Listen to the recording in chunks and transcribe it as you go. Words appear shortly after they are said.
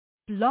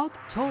Blog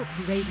Talk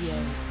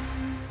Radio.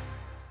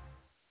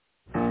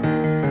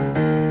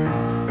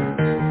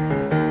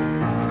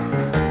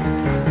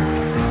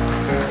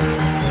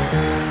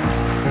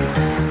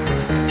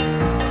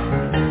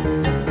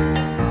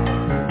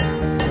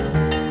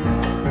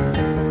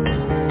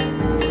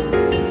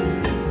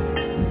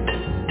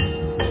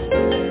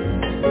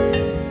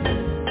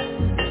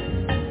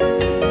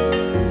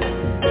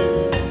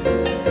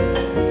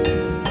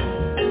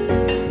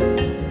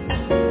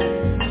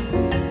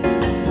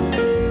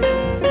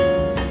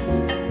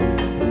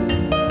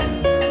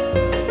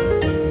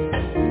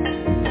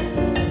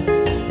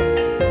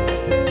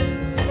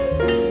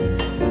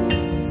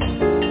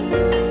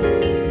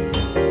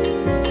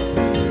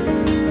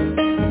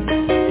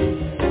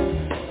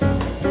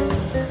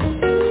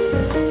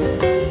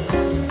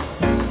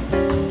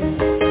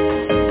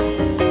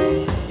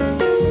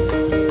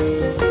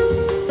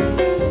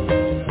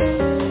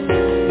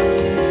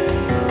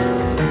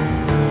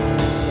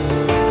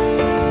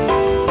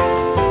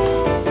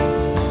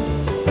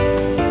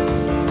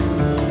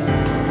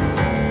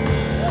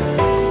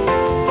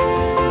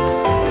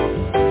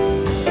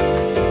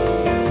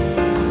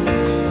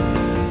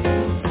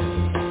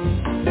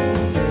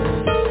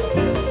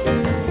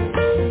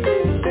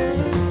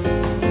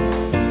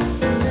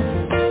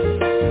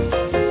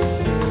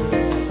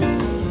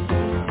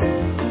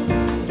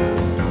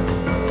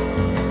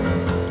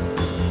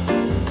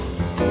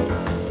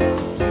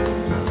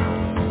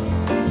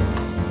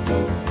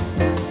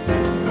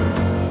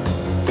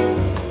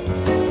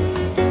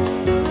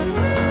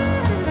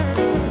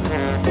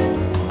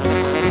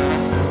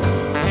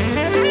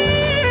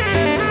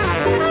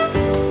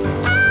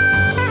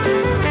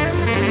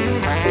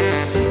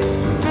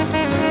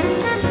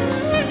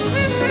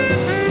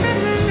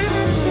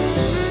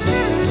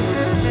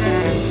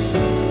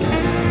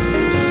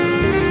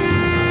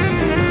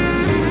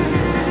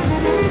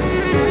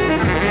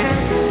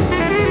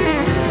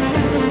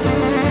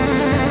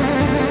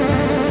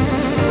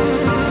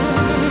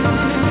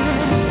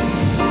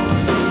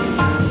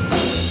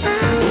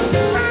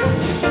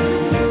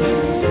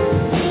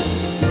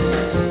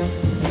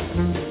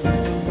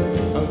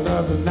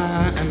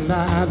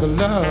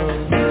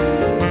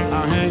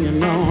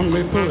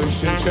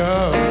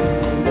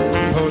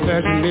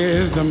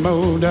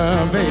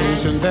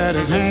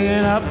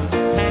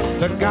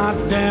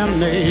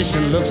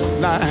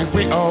 Like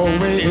we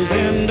always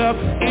end up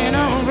in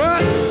a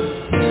rut.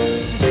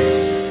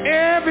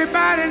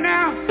 Everybody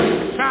now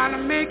trying to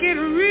make it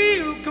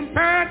real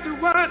compared to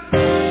what?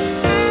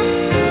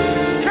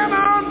 Come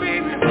on,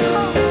 baby.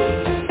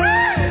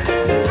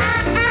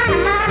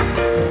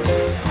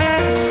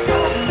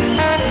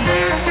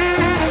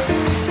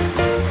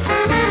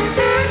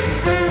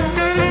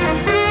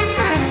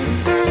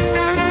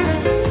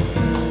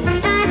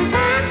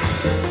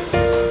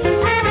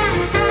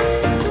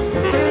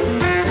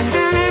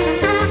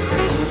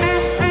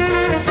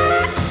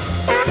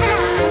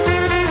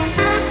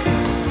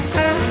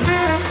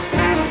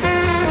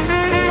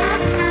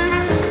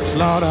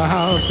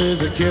 Slaughterhouses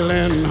are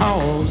killing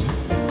hogs,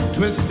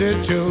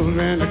 twisted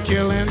children are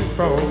killing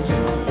frogs,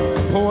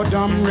 poor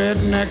dumb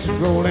rednecks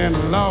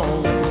rolling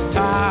logs,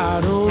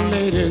 tired old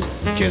ladies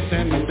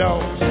kissing the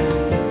dogs.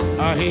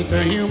 I hate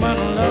the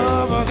human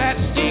love of that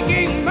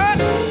stinking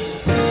mud.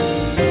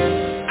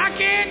 I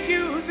can't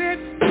use it,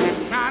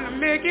 trying to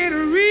make it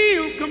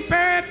real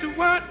compared to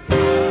what?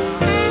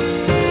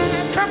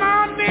 Come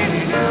on,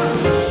 baby, now.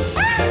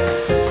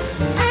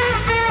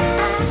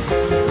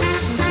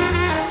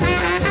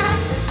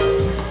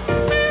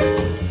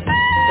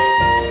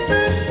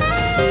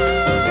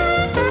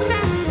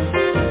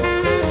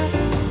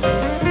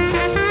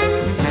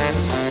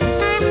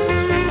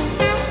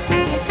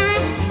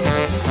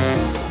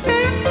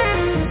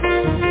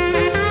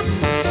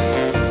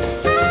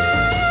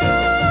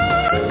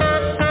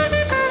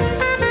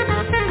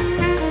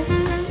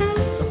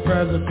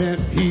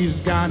 He's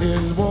got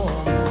his war.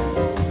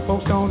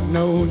 Folks don't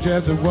know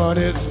just what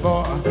it's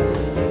for.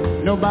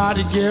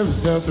 Nobody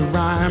gives us a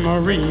rhyme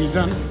or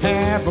reason.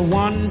 Half of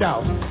one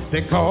doubt,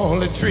 they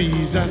call it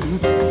treason.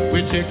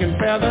 With chicken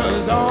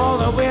feathers all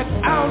the way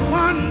out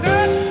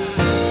wonder.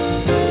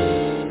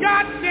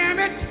 God damn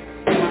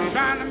it,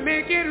 trying to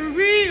make it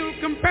real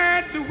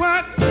compared to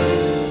what?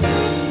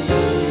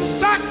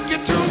 Suck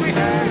it to me.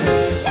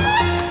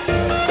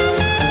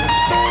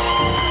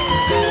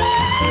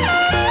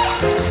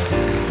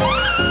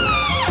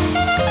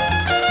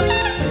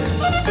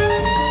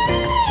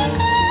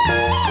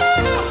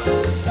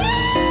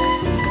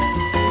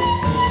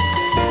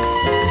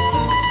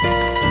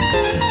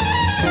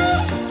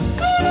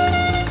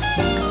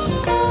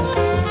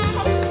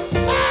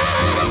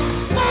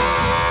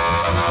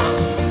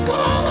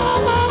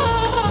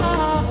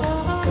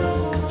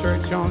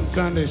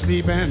 Sunday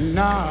sleep and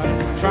nod,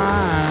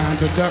 trying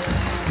to duck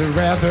the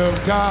wrath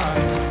of God.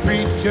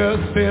 Preachers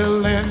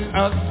filling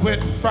us with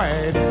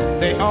pride.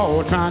 They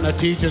all trying to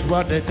teach us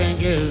what they think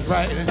is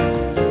right.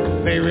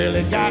 They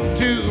really got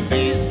to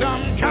be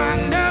some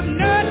kind of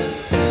nut.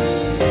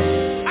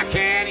 I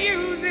can't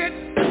use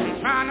it,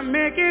 trying to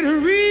make it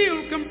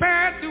real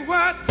compared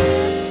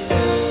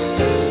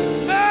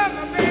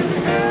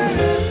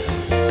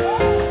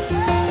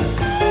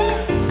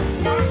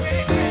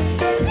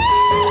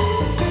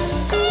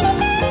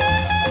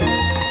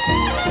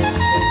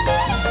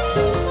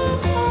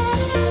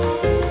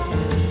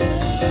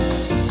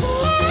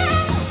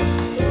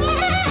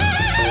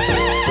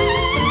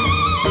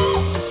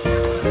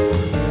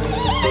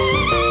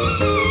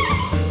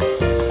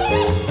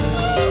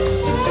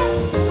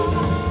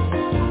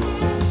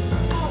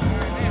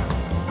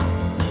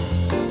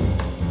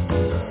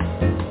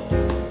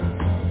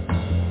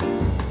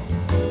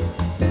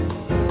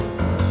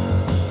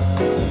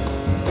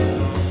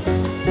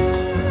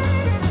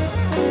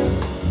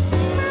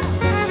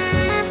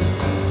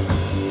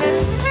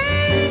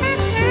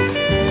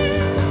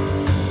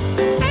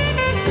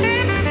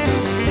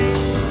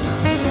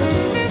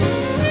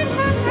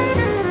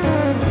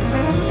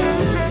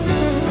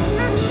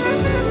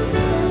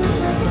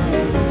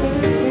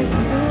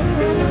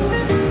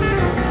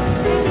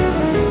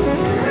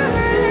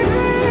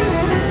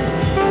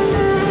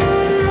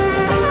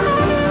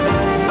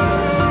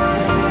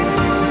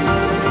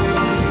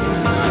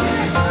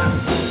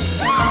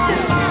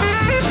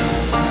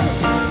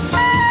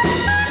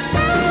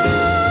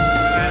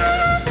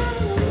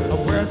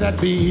that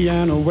bee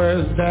and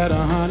where's that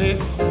honey?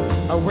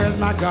 Where's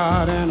my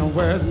God and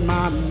where's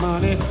my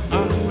money?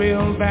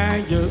 Unreal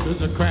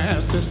values, a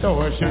crass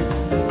distortion.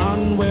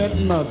 Unwed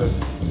mothers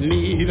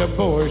need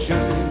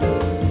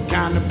abortion.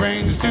 Kind of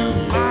brings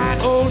to my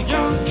old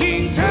young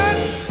King Tut.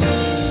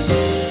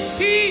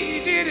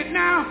 He did it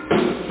now,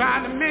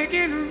 trying to make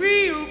it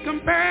real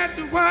compared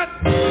to what?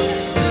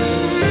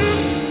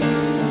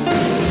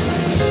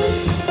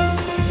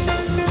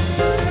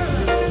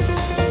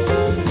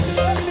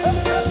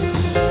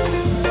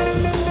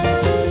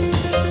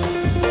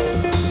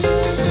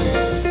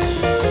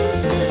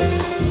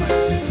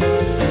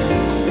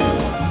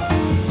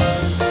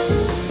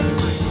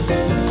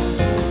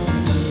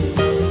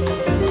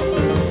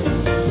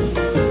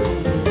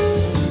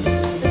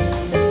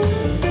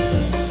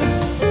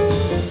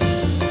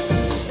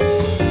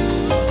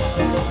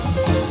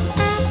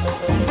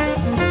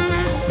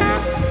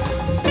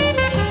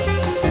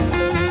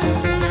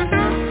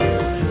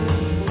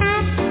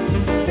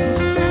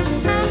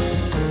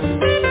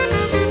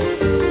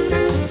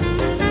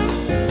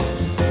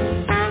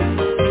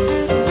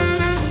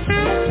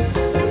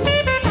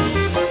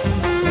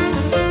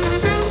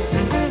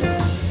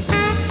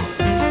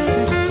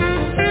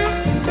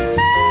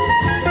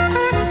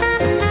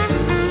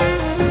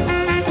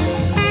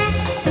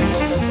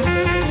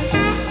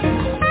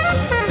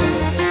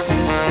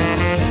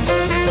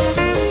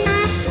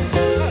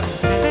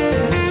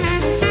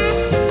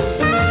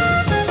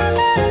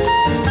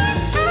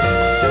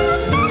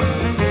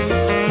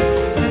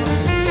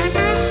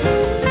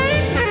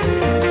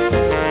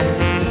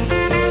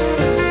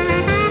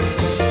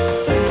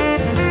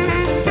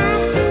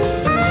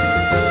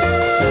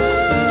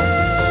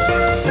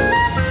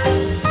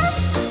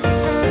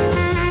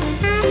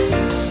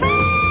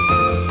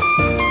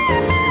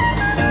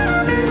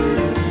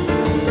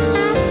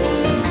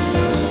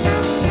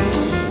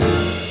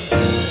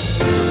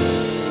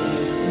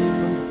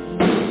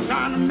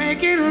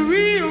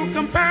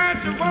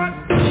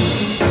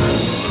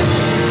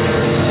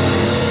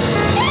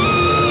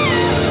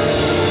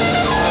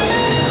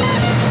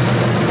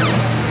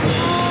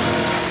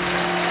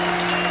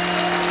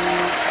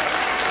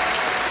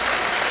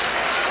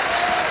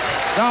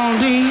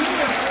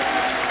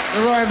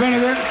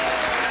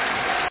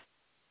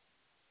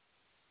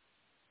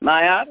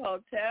 My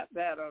Hotep,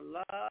 Better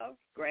Love,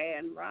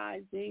 Grand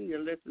Rising. You're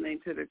listening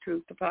to the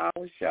Truth to Power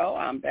Show.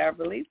 I'm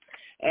Beverly.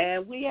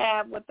 And we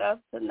have with us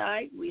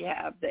tonight, we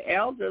have the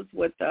elders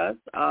with us,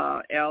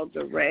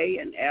 Elder Ray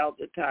and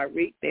Elder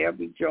Tyreek. They'll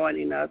be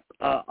joining us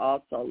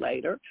also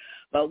later.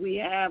 But we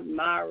have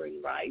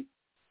Myron Rice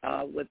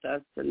with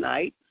us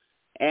tonight.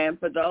 And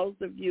for those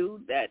of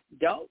you that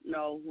don't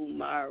know who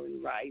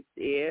Myron Rice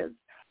is,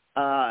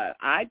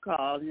 I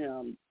call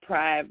him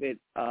Private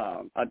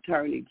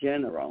Attorney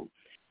General.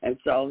 And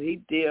so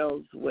he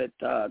deals with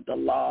the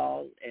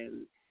law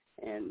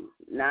and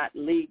not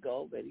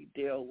legal, but he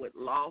deals with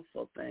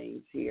lawful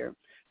things here.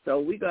 So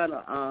we're going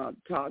to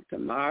talk to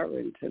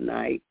Myron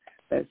tonight.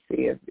 Let's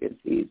see if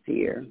he's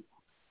here.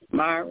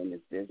 Myron,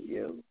 is this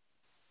you?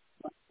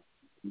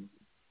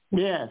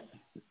 Yes,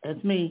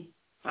 that's me.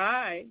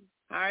 Hi.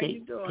 How are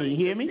you doing? Can you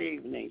hear me? This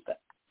evening?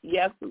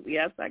 Yes,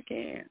 I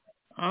can.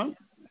 Huh?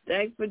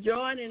 Thanks for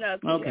joining us.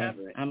 Okay.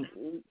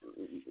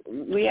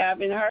 We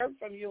haven't heard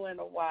from you in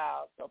a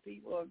while, so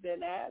people have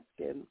been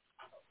asking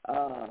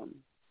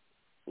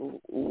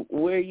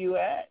where you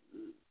at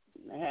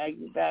and how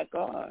you back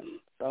on.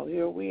 So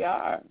here we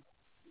are.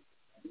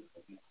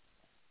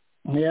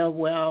 Yeah,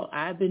 well,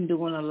 I've been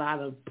doing a lot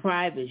of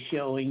private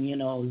showing,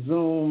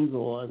 Zooms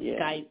or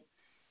Skype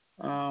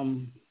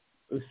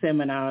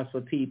seminars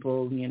for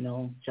people,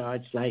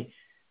 charge like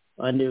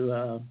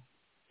under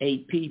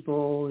 8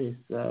 people, it's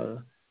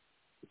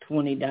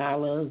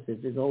 $20.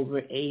 If it's over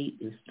 8,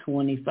 it's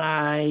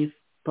 $25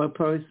 per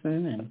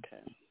person. And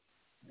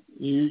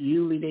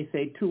usually they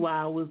say 2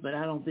 hours, but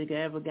I don't think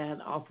I ever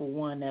got off of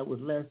one that was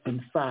less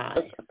than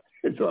 5.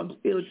 So I'm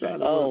still trying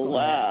to work on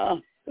wow.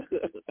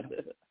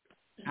 that.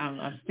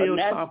 I'm still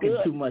talking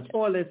too much.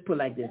 Or let's put it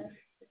like this.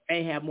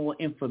 They have more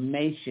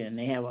information.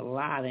 They have a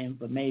lot of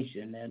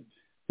information that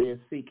they're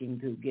seeking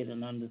to get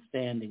an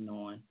understanding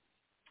on.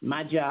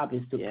 My job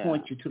is to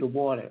point you to the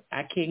water.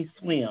 I can't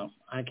swim.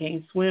 I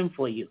can't swim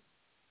for you.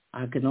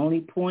 I can only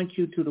point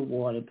you to the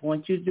water,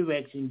 point you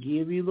direction,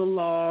 give you the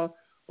law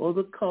or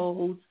the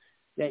codes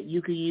that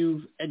you can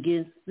use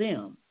against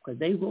them because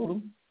they wrote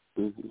them.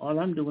 Mm-hmm. All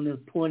I'm doing is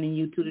pointing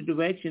you to the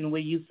direction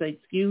where you say,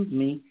 excuse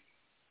me,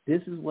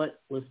 this is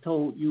what was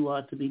told you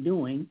are to be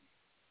doing,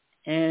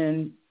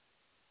 and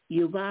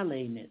you're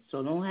violating it.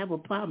 So don't have a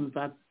problem if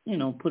I,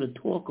 put a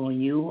torque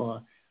on you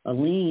or a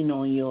lien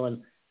on your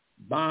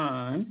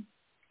bond.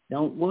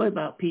 Don't worry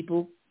about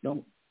people.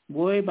 Don't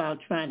worry about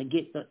trying to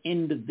get the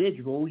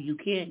individual. You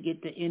can't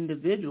get the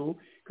individual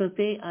because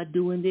they are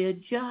doing their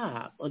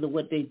job or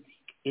what they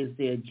think is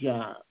their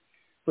job.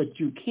 But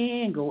you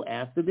can go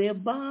after their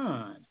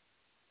bond.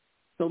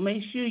 So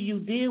make sure you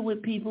deal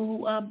with people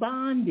who are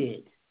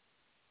bonded.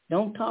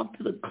 Don't talk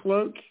to the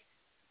clerk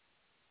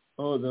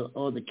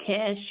or the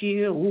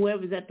cashier, or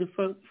whoever's at the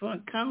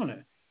front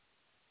counter.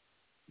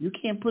 You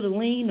can't put a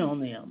lien on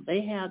them.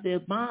 They have their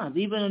bonds.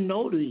 Even a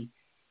notary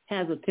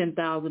has a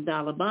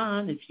 $10,000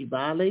 bond. If she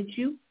violates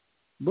you,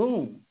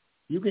 boom,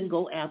 you can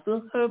go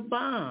after her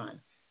bond.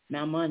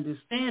 Now, my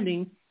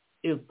understanding,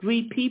 if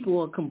 3 people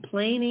are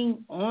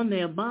complaining on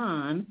their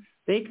bond,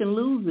 they can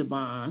lose the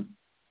bond,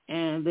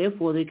 and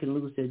therefore they can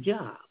lose their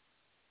job.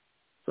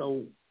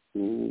 So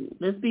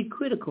let's be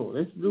critical.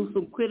 Let's do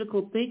some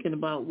critical thinking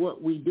about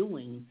what we're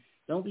doing.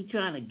 Don't be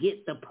trying to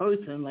get the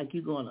person like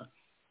you're going to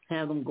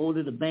have them go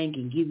to the bank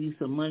and give you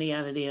some money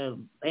out of their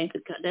bank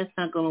account. That's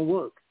not going to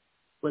work.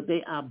 But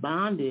they are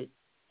bonded,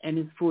 and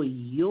it's for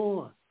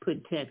your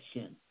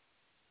protection.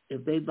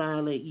 If they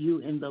violate you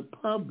in the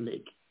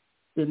public,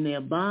 then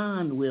their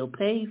bond will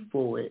pay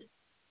for it.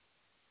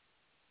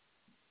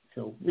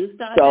 So we'll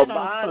start that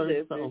off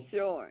first.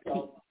 Insurance.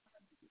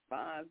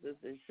 Bonds is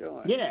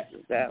insurance. Yes.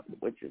 Is that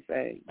what you're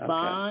saying? Okay.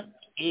 Bond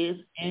is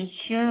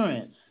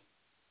insurance.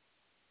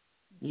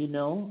 You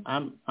know,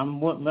 I'm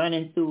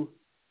running through,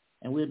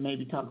 and we'll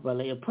maybe talk about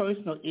later, a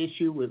personal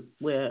issue with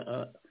where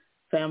a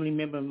family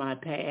member of mine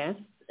passed,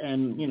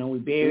 and you know we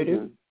buried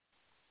her.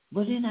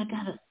 But then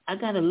I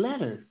got a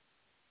letter.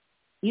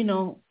 You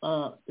know,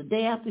 the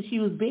day after she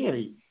was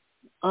buried,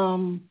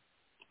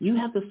 you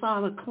have to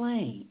file a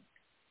claim,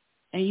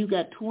 and you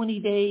got 20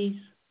 days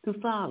to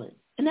file it.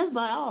 And that's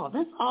about all.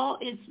 That's all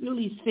it's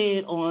really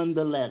said on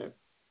the letter.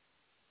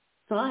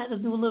 So I had to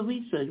do a little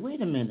research.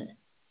 Wait a minute.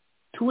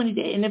 20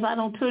 days. And if I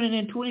don't turn it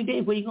in 20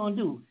 days, what are you going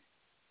to do?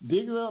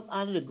 Dig her up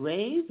out of the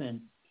grave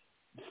and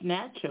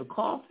snatch her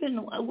coffin?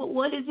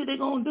 What is it they're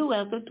going to do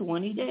after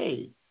 20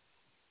 days?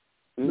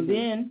 So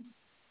then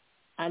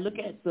I look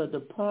at the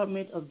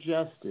Department of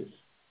Justice.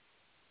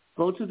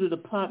 Go to the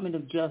Department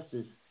of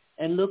Justice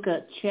and look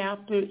at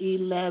Chapter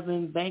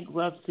 11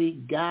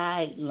 Bankruptcy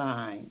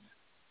Guidelines.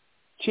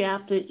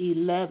 Chapter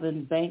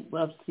 11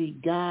 Bankruptcy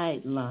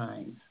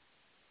Guidelines.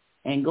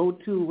 And go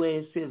to where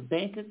it says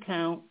bank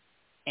account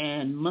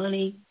and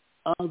money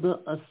of the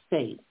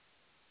estate.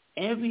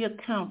 Every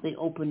account they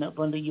open up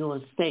under your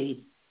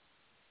estate,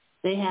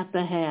 they have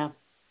to have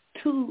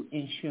 2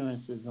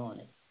 insurances on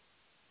it.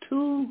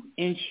 2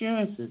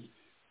 insurances.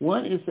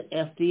 One is the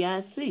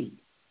FDIC.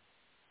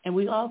 And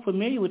we're all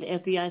familiar with the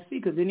FDIC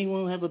because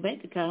anyone who have a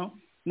bank account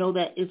know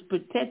that it's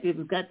protected.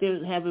 It's got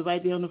there, have it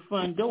right there on the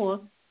front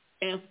door,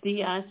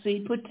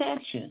 FDIC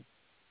protection.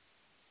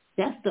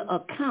 That's the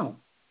account.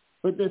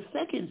 But the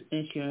second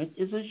insurance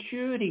is a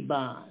surety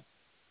bond.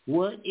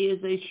 What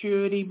is a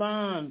surety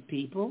bond,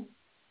 people?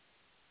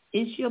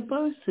 It's your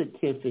birth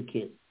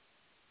certificate.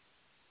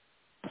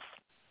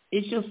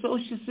 It's your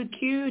Social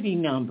Security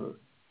number.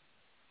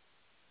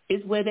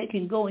 It's where they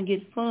can go and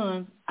get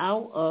funds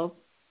out of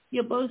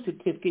your birth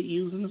certificate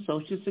using the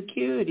Social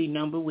Security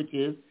number, which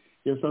is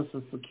your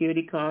Social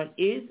Security card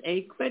is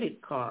a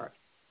credit card.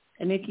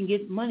 And they can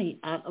get money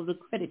out of the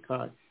credit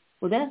card.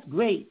 Well, that's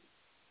great.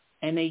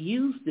 And they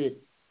used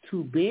it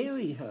to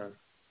bury her.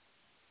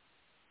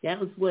 That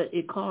was what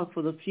it cost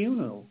for the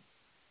funeral,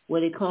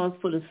 what it cost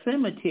for the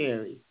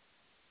cemetery.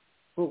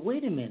 But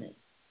wait a minute.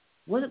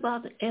 What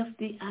about the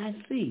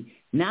FDIC?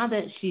 Now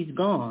that she's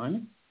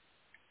gone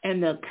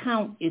and the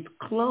account is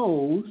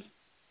closed,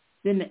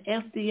 then the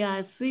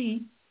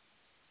FDIC,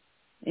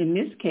 in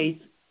this case,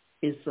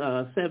 is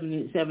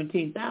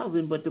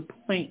 $17,000. But the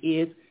point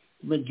is,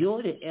 the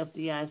majority of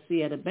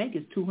FDIC at a bank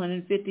is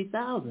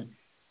 $250,000.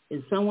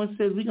 If someone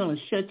says we're going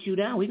to shut you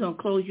down, we're going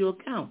to close your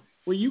account,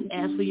 well, you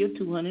ask for your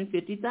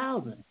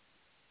 $250,000.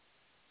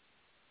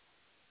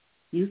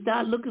 You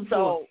start looking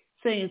for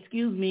saying,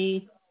 "Excuse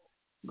me."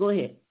 Go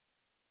ahead.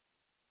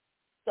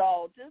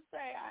 So just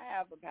say I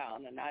have a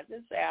account, and I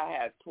just say I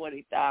have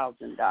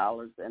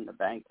 $20,000 in the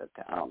bank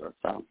account or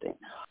something,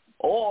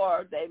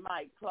 or they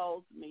might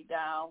close me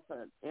down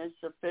for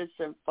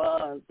insufficient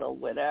funds or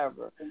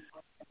whatever.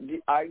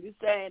 Are you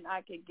saying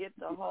I could get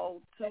the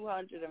whole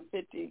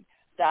 $250,000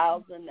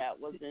 that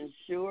was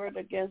insured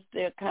against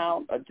the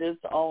account, or just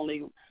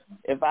only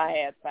if I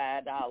had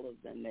 $5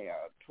 in there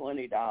or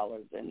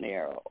 $20 in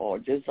there, or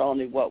just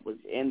only what was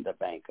in the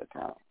bank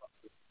account?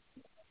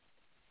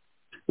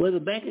 Well, the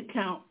bank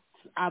account,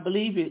 I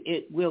believe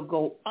it will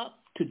go up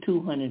to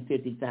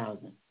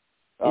 $250,000.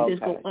 It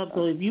just go up.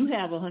 So if you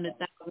have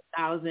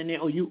 $100,000 in there,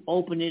 or you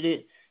open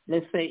it,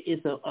 let's say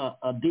it's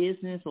a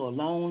business or a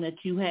loan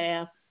that you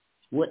have,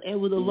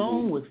 whatever the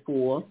loan was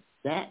for,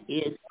 that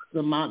is the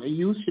amount that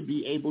you should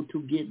be able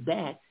to get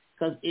back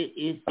because it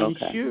is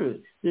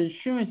insured. The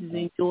insurance is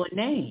in your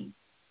name.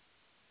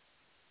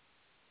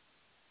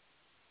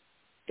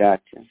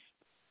 Gotcha.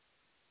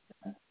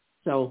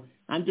 So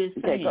I'm just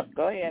saying.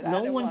 Go ahead. I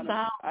didn't want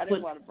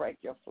to break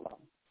your flow.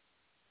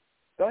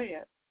 Go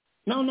ahead.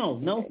 No.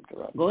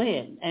 Go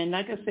ahead. And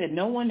like I said,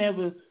 no one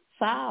ever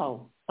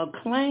filed a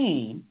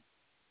claim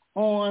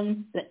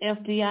on the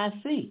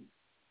FDIC.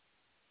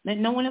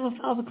 No one ever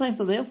filed a claim,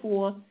 so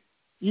therefore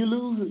you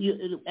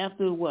lose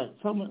after what?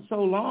 So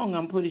long,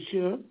 I'm pretty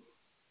sure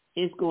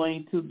it's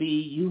going to be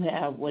you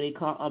have what they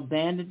call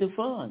abandoned the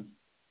funds.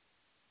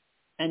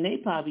 and they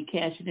probably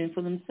cash it in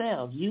for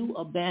themselves. You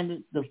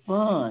abandoned the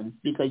funds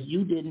because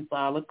you didn't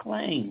file a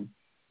claim.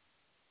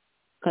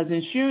 Because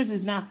insurance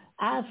is not,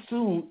 I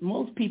assume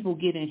most people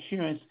get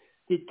insurance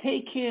to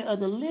take care of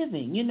the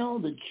living,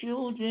 the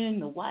children,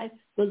 the wife,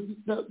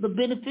 the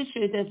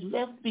beneficiary that's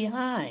left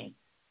behind.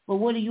 But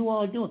what are you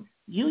all doing?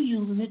 You're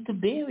using it to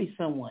bury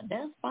someone.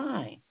 That's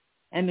fine.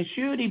 And the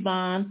surety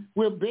bond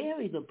will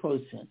bury the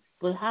person.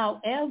 But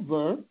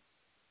however,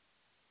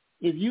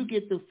 if you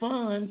get the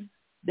funds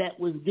that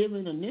was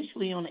given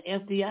initially on the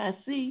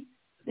FDIC,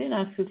 then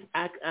I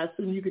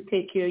assume you could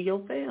take care of your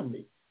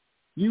family.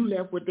 You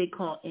left what they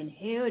call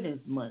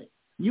inheritance money.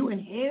 You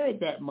inherit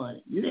that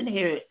money. You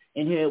didn't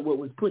inherit what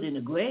was put in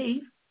the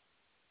grave.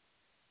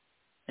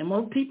 And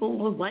most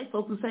white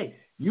folks will say,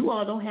 you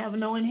all don't have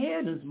no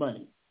inheritance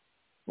money.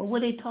 Well,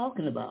 what are they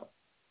talking about?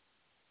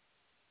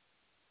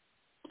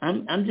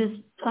 I'm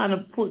just trying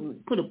to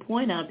put a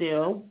point out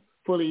there.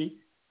 Hopefully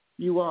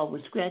you all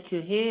would scratch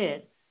your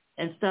head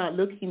and start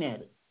looking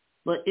at it.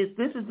 But if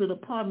this is the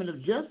Department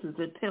of Justice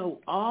that tell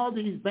all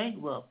these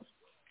bankrupt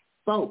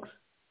folks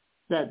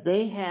that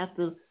they have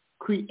to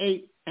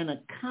create an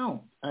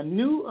account, a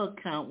new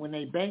account when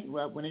they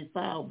bankrupt, when they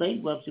file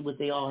bankruptcy, what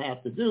they all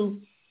have to do,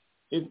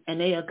 and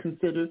they are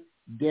considered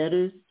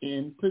debtors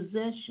in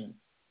possession.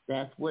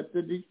 That's what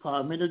the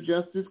Department of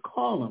Justice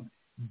call them,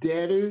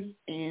 debtors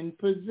in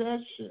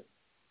possession.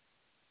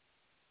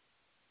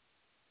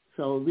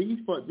 So these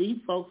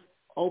folks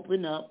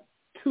open up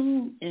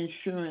 2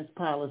 insurance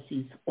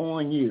policies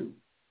on you,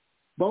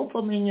 both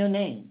of them in your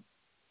name.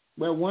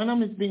 Well, one of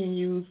them is being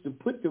used to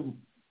put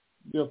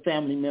your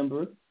family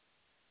member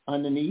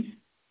underneath,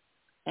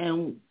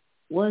 and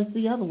what's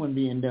the other one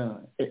being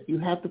done? You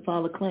have to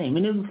file a claim.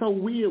 And it was so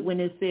weird when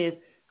it says,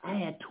 I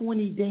had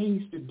 20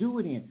 days to do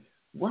it in.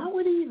 Why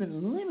would it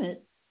even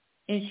limit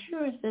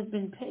insurance that's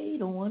been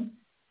paid on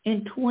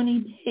in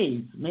 20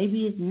 days?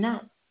 Maybe it's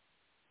not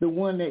the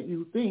one that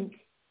you think,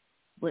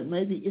 but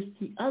maybe it's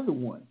the other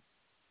one.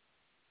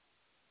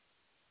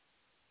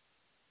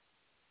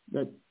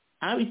 But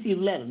I received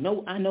a letter.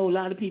 No, I know a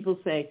lot of people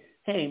say,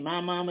 hey,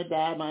 my mama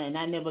died, and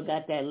I never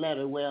got that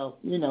letter. Well,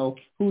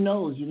 who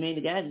knows? You may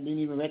have got it and didn't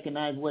even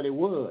recognize what it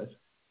was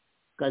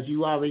because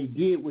you already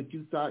did what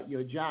you thought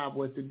your job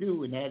was to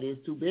do, and that is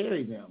to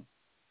bury them.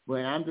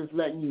 But I'm just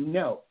letting you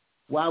know.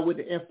 Why would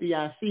the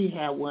FDIC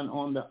have one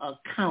on the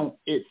account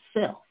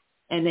itself?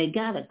 And they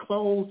got to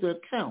close the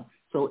account.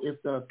 So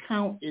if the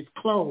account is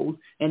closed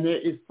and there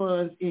is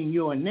funds in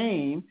your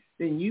name,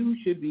 then you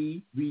should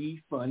be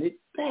refunded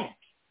back.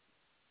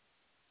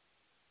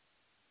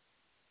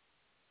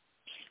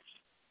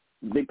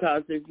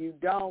 Because if you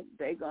don't,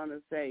 they're going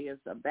to say it's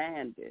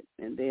abandoned,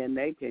 and then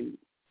they can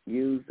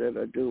use it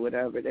or do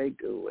whatever they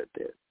do with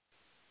it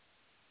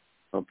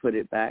or put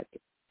it back.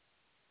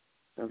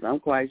 Because I'm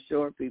quite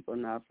sure people are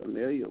not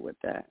familiar with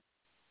that.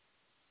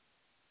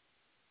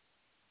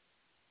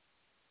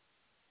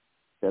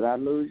 Did I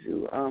lose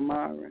you,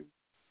 Myron?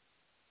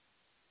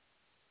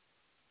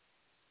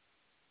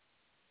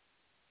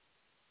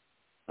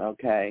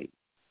 Okay.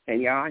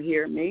 Can y'all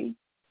hear me?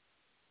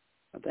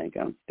 I think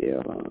I'm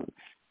still on.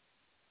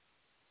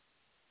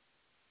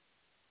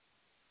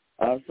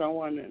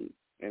 Someone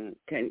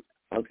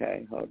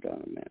okay, hold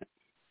on a minute.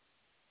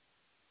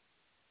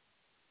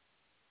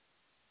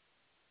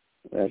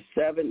 That's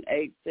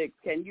 786.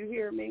 Can you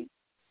hear me?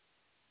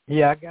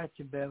 Yeah, I got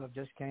you, Bev. I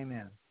just came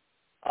in.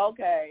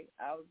 Okay,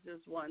 I was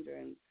just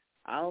wondering.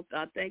 I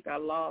think I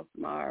lost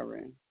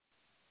Myron.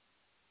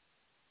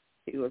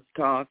 He was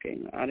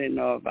talking. I didn't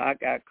know if I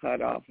got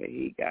cut off or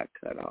he got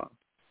cut off.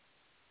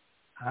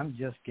 I'm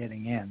just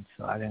getting in,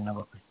 so I didn't know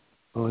what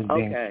was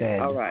being said. Okay,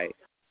 all right.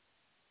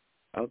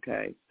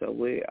 Okay, so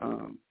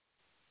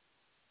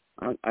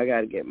I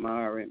got to get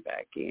Myron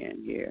back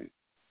in here.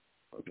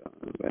 Hold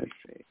on, let's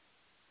see.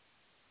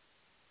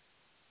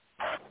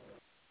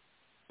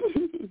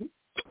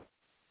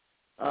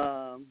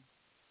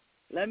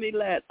 Let me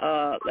let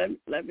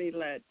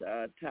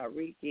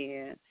Tariq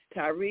in.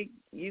 Tariq,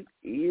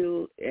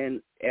 you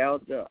and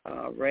Elder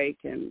Ray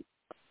can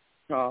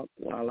talk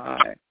while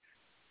I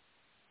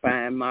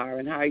find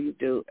Myron. How you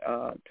do,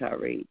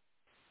 Tariq?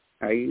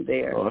 Are you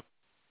there?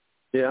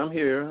 Yeah, I'm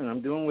here, and I'm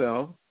doing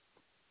well.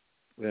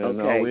 And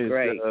okay, always,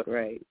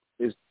 great.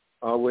 It's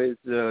always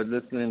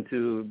listening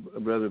to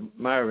Brother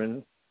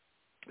Myron,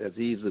 as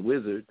he's the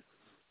wizard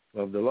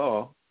of the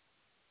law,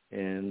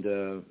 and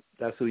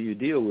that's who you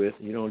deal with.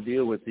 You don't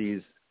deal with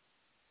these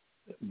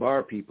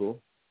bar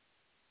people,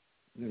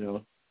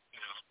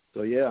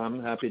 So yeah,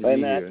 I'm happy to be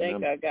here.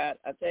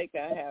 I think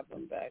I have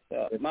him back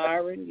up.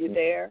 Myron, you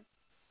there?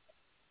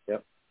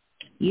 Yep.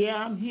 Yeah,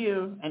 I'm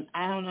here, and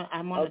I don't know.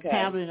 I'm on the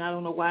tablet, and I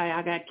don't know why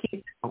I got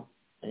kicked out.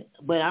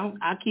 But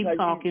I keep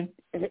talking.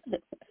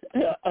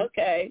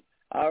 Okay.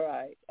 All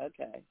right.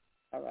 Okay.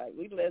 All right.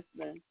 We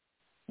listening.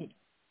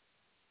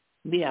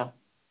 Yeah.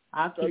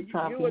 I'll keep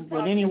talking.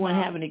 Would anyone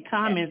have any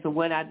comments on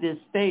what I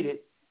just stated?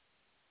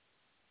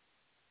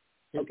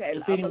 Okay.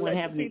 If anyone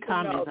have any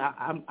comments,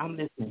 I'm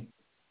listening.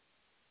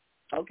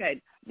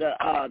 Okay. The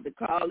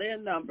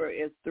call-in number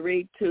is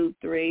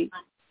 323-692-5400.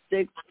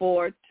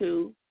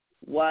 642-1586.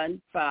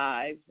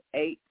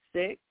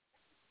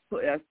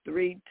 That's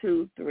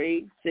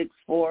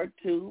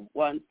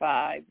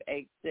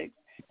 323-642-1586.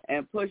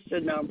 And push the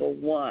number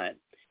 1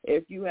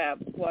 if you have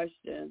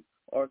questions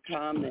or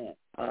comment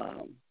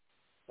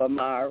for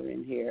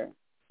Myron here.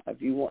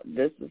 If you want,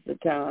 this is the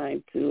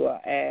time to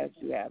ask.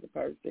 You have the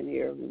person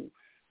here who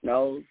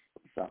knows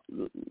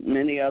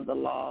many other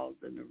laws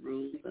and the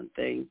rules and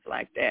things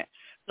like that.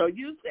 So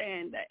you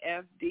saying the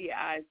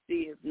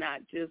FDIC is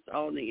not just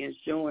only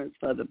insurance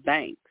for the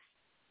banks?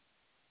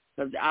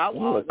 Because I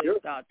always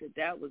thought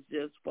that was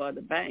just for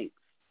the banks.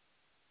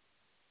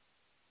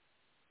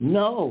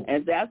 No,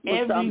 and that's what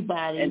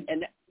everybody.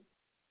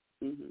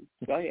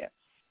 Go ahead.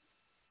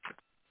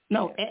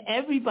 No,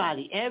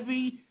 everybody,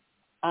 every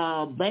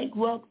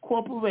bankrupt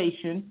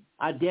corporation,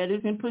 are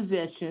debtors in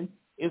possession.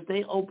 If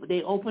they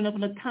open up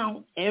an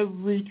account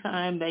every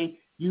time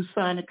you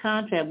sign a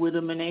contract with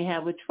them, and they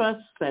have a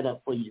trust set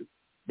up for you.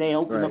 They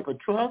open up a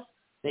trust.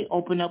 They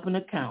open up an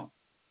account.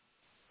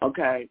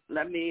 Okay,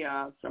 let me.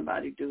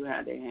 Somebody do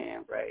have their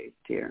hand raised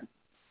here.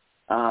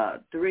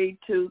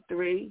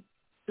 323-207.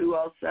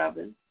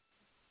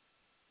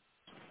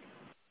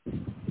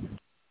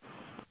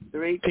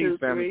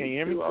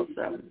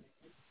 323-207.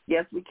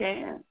 Yes, we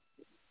can.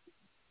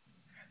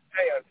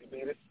 Hey, Auntie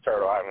B, this is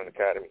Turtle Island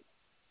Academy.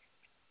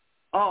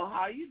 Oh,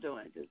 how are you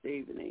doing this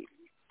evening?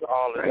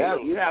 All is well.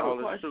 true. You have all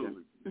a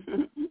question?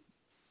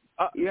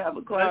 You have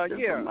a question?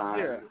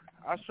 Yeah.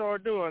 I sure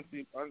do,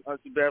 Auntie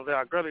Beverly.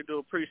 I greatly do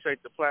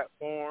appreciate the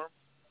platform.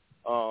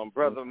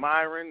 Brother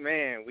Myron,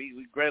 man,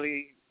 we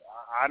greatly,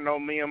 I know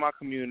me and my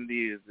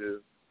community is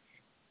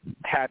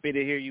happy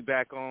to hear you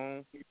back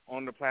on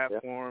the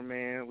platform,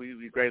 man.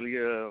 We greatly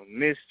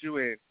missed you,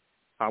 and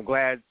I'm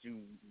glad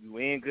you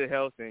in good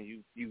health and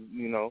you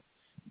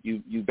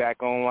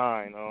back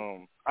online.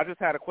 I just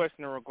had a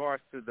question in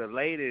regards to the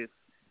latest,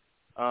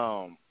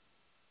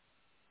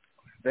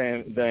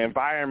 the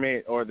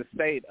environment or the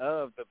state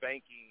of the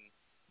banking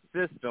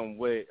system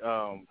with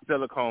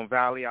Silicon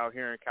Valley out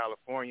here in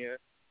California,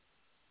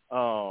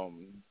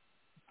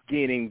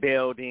 getting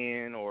bailed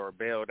in or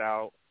bailed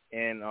out,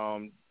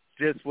 and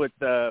just with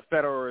the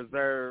Federal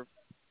Reserve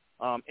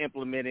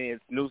implementing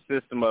its new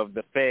system of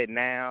the Fed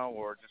Now,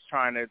 or just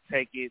trying to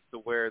take it to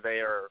where they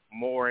are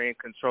more in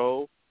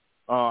control.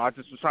 I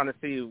just was trying to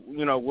see,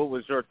 what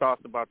was your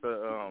thoughts about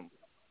the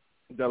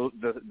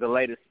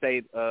latest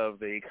state of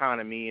the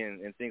economy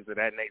and things of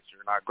that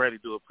nature. And I greatly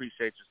do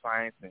appreciate your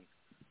science, and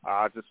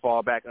I'll just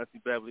fall back, Auntie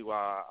Beverly,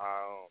 while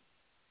I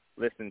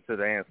listen to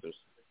the answers.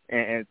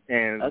 And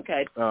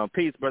okay.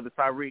 Peace, Brother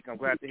Tyreek. I'm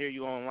glad to hear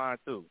you online,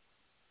 too.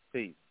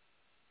 Peace.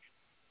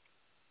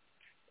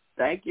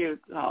 Thank you,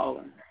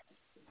 caller.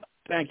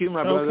 Thank you,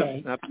 my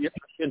brother. Okay.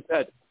 In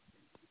touch.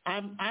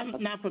 I'm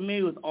not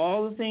familiar with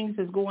all the things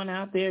that's going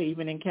out there,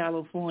 even in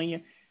California.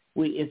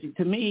 It seemed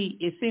to me,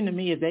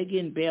 if they're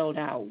getting bailed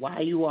out, why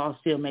are you all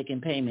still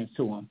making payments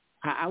to them?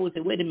 I would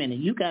say, wait a minute,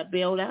 you got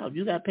bailed out,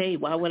 you got paid.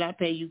 Why would I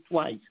pay you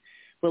twice?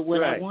 But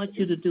what I want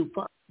you to do,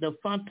 the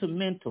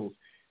fundamentals,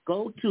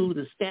 go to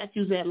the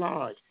statutes at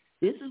large.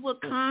 This is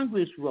what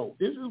Congress wrote.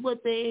 This is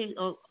what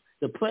the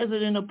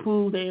president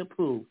approved, they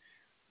approved.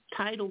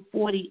 Title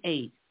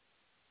 48,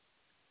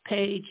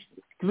 page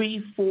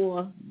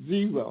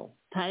 340.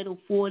 Title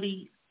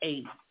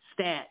 48,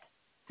 stat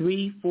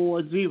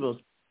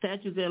 340,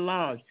 statutes at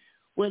large,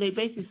 where they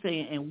basically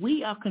saying, and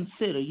we are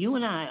considered, you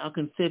and I are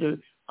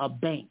considered a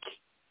bank,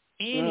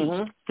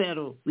 any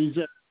Federal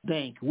Reserve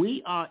Bank.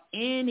 We are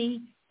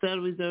any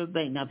Federal Reserve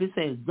Bank. Now, if it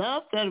says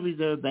the Federal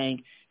Reserve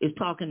Bank, it's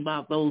talking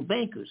about those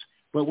bankers.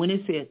 But when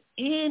it says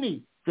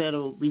any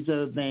Federal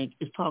Reserve Bank,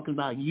 it's talking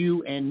about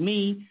you and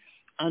me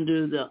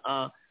under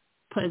the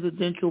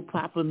Presidential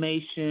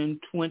Proclamation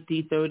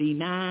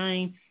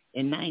 2039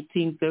 in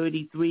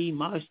 1933,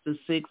 March the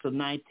 6th of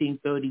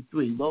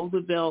 1933.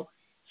 Roosevelt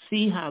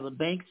see how the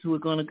banks were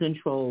going to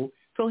control,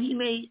 so he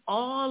made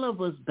all of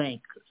us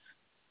bankers.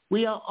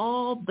 We are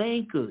all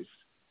bankers.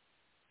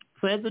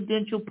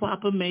 Presidential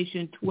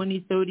Proclamation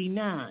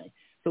 2039.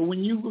 So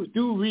when you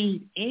do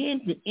read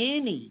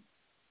any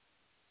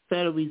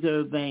Federal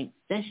Reserve Bank,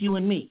 that's you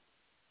and me.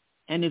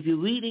 And if you're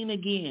reading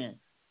again,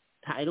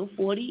 Title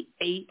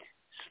 48,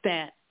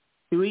 Stat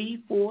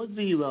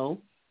 340,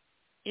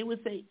 it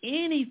would say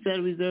any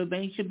Federal Reserve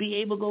Bank should be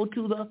able to go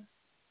to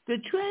the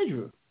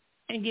Treasurer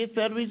and get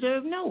Federal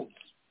Reserve notes.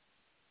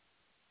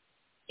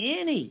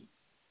 Any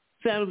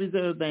Federal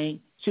Reserve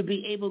Bank should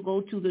be able to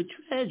go to the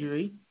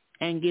Treasury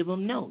and give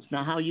them notes.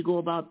 Now, how you go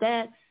about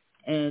that,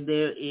 and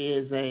there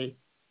is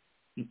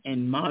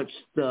in March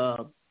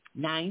the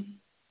 9th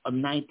of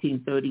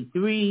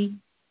 1933,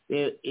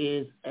 there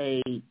is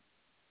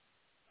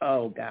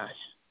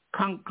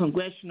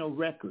congressional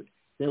record.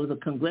 There was a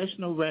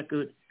congressional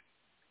record,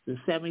 the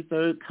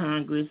 73rd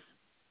Congress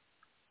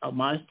of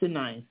March the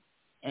 9th,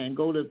 and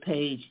go to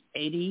page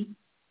 80,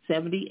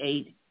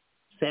 78,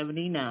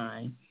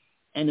 79,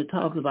 and it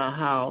talks about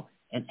how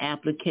an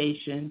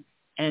application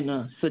and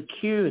a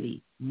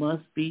security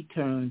must be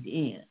turned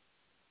in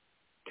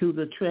to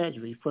the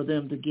Treasury for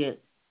them to get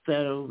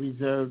Federal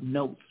Reserve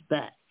notes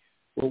back.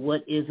 Well,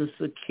 what is a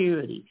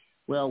security?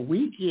 Well,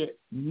 we get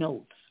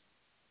notes.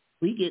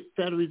 We get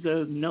Federal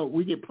Reserve notes.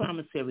 We get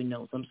promissory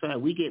notes.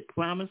 We get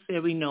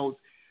promissory notes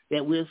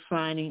that we're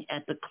signing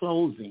at the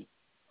closing.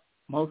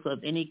 Most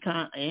of any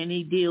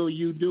deal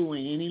you do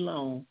in any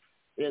loan,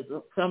 there's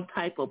some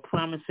type of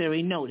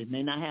promissory note. It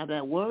may not have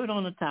that word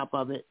on the top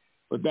of it,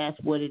 but that's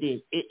what it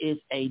is. It is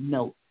a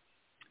note.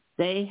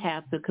 They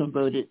have to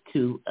convert it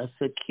to a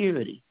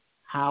security.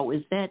 How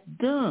is that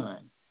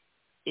done?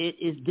 It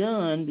is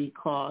done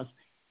because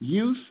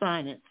you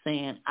sign it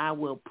saying, I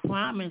will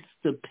promise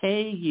to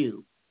pay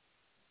you.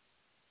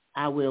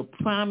 I will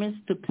promise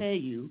to pay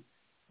you.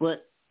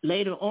 But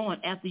later on,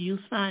 after you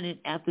sign it,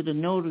 after the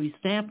notary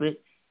stamp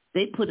it,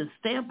 they put a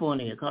stamp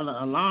on it called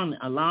along it,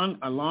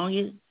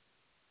 ALONGE,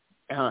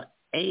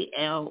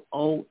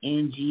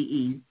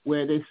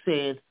 where it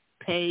says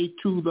pay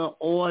to the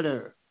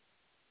order.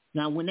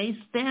 Now, when they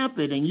stamp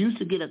it, and you used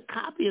to get a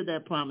copy of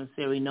that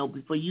promissory note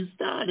before you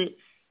started,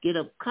 get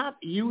a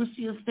copy, you will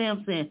see a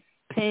stamp saying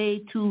pay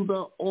to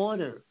the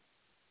order.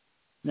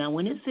 Now,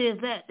 when it says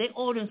that, they're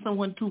ordering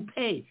someone to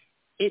pay.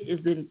 It is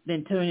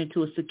then turned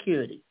into a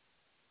security.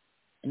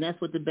 And that's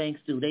what the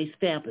banks do. They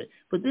stamp it.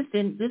 But this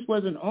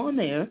wasn't on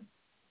there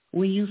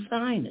when you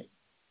sign it.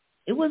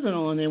 It wasn't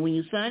on there when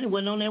you sign it. It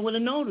wasn't on there with a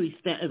notary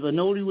stamp. If a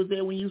notary was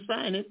there when you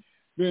sign it,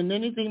 then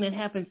anything that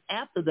happens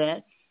after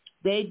that,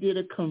 they did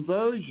a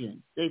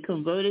conversion. They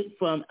converted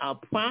from a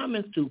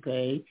promise to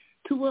pay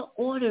to an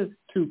order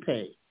to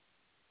pay.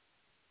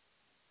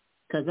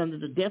 Because under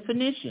the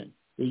definition,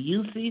 the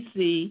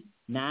UCC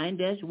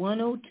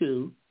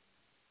 9-102,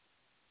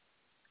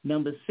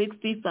 number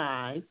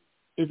 65,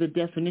 is a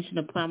definition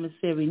of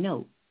promissory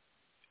note.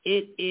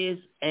 It is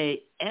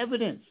a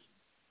evidence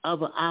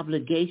of an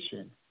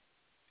obligation.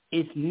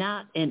 It's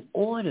not an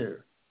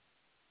order.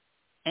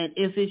 And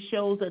if it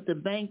shows that the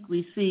bank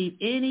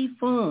received any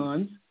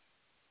funds,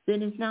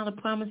 then it's not a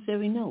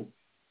promissory note.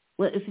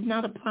 Well, if it's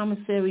not a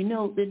promissory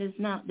note, then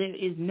there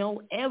is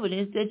no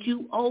evidence that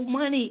you owe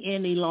money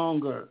any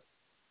longer.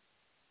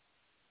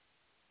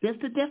 That's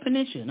the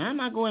definition.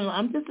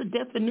 I'm just a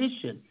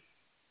definition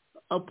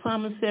of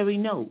promissory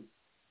note.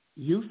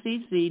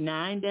 UCC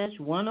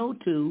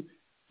 9-102,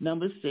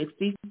 number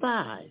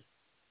 65.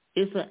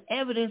 It's an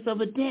evidence of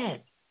a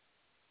debt,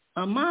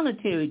 a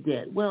monetary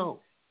debt.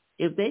 Well,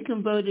 if they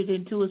convert it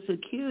into a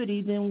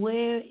security, then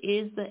where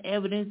is the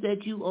evidence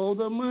that you owe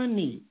the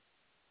money?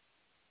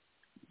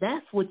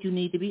 That's what you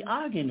need to be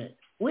arguing it.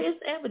 Where's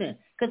the evidence?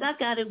 Because I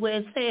got it where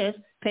it says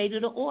pay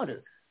to the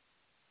order.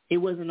 It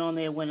wasn't on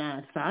there when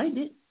I signed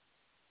it.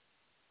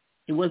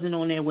 It wasn't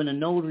on there when the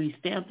notary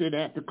stamped it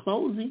at the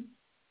closing.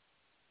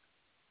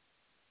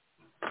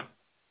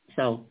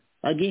 So,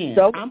 again,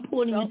 I'm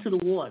putting you to the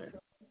water.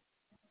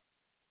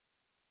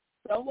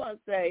 Someone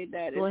say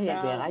that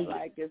sounds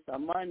like it's a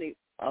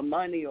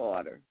money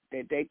order,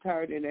 that they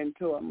turned it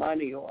into a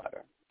money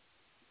order.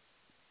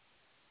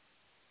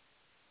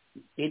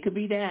 It could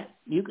be that.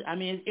 It's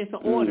an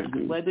order,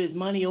 whether it's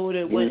money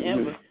order,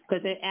 whatever,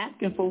 because they're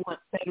asking for what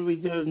Federal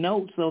Reserve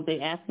notes. So if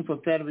they're asking for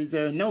Federal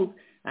Reserve notes,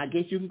 I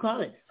guess you can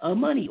call it a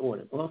money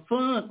order or a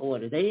fund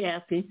order. They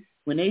asking,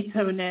 when they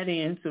turn that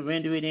in,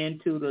 surrender it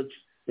into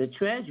the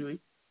treasurer,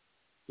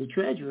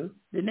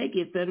 then they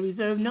get Federal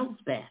Reserve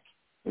notes back.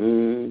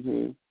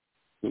 And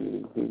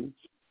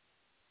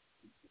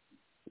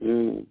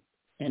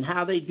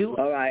how they do it?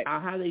 All right.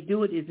 How they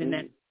do it is in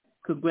that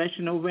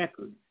congressional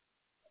record,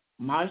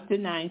 March the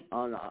 9th,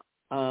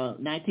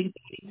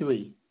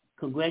 1933,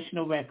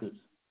 congressional records.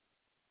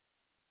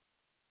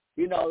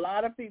 A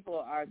lot of people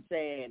are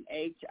saying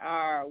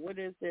HR. What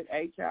is it?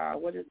 HR.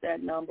 What is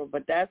that number?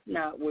 But that's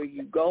not where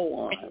you go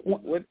on.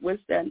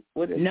 What's that?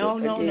 What is no,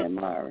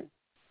 Myron?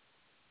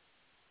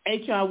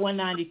 HR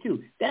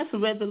 192. That's a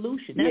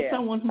resolution. That's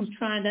someone who's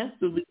trying. That's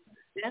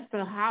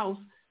the House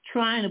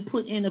trying to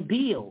put in a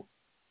bill.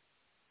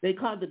 The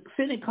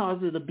Senate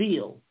calls it a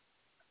bill.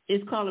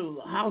 It's called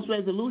a House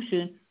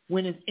resolution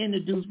when it's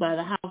introduced by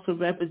the House of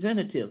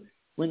Representatives.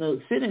 When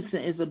the Senate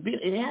is a bill,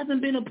 it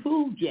hasn't been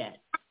approved yet.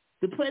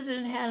 The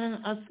president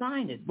hasn't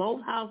signed it.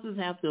 Both houses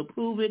have to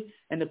approve it,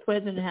 and the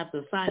president has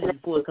to sign it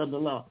before it comes to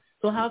law.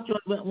 So House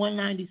Joint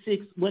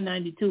 196,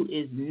 192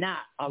 is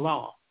not a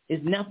law.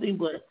 It's nothing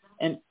but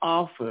an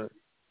offer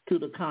to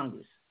the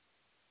Congress.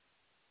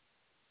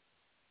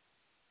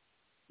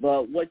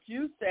 But what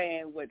you're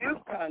saying with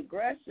the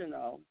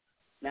congressional,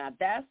 now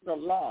that's the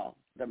law,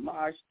 the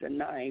March the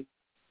 9th,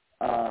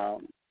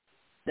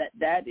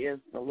 that is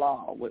the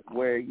law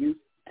where you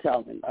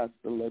telling us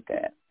to look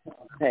at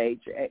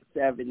page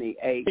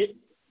 78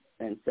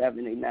 and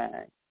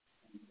 79.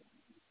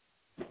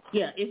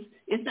 Yeah,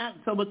 it's not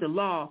so much the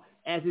law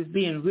as it's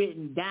being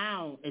written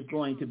down is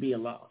going to be a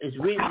law. It's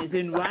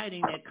in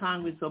writing that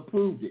Congress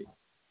approved it.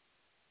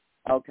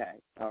 Okay,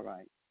 all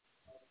right.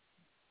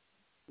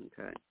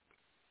 Okay.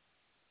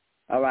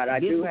 All right, I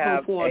do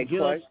have a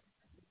question.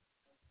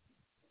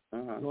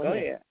 Go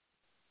ahead.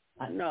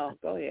 No,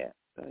 go ahead.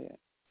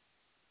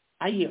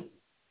 I hear.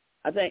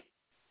 I think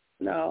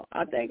No,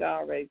 I think I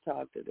already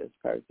talked to this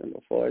person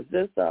before. Is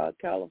this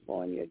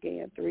California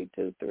again,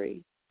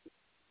 323?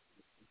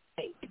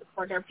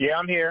 Yeah,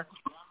 I'm here.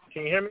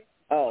 Can you hear me?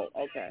 Oh,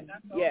 okay.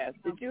 Yes.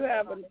 Did you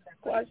have a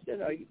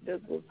question, or this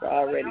was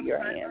already your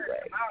hand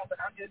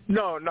raised?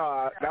 No,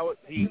 that was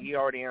he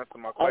already answered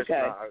my question.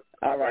 Okay.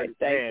 All right.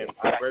 Thank you.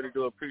 I really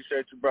do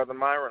appreciate you, Brother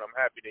Myron. I'm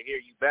happy to hear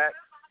you back.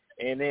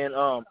 And then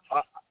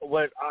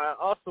what I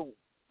also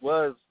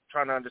was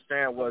trying to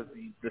understand was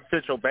the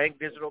central bank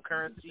digital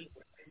currency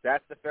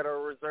that the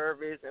Federal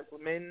Reserve is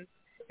implementing.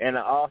 And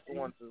I also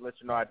wanted to let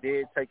you know I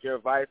did take your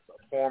advice,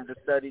 formed a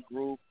study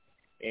group,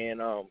 and,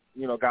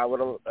 got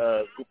with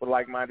a group of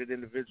like-minded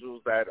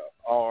individuals that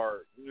are,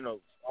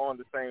 on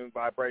the same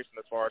vibration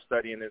as far as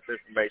studying this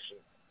information.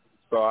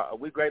 So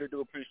we greatly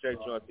do appreciate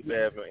you, Auntie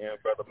Bev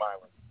and Brother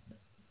Myron.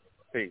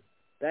 Peace.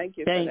 Thank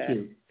you. Thank for that.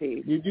 you.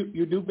 Peace.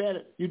 You do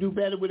better. You do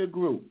better with a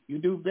group. You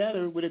do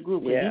better with a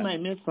group. Yeah. You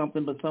might miss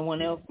something, but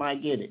someone else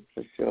might get it.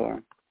 For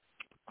sure.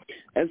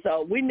 And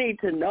so we need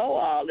to know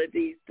all of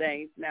these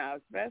things now,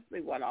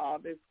 especially with all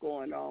this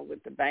going on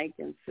with the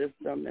banking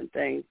system and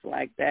things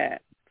like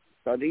that.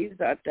 So these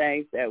are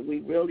things that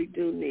we really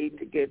do need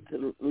to get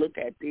to look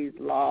at these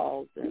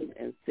laws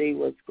and see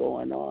what's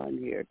going on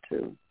here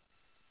too.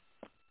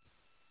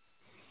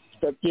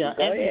 So yeah,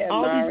 ahead,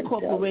 all Myron, these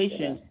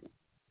corporations.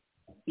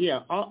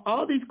 Yeah,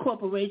 all these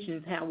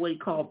corporations have what you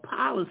call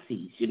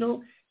policies.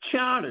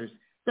 Charters.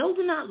 Those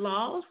are not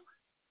laws.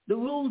 The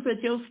rules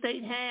that your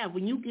state have.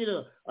 When you get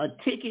a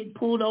ticket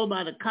pulled over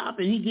by the cop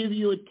and he gives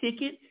you a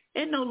ticket,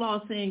 there's no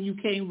law saying you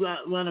can't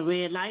run a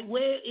red light.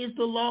 Where is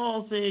the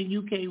law saying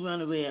you can't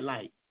run a red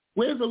light?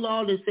 Where's the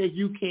law that says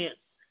you can't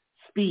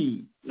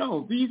speed?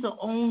 No, these are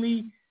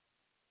only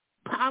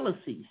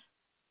policies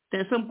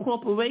that some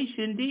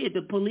corporation did.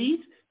 The police,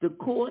 the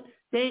court,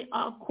 they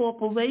are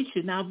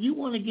corporation. Now, if you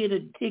want to get a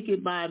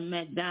ticket by a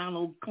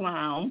McDonald's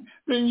clown,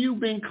 then you've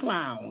been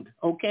clowned,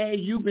 okay?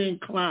 You've been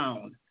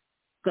clowned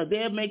because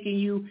they're making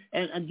you,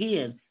 and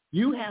again,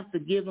 you have to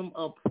give them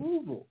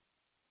approval.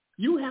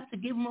 You have to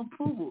give them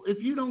approval.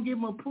 If you don't give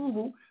them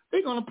approval,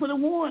 they're going to put a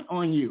warrant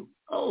on you.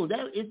 Oh,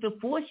 that is to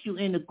force you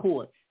into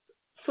court.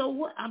 So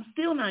what? I'm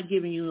still not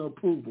giving you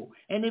approval.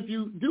 And if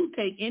you do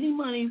take any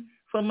money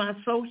from my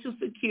Social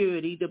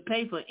Security to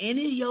pay for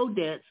any of your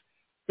debts,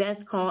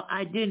 that's called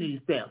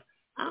identity theft.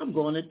 I'm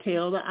going to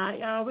tell the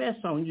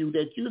IRS on you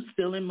that you're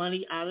stealing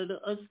money out of the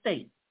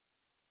estate.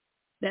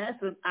 That's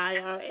an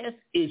IRS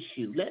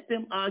issue. Let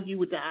them argue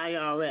with the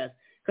IRS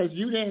because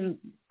you didn't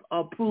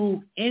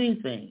approve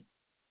anything.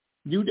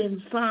 You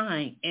didn't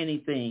sign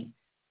anything.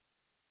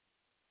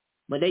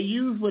 But they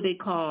use what they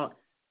call,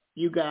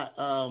 you got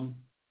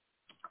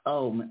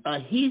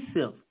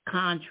adhesive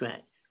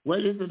contract. What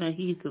is an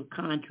adhesive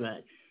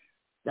contract?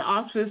 The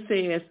officer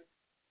says,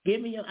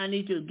 give me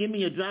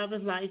your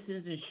driver's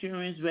license,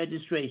 insurance,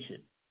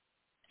 registration.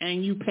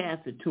 And you pass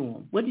it to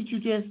him. What did you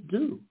just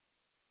do?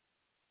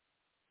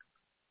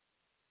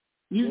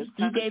 You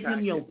gave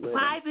him your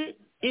private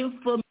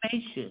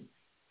information.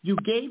 You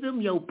gave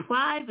him your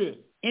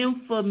private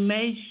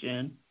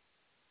information,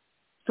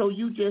 so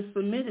you just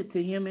submitted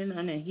to him in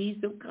an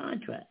adhesive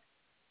contract.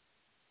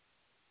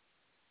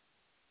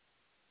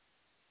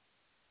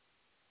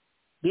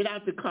 Get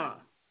out the car.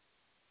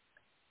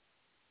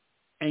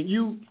 And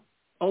you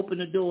open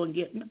the door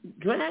and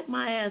drag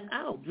my ass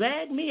out.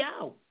 Drag me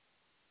out.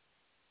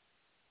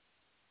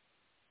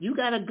 You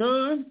got a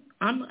gun?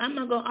 I'm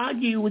not going to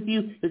argue with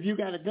you if you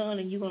got a gun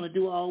and you're going to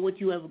do all what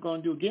you ever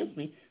going to do against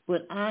me,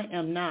 but I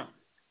am not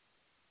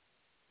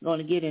going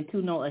to get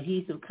into no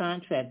adhesive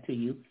contract to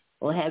you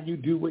or have you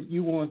do what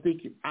you want to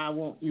think I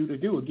want you to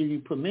do or give you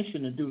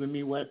permission to do to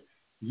me what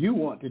you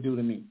want to do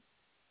to me.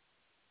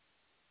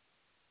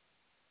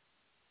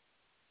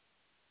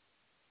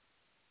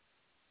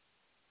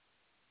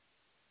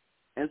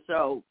 And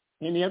so,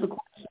 any other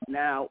questions?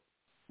 Now,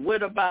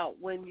 what about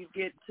when you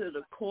get to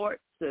the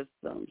court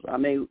systems? I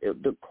mean,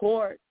 the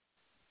court,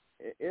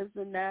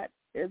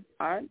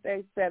 aren't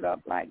they set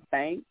up like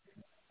banks?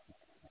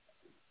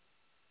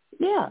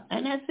 Yeah,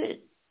 and that's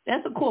it.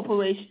 That's a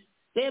corporation.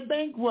 They're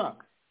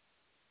bankrupt.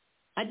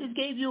 I just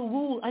gave you a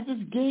rule. I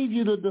just gave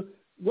you the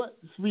what's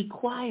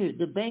required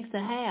the banks to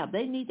have.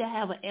 They need to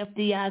have an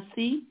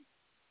FDIC.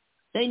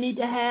 They need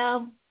to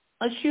have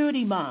a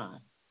surety bond,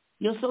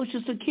 your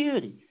Social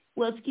Security.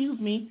 Well, excuse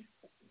me,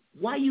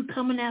 why are you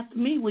coming after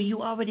me when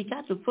you already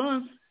got the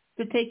funds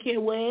to take care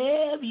of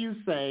whatever you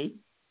say?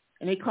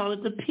 And they call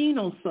it the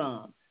penal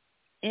sum.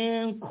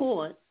 In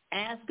court,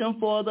 asking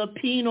for the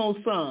penal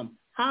sum.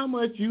 How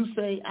much you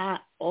say I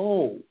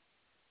owe?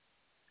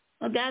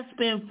 A guy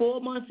spent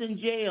 4 months in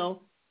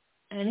jail,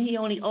 and he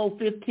only owed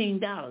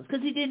 $15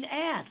 because he didn't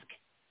ask.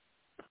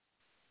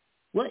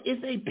 What is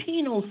a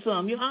penal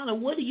sum? Your Honor,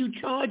 what are you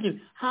charging?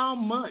 How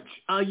much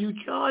are you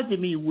charging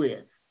me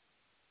with?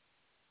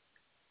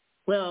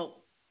 Well,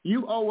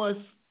 you owe us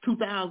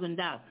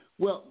 $2,000.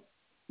 Well,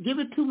 give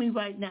it to me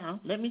right now.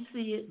 Let me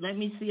see it. Let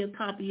me see a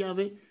copy of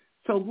it.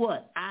 So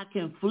what? I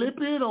can flip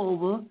it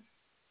over,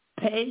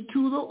 pay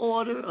to the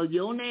order of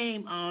your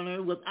name,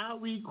 Honor,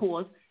 without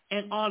recourse,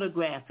 and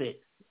autograph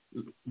it.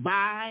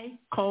 By,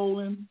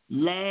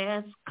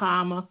 last,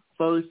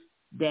 first,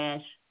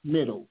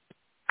 middle.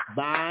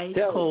 By,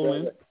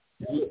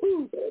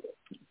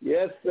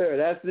 Yes, sir.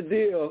 That's the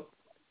deal.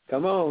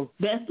 Come on.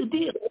 That's the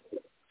deal.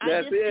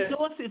 That's it.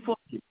 Endorse it for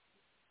you.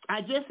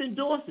 I just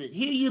endorse it.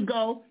 Here you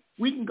go.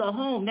 We can go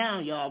home now,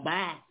 y'all.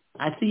 Bye.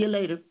 I see you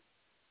later.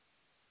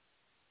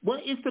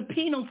 What is the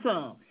penal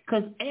sum?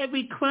 Because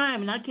every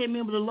crime, and I can't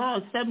remember the law,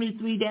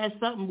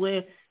 73-something,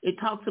 where it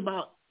talks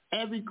about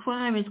every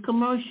crime is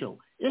commercial.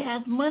 It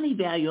has money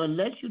value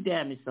unless you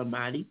damage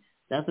somebody.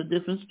 That's a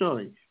different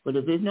story. But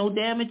if there's no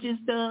damages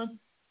done,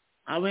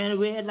 I ran a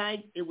red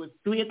light. It was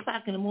 3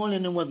 o'clock in the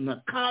morning. There wasn't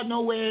a car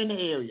nowhere in the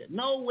area.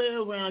 Nowhere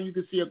around you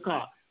could see a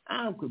car.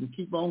 I couldn't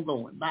keep on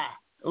going. Bye.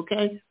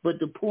 Okay? But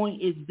the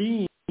point is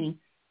being,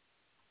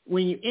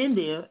 when you're in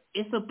there,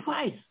 it's a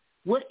price.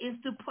 What is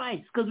the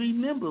price? Because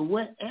remember,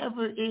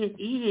 whatever it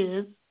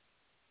is,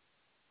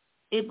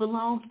 it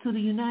belongs to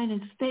the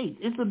United States.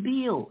 It's a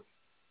bill.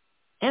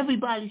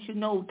 Everybody should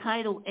know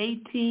Title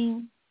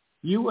 18,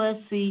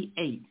 U.S.C.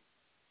 8.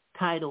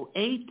 Title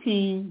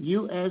 18,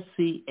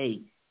 U.S.C.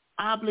 8.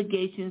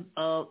 Obligations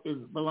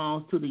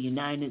belongs to the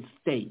United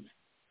States,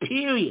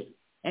 period.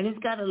 And it's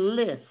got a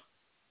list.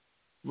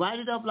 Write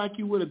it up like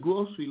you would a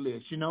grocery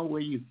list,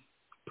 where you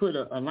put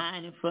a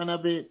line in front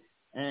of it,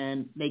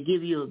 and they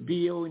give you a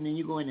bill, and then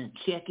you go in and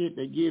check it.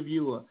 They give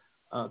you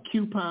a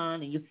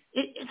coupon, and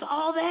it's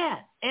all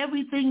that.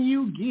 Everything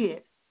you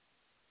get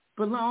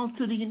belongs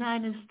to the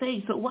United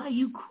States. So why are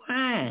you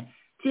crying?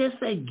 Just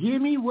say,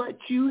 give me what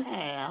you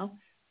have,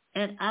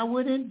 and I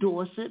would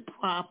endorse it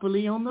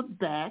properly on the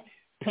back,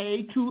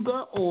 pay to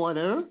the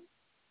order,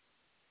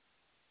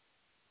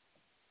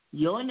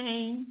 your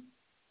name,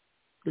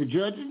 the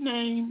judge's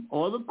name,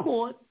 or the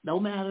court, no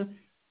matter,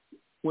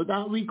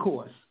 without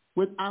recourse.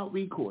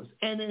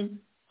 And then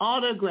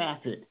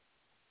autograph it.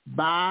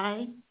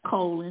 By,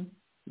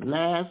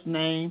 last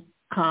name,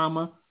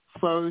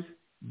 first,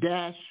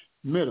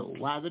 middle.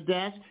 Why the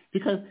dash?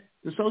 Because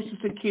the Social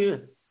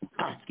Security,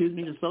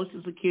 the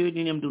Social Security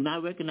and them do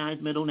not recognize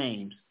middle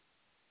names.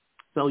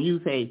 So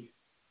you say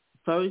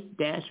first,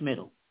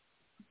 middle.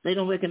 They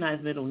don't recognize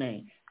middle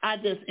name. I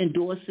just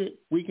endorse it.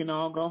 We can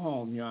all go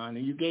home, Your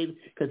Honor.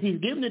 Because he's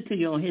giving it to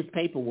you on his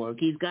paperwork.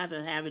 He's got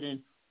to have it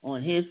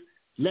on his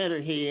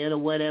letterhead or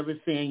whatever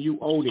saying you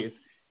owe this.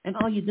 And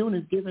all you're doing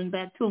is giving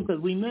back to him.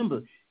 Because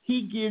remember,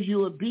 he gives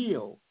you a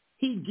bill.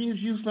 He gives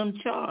you some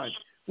charge.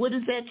 What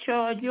is that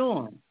charge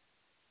on?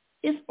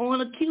 It's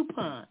on a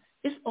coupon.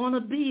 It's on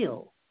a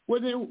bill. Who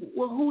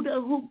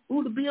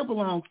the bill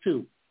belongs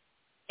to?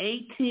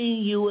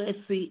 18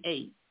 U.S.C.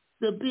 8.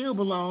 The bill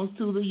belongs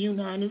to the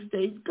United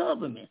States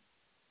government.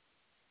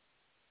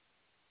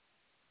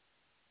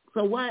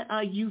 So why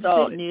are you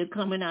sitting there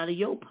coming out of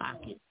your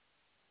pocket?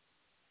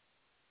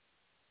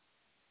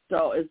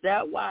 So is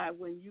that why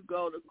when you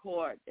go to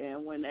court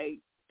and when they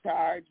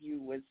charge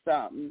you with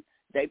something,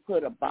 they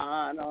put a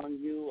bond on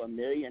you, $1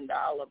 million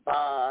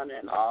bond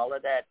and all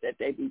of that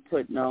they be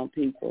putting on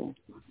people?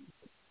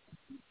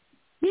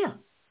 Yeah,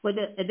 but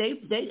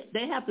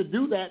they have to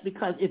do that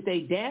because if they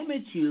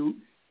damage you,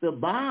 the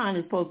bond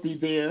is supposed to be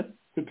there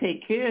to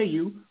take care of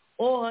you,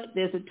 or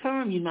there's a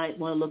term you might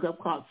want to look up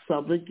called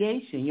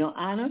subrogation. Your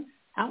Honor,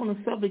 I want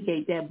to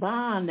subrogate that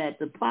bond that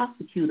the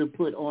prosecutor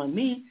put on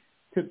me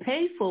to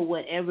pay for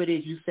whatever it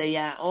is you say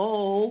I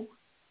owe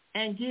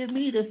and give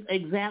me this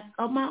exact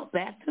amount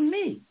back to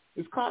me.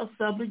 It's called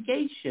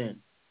subrogation.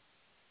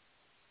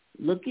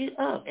 Look it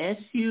up,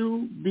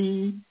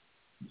 SUBGATION,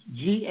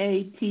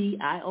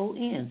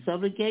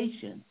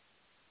 subrogation.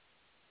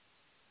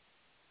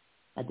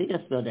 I think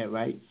I spelled that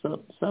right.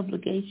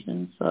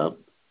 Subrogation.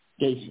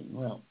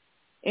 Well,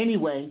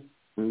 anyway,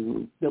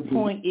 the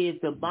point is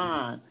the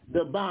bond.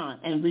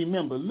 And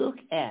remember, look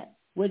at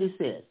what it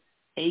says.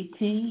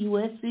 18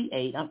 U.S.C.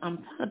 8. I'm trying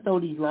to throw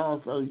these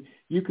laws so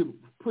you could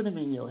put them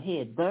in your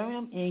head. Burn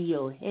them in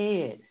your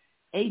head.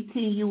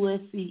 18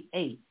 U.S.C.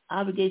 8.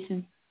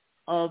 Obligations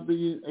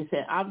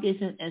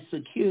and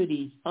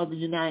securities of the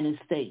United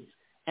States.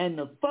 And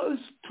the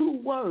first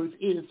two words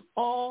is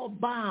all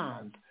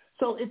bonds.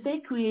 So if they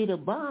create a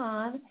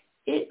bond,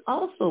 it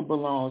also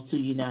belongs to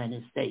the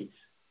United States.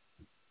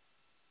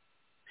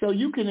 So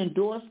you can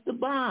endorse the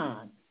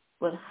bond.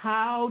 But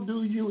how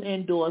do you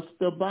endorse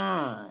the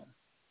bond?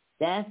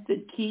 That's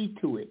the key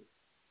to it.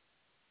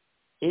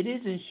 It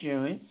is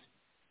insurance,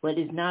 but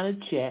it's not a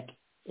check.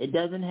 It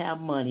doesn't have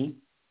money,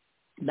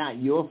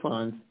 not your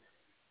funds.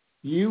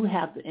 You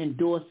have to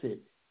endorse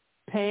it.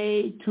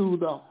 Pay to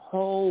the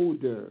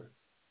holder.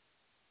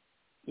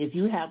 If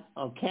you have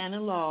a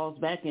canon laws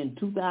back in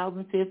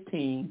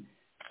 2015,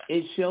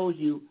 it shows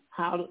you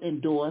how to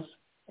endorse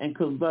and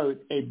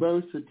convert a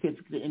birth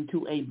certificate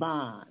into a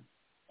bond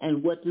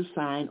and what to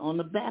sign on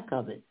the back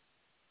of it.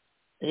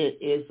 It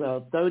is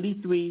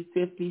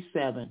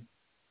 3357,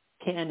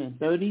 Canon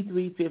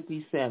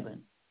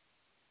 3357,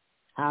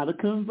 how to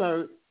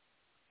convert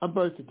a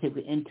birth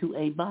certificate into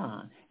a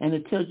bond. And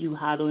it tells you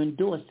how to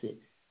endorse it.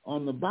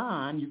 on the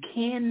bond, you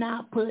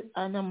cannot put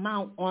an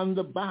amount on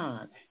the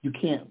bond. You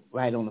can't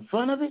write on the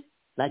front of it,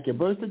 like your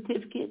birth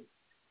certificate,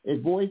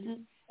 it voices,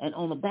 and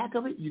on the back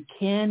of it, you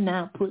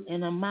cannot put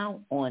an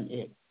amount on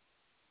it.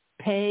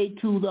 Pay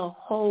to the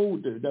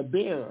holder, the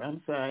bearer,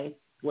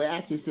 where it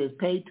actually says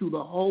pay to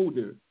the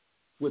holder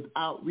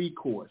without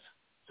recourse.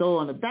 So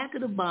on the back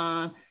of the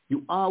bond,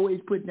 you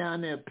always put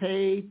down there,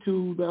 pay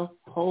to the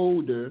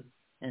holder,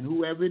 and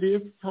whoever it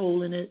is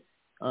holding it,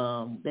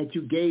 that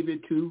you gave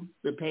it to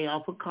pay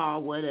off a car,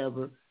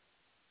 whatever,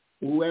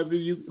 whoever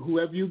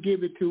you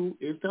give it to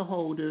is the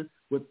holder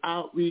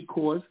without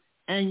recourse,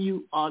 and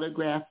you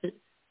autograph it.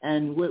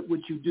 And what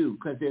would you do?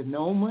 Because there's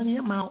no money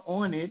amount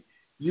on it,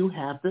 you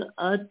have to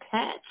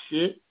attach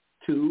it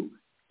to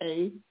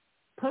a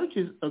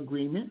purchase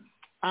agreement,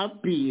 a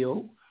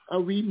bill, a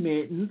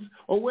remittance,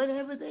 or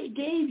whatever they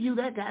gave you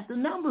that got the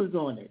numbers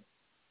on it.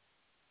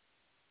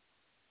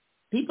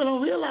 People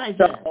don't realize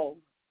that.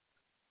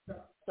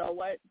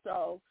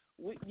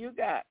 You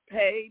got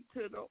paid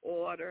to the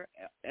order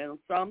and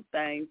some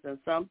things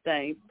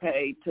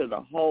paid to the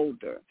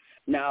holder.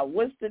 Now,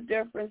 what's the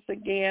difference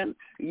again?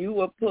 You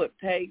will put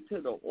paid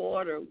to the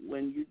order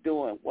when you're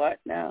doing what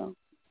now?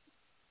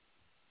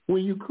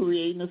 When you're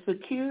creating a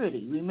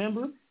security.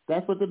 Remember,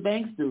 that's what the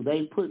banks do.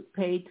 They put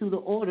paid to the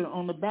order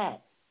on the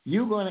back.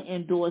 You're going to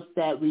endorse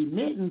that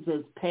remittance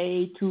as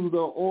paid to the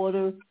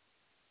order,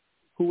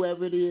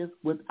 whoever it is,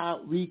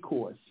 without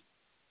recourse.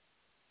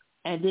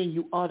 And then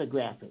you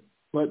autograph it.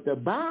 But the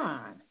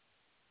bond,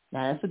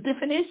 now that's a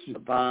different issue. The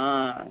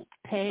bond.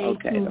 Pay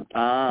to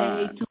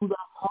the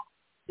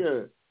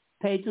holder.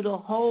 Pay to the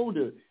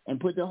holder and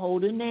put the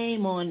holder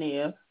name on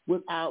there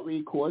without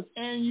recourse,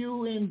 and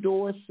you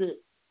endorse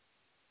it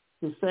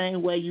the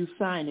same way you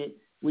sign it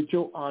with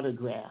your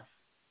autograph.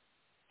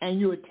 And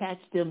you attach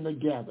them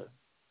together.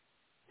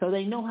 So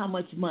they know how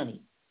much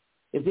money.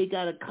 If they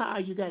got a car,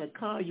 you got a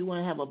car, you want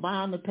to have a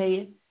bond to pay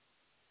it,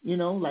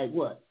 like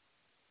what?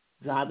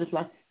 Driver's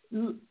license.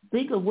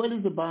 Think of what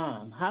is a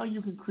bond, how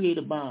you can create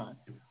a bond.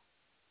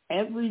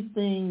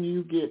 Everything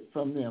you get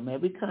from them,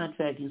 every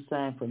contract you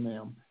sign from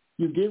them,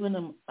 you're giving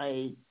them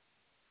a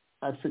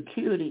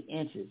security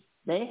interest.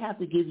 They have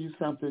to give you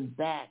something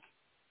back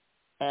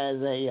as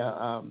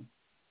a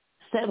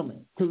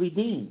settlement to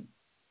redeem.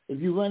 If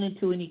you run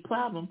into any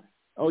problem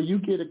or you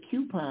get a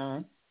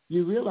coupon,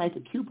 you realize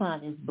the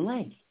coupon is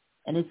blank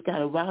and it's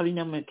got a routing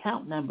number,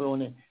 account number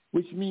on it,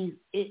 which means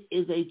it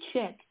is a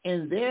check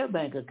in their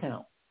bank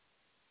account.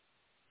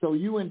 So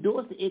you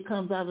endorse it, it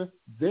comes out of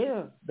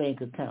their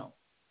bank account.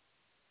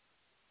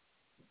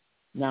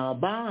 Now, a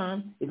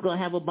bond is going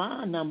to have a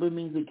bond number. It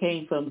means it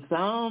came from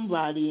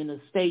somebody in the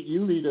state,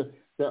 usually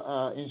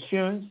the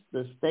insurance,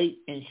 the state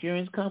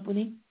insurance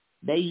company.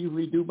 They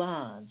usually do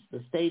bonds,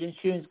 the state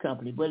insurance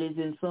company, but it's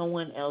in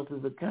someone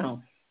else's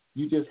account.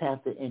 You just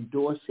have to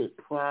endorse it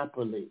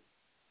properly.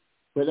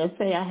 But let's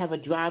say I have a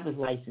driver's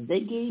license.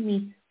 They gave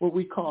me what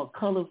we call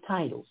colored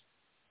titles.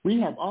 We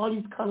have all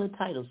these colored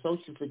titles,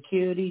 Social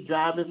Security,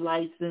 driver's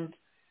license,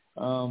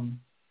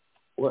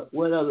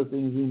 what other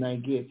things you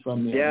might get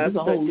from there? Yeah, there's a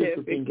whole list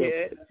of things.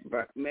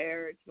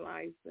 Marriage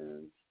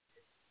license.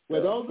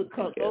 Well, those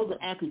are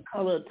actually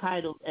colored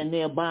titles, and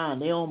they're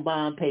bond. They own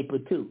bond paper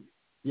too.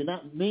 You're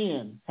not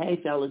men. Hey,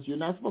 fellas, you're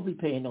not supposed to be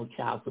paying no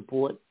child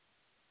support.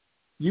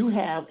 You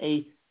have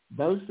a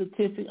birth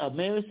certificate, a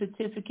marriage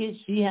certificate.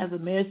 She has a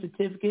marriage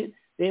certificate.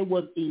 They're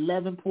worth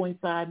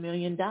 $11.5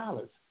 million.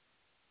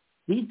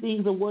 These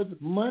things are worth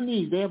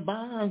money. They're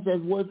bonds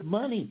that's worth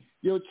money.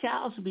 Your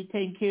child should be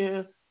taken care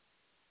of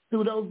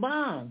through those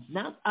bonds,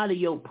 not out of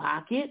your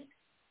pocket.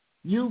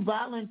 You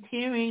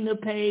volunteering to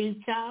pay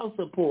child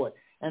support.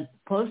 And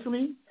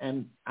personally,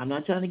 and I'm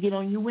not trying to get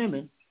on you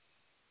women,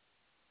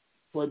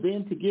 for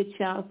them to get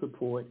child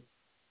support,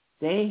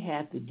 they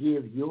have to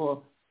give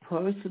your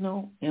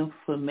personal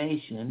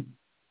information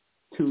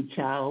to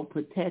Child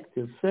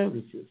Protective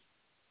Services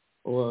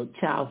or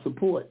child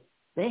support.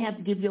 They have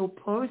to give your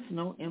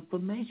personal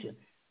information.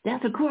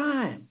 That's a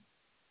crime.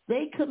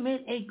 They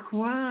commit a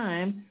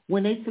crime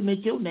when they submit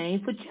your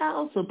name for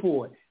child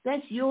support.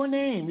 That's your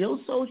name, your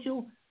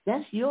social,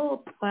 that's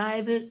your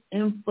private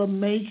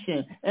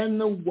information.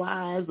 And the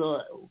wives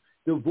or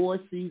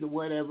divorcees or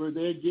whatever,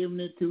 they're giving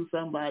it to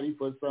somebody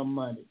for some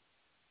money.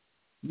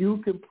 You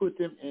can put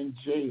them in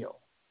jail.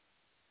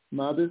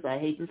 Mothers, I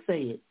hate to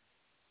say it,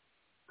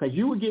 because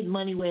you will get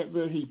money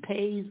whether he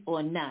pays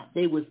or not.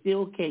 They will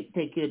still take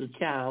care of the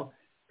child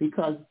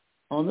because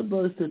on the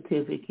birth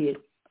certificate,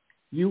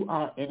 you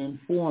are an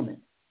informant.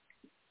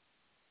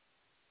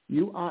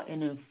 You are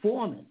an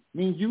informant.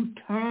 Means you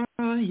turn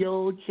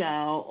your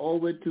child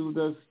over to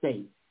the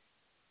state.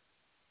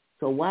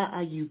 So why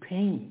are you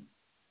paying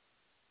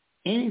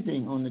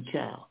anything on the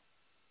child?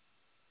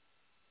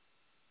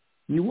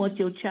 You want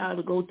your child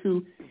to go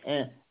to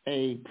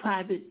a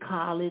private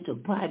college or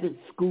private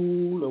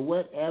school or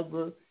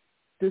whatever.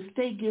 The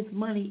state gets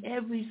money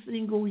every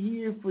single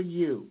year for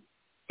you.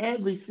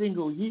 Every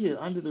single year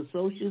under the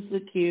Social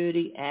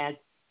Security Act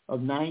of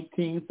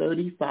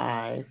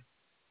 1935,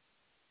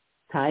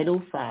 Title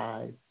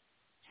V,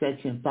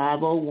 Section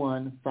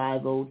 501,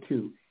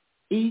 502.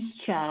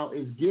 Each child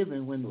is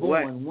given when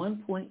born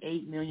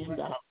 $1.8 million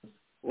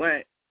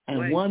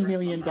and $1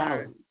 million.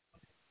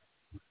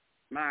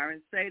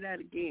 Myron, say that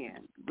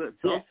again. But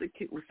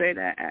say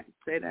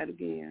that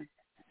again.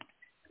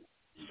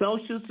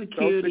 Social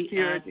Security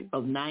Act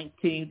of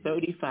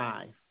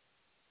 1935.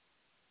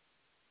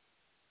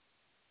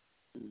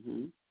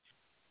 Mm-hmm.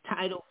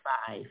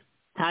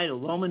 Title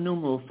Roman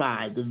numeral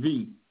 5, the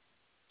V.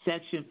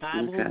 Section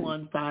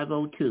 501,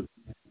 502.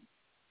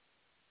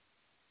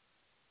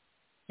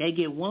 They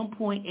get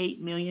 $1.8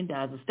 million.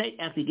 The state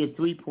actually gets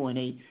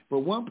 $3.8, but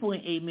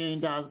 $1.8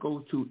 million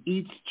goes to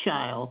each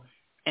child,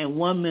 and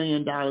 $1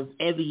 million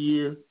every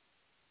year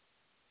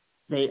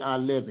they are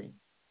living.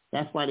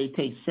 That's why they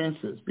take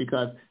census,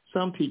 because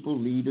some people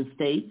leave the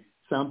state,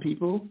 some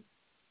people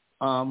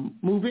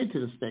move into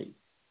the state.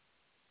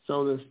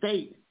 So the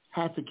state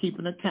has to keep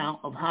an account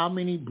of how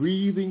many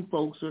breathing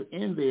folks are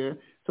in there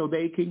so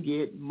they can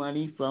get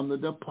money from the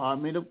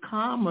Department of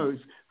Commerce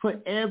for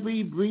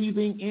every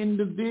breathing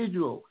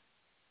individual.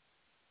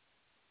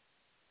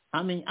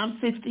 I mean, I'm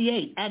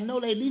 68. I know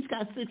they at least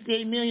got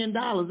 $68 million,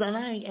 and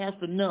I ain't asked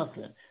for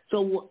nothing.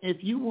 So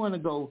if you want to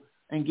go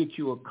and get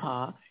you a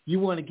car, you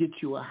want to get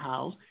you a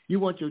house, you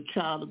want your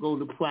child to go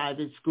to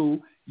private school,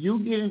 you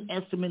get an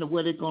estimate of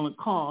what it's going to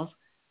cost,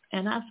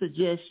 and I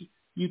suggest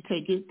you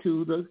take it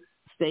to the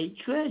state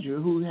treasurer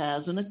who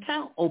has an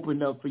account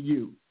opened up for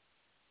you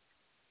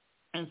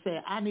and say,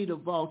 I need a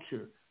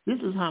voucher. This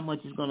is how much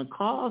it's going to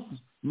cost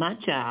my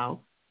child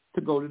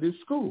to go to this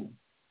school.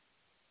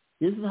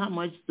 This is how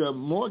much the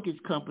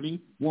mortgage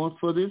company wants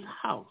for this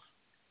house.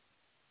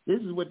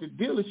 This is what the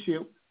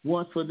dealership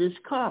wants for this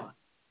car.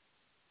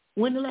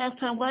 When the last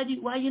time, why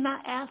you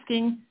not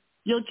asking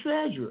your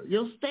treasurer,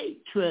 your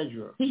state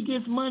treasurer? He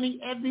gets money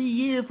every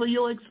year for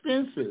your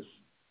expenses.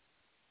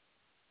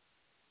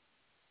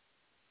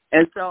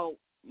 And so,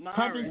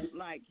 Myron,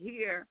 like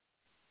here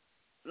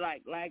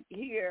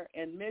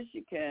in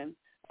Michigan,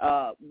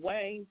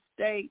 Wayne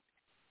State,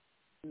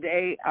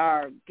 they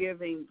are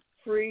giving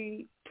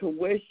free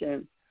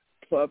tuition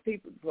for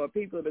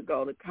people to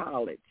go to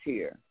college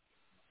here,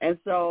 and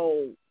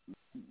so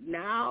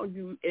now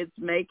it's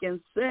making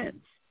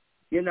sense.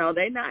 You know,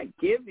 they're not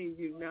giving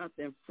you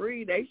nothing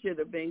free. They should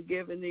have been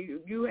giving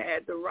you. You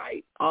had the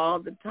right all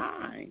the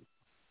time.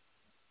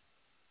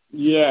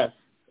 Yes,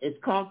 it's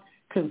called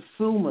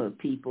consumer,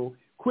 people.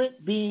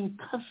 Quit being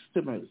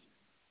customers.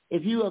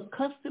 If you're a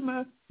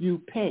customer, you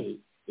pay.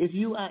 If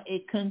you are a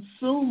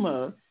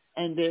consumer,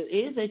 and there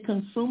is a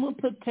consumer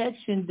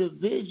protection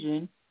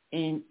division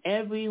in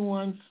every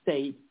one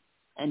state,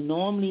 and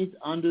normally it's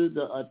under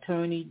the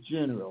Attorney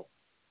General.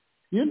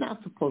 You're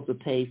not supposed to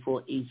pay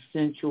for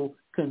essential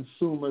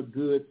consumer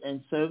goods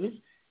and service.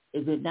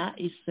 Is it not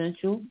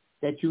essential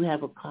that you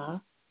have a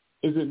car?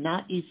 Is it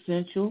not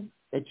essential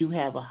that you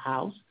have a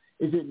house?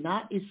 Is it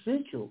not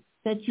essential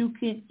that you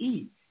can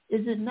eat?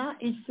 Is it not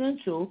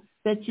essential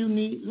that you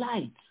need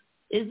lights?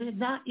 Is it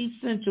not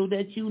essential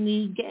that you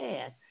need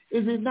gas?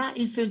 Is it not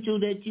essential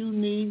that you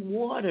need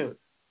water?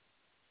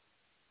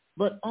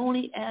 But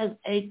only as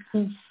a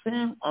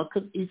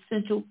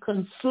essential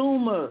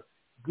consumer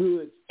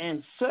goods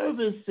and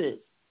services.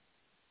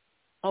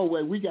 Oh,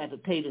 well, we got to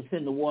pay to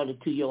send the water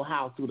to your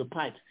house through the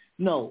pipes.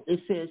 No, it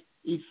says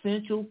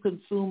essential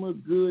consumer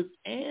goods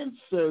and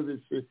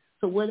services.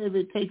 So whatever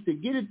it takes to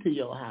get it to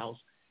your house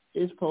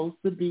is supposed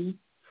to be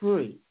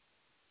free.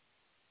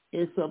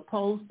 It's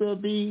supposed to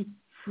be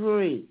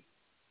free.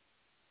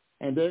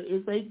 And there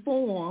is a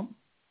form.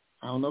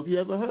 I don't know if you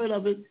ever heard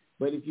of it,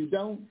 but if you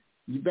don't,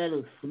 you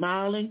better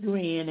smile and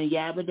grin and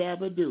yabba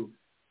dabba do.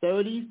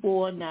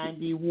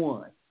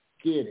 3491.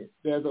 Get it.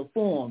 There's a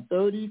form,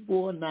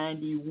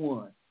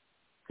 3491,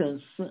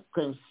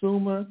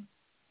 consumer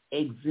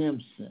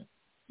exemption.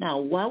 Now,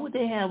 why would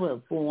they have a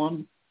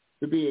form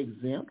to be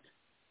exempt?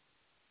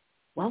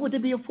 Why would there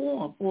be a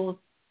form for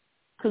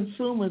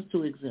consumers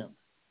to exempt?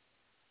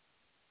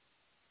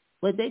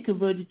 But they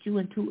converted you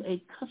into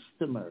a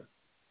customer.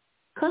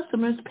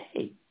 Customers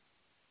pay.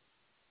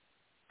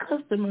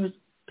 Customers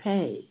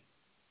pay.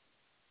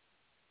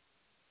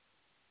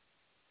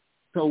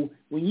 So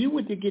when you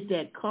went to get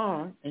that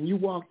car and you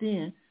walked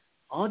in,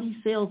 all these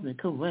salesmen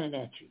come running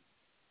at you.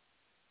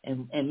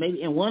 And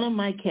one of them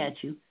might catch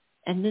you,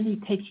 and then he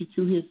takes you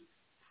to his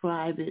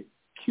private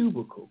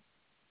cubicle.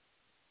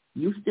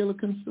 You're still a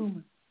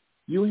consumer.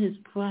 You're his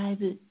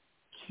private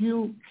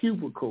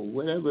cubicle,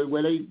 whatever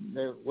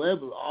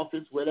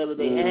office, whatever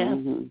they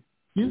have.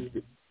 You're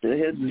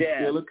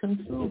still a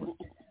consumer.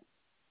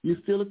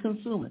 You're still a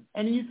consumer.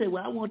 And then you say,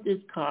 well, I want this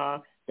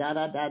car,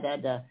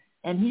 da-da-da-da-da.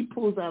 And he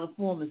pulls out a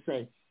form and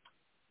say,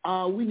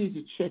 we need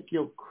to check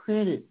your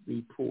credit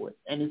report,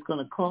 and it's going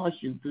to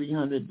cost you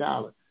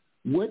 $300.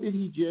 What did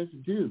he just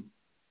do?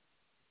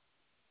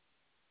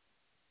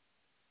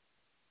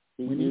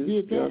 When he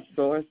did that? Your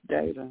source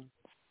data.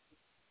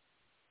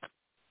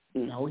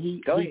 No,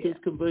 he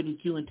just converted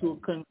you into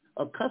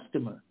a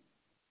customer.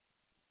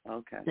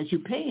 Okay. That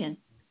you're paying.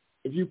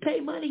 If you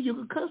pay money,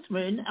 you're a customer,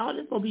 and all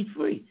this will be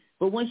free.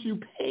 But once you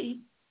pay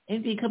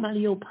anything come out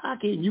of your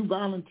pocket and you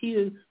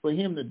volunteer for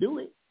him to do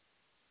it,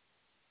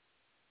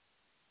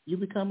 you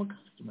become a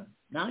customer.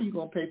 Now you're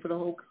going to pay for the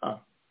whole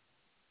car.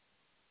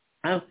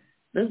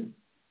 Listen,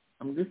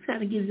 I'm just trying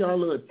to give you all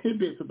little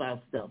tidbits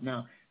about stuff.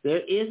 Now,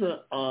 there is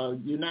a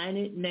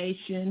United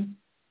Nations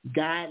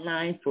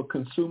guideline for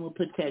consumer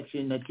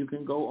protection that you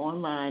can go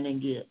online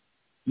and get.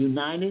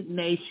 United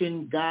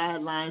Nations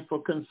guideline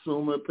for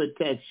consumer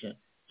protection.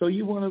 So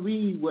you want to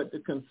read what the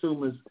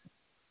consumers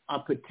are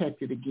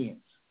protected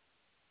against,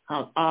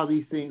 how all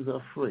these things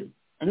are free.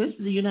 And this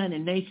is the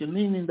United Nations,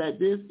 meaning that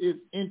this is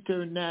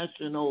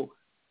international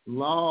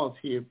laws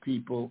here,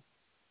 people.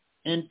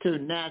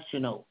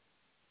 International.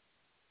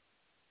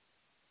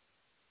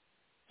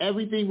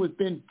 Everything was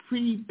been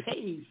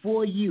prepaid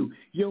for you.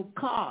 Your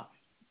car,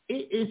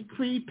 it is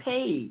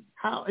prepaid.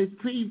 How? It's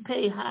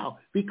prepaid how?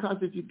 Because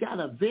if you got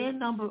a VIN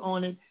number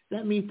on it,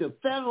 that means the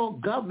federal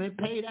government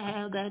paid to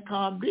have that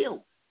car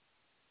built.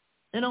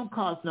 It don't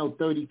cost no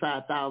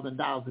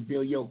 $35,000 to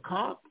build your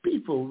car.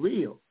 Be for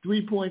real.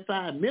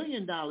 $3.5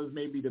 million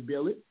maybe to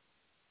build it.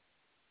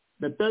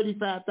 The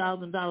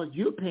 $35,000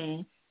 you're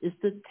paying is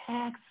the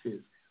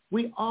taxes.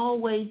 We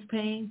always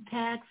paying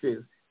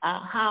taxes.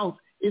 Our house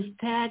is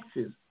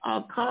taxes.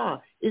 Our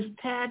car is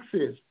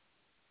taxes.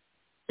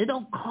 It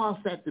don't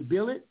cost that to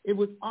build it. It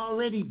was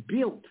already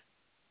built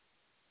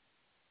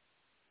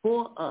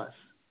for us.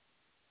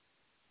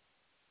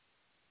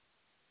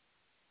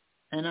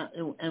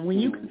 And when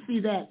you can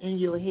see that in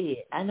your head,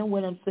 I know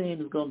what I'm saying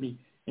is going to be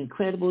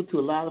incredible to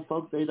a lot of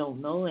folks. They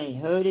don't know,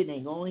 ain't heard it,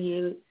 ain't going to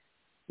hear it.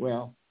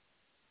 Well,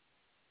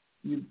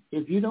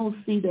 if you don't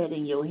see that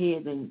in your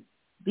head, then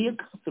be a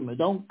customer.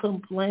 Don't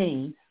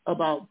complain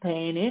about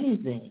paying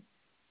anything.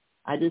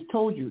 I just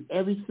told you,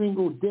 every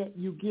single debt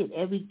you get,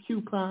 every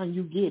coupon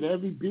you get,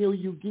 every bill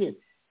you get,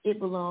 it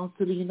belongs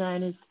to the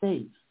United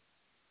States.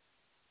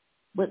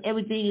 But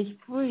everything is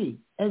free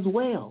as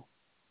well.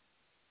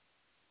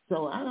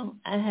 So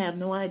I have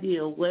no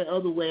idea what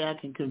other way I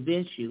can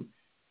convince you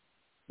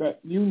that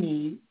you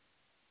need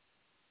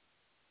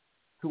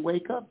to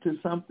wake up to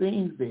some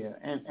things there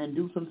and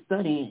do some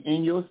studying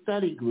in your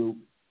study group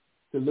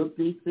to look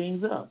these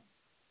things up.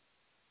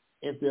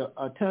 If the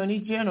Attorney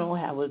General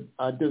have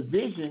a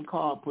division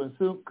called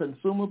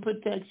Consumer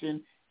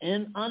Protection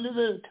and under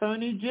the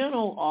Attorney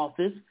General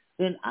office,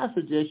 then I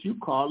suggest you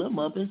call them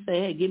up and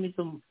say, hey, give me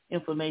some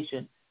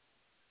information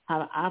how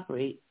to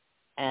operate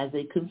as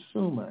a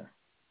consumer.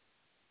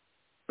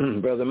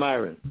 Brother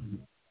Myron.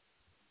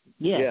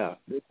 Yes. Yeah.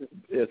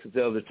 This is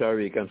Elder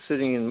Tariq. I'm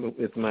sitting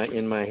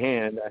in my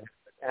hand an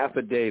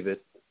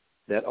affidavit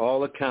that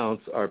all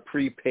accounts are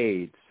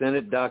prepaid.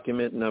 Senate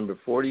document number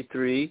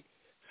 43,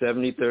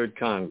 73rd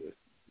Congress.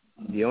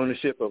 The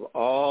ownership of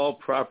all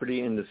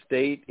property in the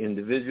state,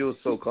 individual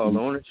so-called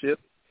ownership,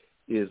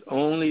 is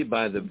only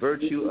by the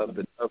virtue of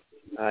the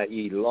government,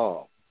 i.e.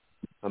 law,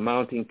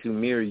 amounting to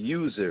mere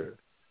user,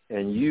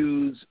 and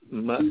use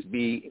must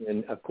be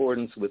in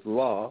accordance with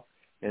law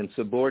and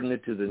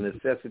subordinate to the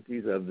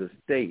necessities of the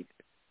state.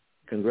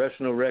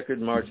 Congressional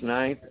Record, March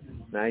 9th,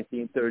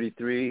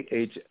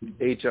 1933,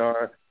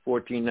 H.R.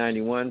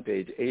 1491,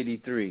 page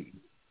 83.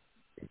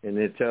 And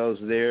it tells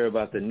there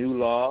about the new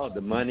law, the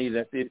money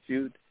that's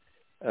issued,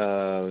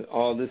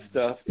 all this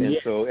stuff. And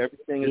so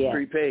everything is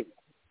prepaid.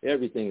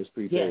 Everything is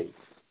prepaid.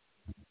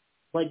 Yes.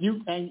 But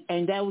you,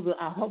 and that was,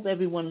 I hope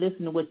everyone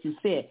listened to what you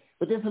said.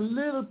 But there's a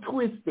little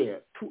twist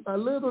there,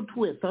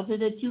 something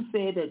that you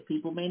said that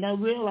people may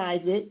not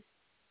realize it.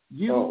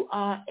 You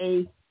are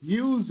a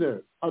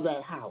user of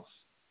that house.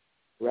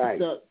 Right.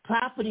 The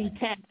property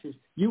taxes,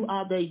 you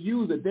are the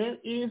user. There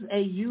is a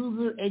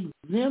user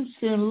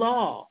exemption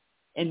law.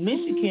 In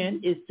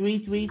Michigan, it's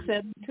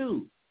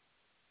 3372.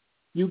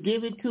 You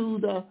give it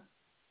to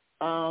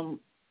the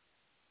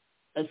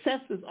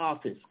assessor's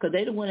office because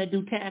they don't want to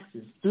do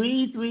taxes.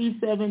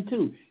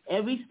 3372.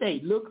 Every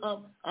state, look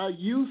up a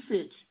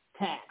usage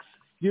tax.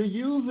 You're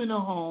using a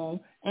home,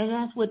 and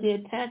that's what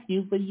they're taxing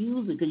you for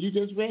using because you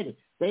just read it.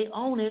 They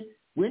own it.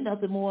 We're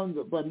nothing more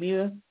but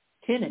mere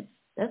tenants.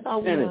 That's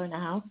all we are in the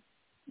house.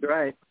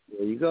 Right.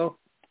 There you go.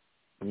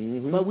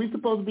 Mm-hmm. But we're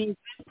supposed to be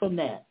exempt from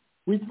that.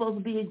 We're supposed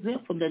to be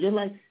exempt from that. They're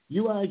like,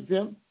 you are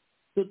exempt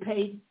to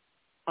pay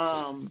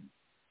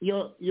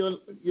your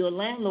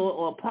landlord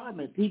or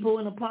apartment. People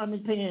in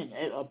apartment paying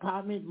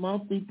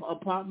monthly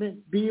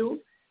apartment bills.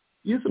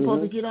 You're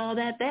supposed to get all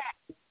that back.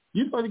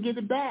 You're supposed to get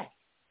it back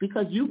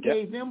because you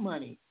gave them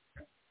money.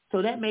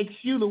 So that makes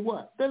you the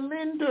what? The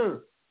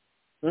lender.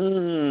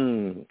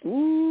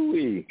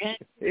 Ooh-wee. And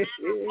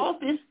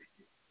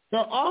the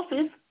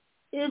office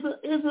is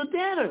a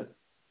debtor.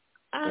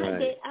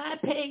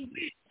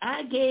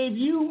 I gave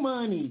you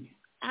money.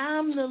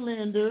 I'm the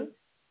lender,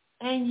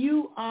 and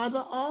you are the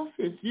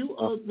office. You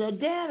are the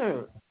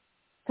debtor.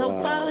 So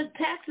file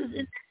taxes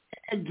is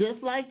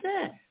just like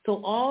that.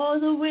 So all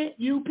the rent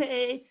you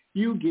pay,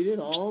 you get it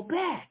all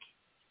back.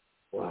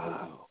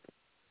 Wow.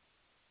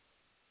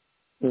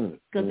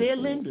 Because they're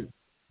lenders.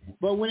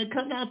 But when it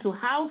comes down to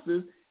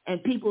houses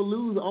and people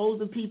lose,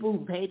 older people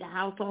who paid the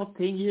house off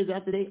 10 years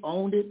after they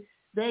owned it,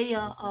 they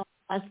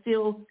are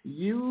still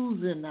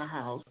using the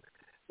house.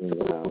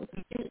 So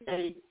get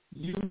a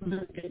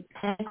user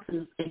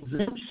taxes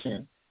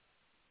exemption.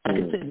 Like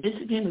I said,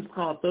 Michigan is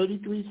called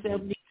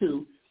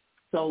 3372.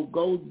 So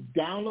go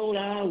download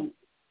our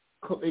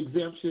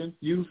exemption,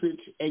 usage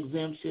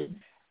exemption,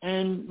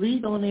 and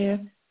read on there,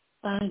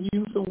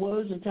 use some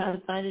words and try to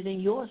find it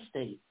in your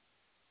state.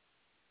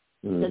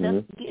 So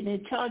that's getting they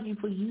charge you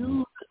for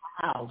using the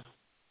house.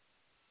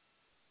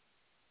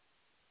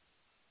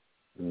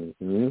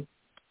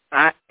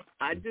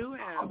 I do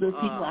have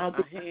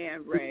a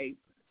hand raised.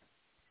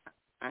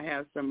 I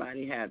have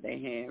somebody have their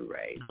hand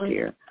raised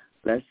here.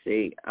 Let's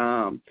see.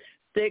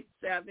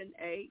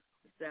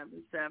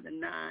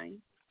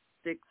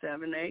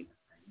 678-779-678.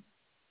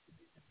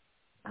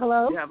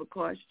 Hello? You have a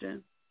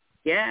question?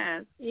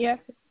 Yes. Yes.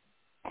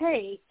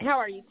 Hey, how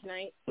are you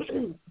tonight?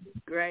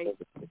 Great.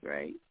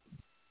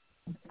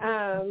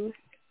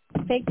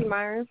 Thank you,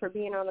 Myron, for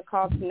being on the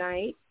call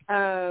tonight.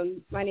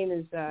 My name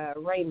is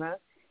Rayma,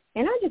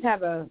 and I just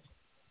have a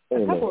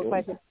couple of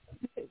questions.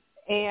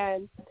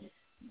 And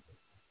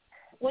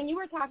when you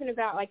were talking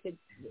about, like, the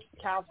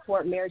child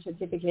support, marriage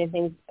certificate, and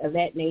things of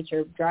that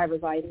nature,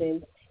 driver's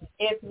license,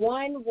 if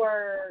one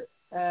were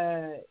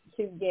to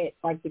get,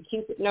 like, the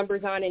CUPID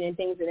numbers on it and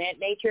things of that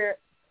nature,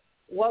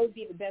 what would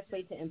be the best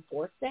way to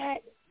enforce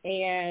that?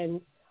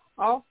 And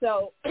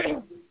also,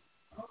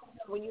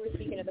 when you were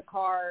speaking of the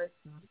car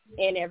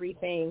and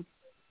everything,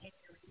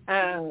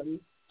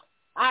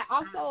 I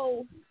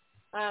also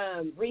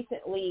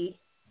recently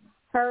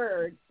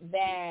heard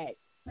that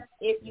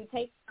if you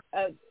take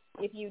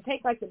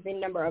like the VIN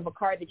number of a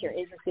car that you're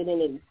interested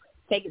in and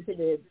take it to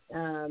the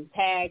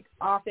tag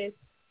office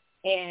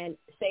and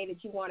say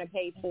that you want to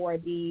pay for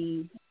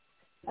the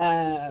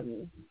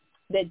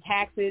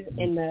taxes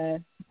and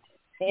the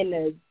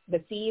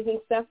fees and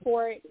stuff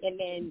for it, and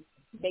then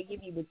they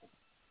give you the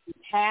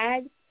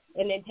tag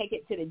and then take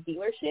it to the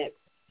dealership,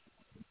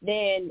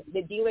 then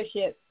the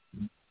dealership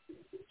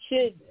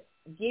should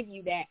give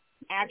you that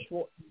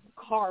actual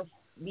car,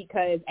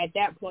 because at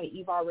that point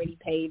you've already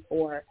paid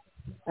for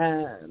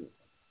the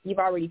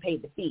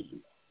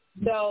fees.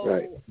 So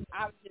right.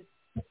 I just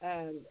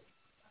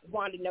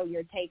wanted to know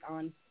your take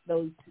on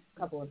those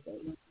couple of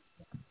things.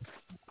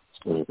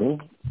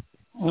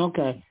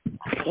 Okay.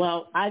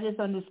 Well, I just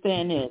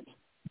understand this.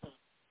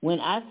 When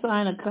I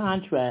sign a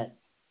contract,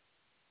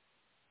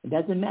 it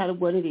doesn't matter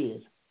what it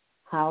is,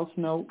 house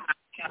note,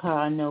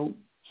 car note,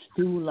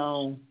 student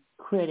loan,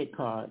 credit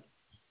card,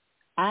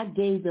 I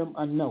gave them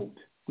a note.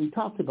 We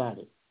talked about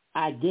it.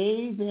 I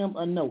gave them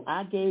a note.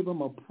 I gave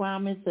them a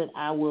promise that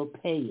I will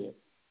pay it.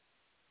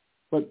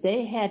 But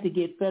they had to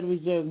get Federal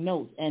Reserve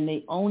notes, and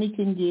they only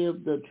can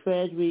give the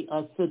Treasury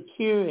a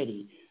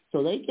security.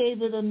 So they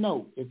gave it a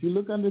note. If you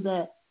look under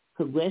that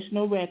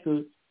congressional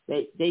record,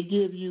 they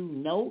give you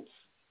notes,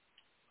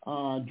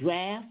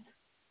 draft,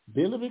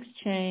 bill of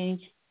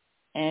exchange,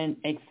 and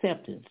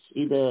acceptance,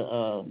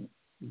 either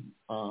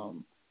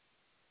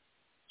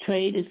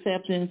trade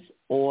acceptance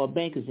or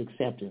banker's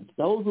acceptance.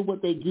 Those are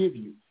what they give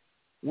you.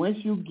 Once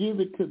you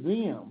give it to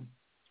them,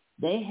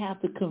 they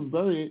have to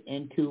convert it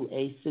into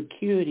a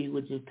security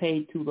which is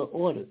paid to the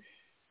order.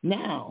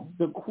 Now,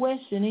 the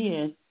question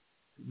is,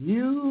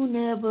 you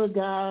never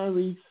got a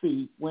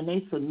receipt when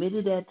they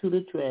submitted that to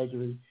the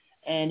Treasury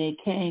and it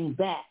came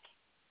back.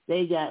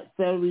 They got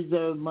Federal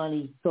Reserve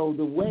money. So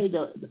the way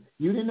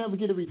you didn't ever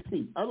get a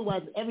receipt.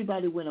 Otherwise,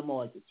 everybody win a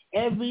mortgage.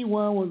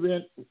 Everyone would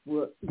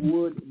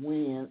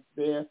win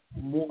their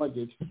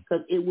mortgage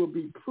because it will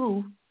be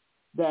proof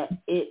that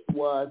it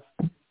was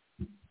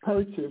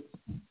purchased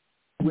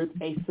with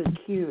a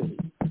security.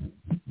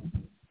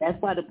 That's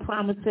why the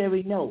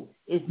promissory note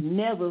is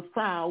never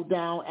filed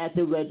down at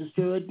the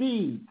Register of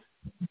Deeds.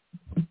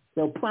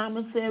 The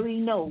promissory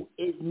note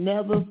is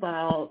never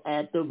filed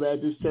at the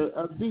Register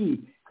of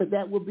Deeds because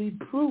that would be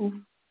proof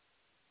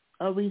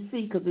of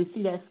receipt, because they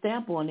see that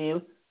stamp on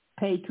there,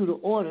 paid to the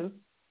order,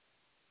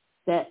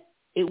 that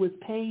it was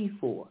paid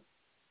for.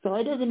 So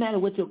it doesn't matter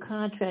what your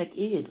contract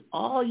is.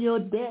 All your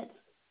debts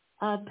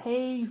are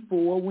paid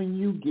for when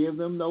you give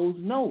them those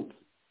notes,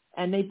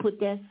 and they put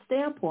that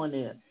stamp on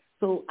there.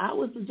 So I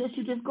would suggest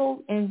you just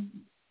go and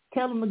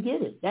tell them to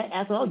get it.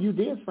 That's all you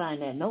did, sign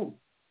that note.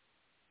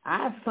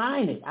 I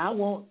sign it. I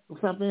want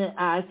something that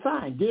I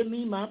sign. Give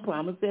me my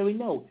promissory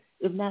note.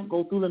 If not,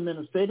 go through the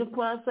administrative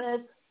process,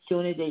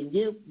 showing that they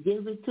give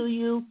it to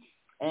you,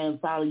 and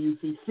file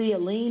UCC, a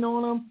lien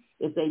on them.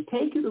 If they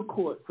take you to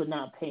court for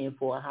not paying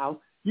for a house,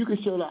 you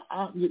can show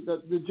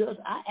the judge,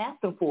 I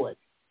asked them for it.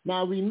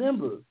 Now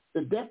remember,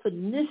 the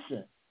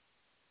definition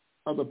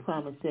of a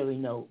promissory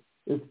note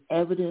is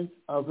evidence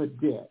of a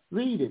debt.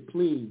 Read it,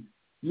 please.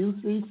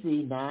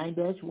 UCC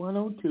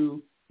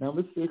 9-102,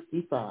 number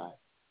 65.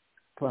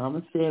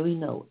 Promissory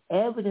note.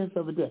 Evidence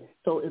of a debt.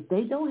 So if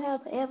they don't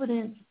have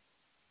evidence,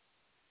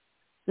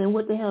 then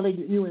what the hell are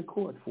you in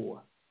court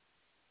for?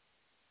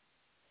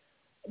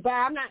 But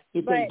I'm not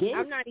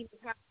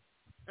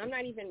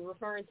even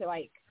referring to,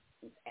 like,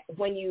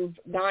 when you've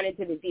gone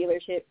into the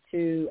dealership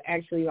to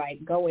actually,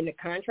 like, go into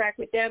contract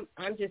with them.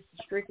 I'm just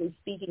strictly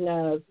speaking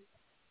of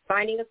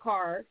finding a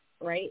car,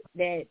 right,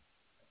 that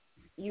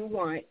you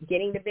want,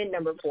 getting the VIN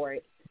number for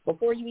it.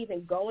 Before you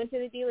even go into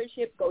the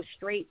dealership, go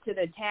straight to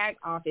the tag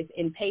office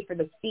and pay for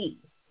the fee.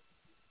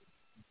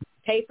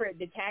 Pay for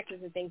the taxes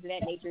and things of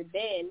that nature.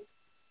 Then,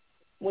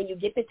 when you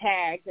get the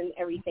tags and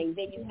everything,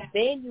 then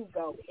you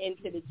go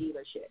into the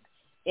dealership.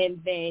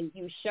 And then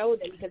you show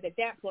them, because at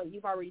that point,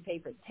 you've already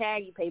paid for the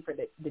tag, you pay for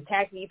the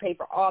taxes, you pay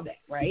for all that,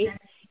 right?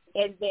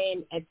 And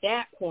then at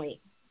that point,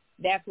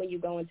 that's when you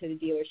go into the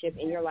dealership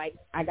and you're like,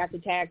 I got the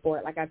tag for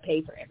it, like I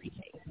paid for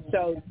everything.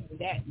 So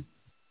that,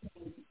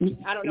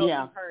 I don't know if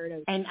you've heard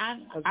of. And I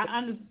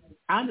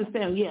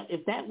understand,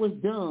 if that was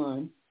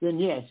done, then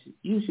yes,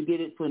 you should get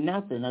it for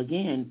nothing.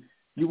 Again,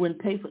 you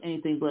wouldn't pay for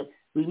anything, but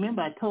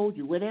remember I told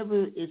you,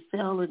 whatever is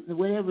selling,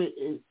 whatever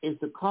is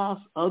the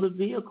cost of the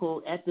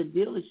vehicle at the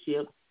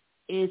dealership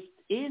is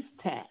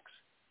taxed.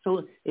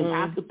 So if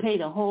I could pay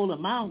the whole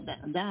amount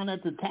down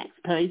at the tax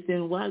place,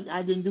 then why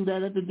I didn't do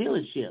that at the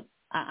dealership?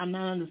 I'm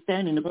not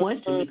understanding the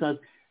question because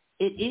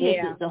it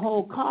is the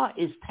whole car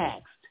is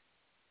taxed.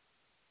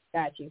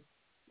 Got you.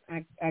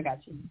 I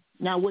got you.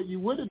 Now, what you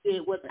would have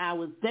did, what I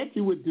would bet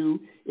you would do,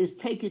 is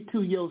take it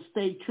to your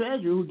state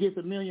treasurer who gets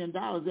 $1 million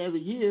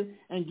every year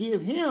and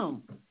give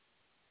him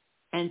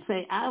and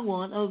say, I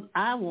want a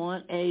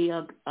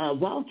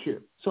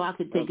voucher so I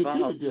could take it to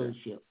the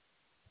dealership.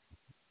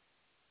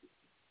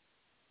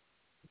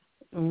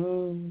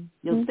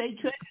 Your state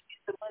treasurer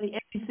gets the money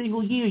every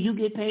single year. You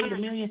get paid $1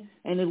 million,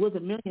 and it was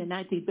 $1 million in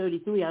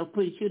 1933. I'm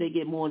pretty sure they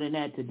get more than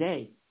that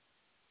today.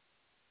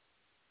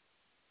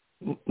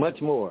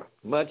 Much more.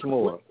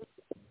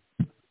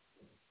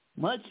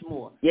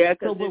 Yeah,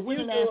 because but when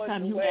the last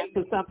time you asked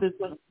for something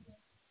from?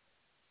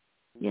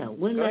 Yeah,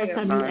 when the last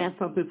time you asked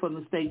something from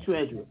the state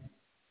treasurer?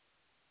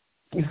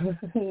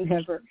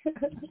 Never.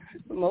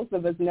 Most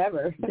of us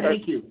never.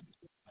 Thank you.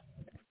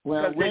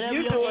 Well,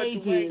 whatever your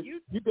age is, you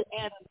can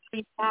add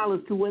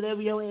 $3 to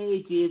whatever your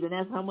age is, and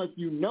that's how much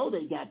you know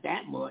they got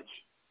that much.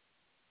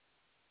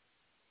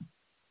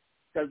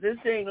 Because it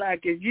seems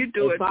like if you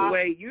do it the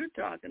way you're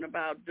talking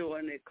about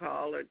doing it,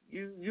 caller,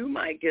 you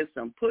might get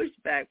some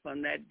pushback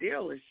from that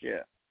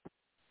dealership.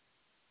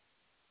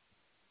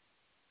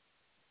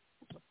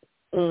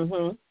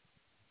 Mhm.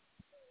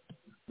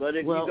 But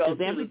if you go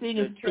to everything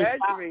the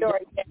Treasury,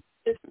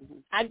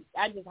 I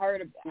just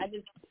heard.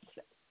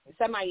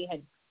 Somebody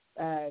had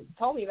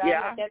told me about it.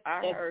 Yeah,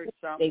 I heard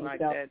something like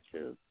that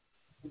too.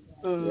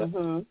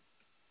 Mhm.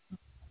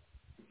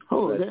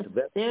 Oh,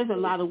 there's a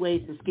lot of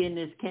ways to skin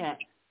this cat.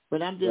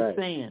 But I'm just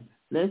saying,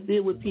 let's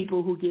deal with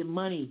people who get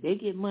money. They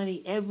get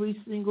money every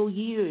single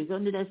year. It's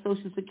under that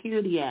Social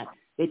Security Act.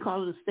 They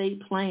call it a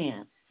state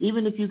plan.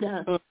 Even if you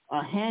got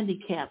a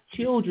handicapped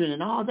children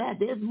and all that,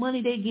 there's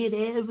money they get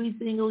every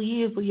single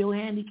year for your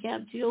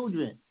handicapped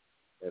children.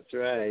 That's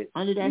right.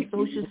 Under that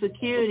Social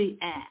Security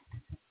Act.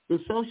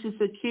 The Social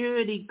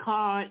Security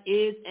card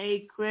is a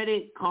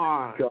credit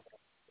card.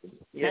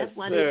 Yes, that's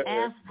why they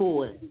ask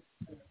for it.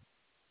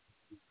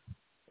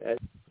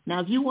 Now,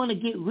 if you want to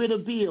get rid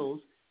of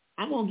bills,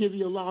 I'm going to give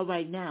you a law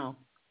right now.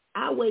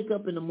 I wake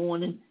up in the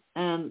morning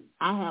and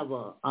I have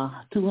a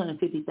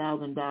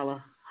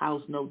 $250,000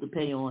 house note to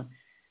pay on.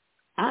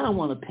 I don't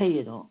want to pay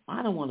it on.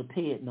 I don't want to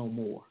pay it no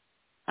more.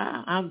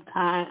 I'm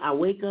tired. I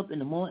wake up in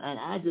the morning and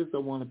I just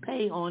don't want to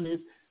pay on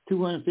this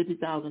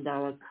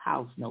 $250,000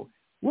 house note.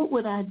 What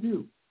would I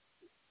do?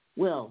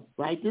 Well,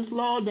 write this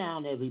law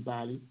down,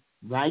 everybody.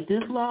 Write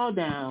this law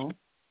down.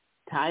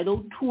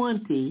 Title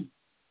 20,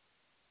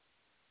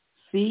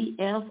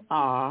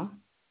 CFR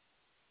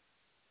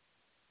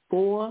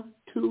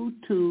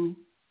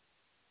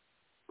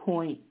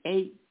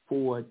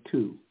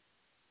 422.842.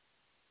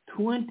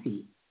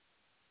 20.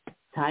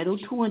 Title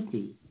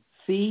 20,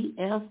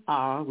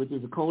 CFR, which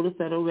is the Code of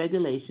Federal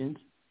Regulations,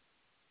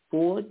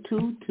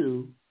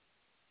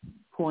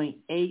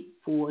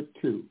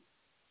 422.842.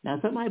 Now,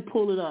 somebody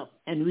pull it up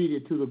and read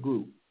it to the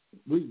group.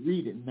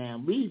 Read it,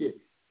 ma'am. Read it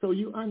so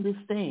you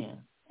understand.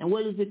 And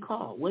what is it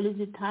called? What is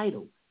it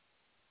titled?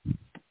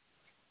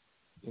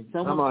 Can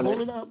someone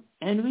pull it up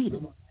and read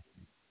it?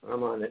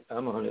 I'm on it.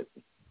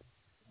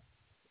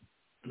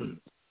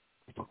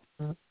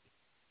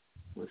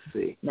 Let's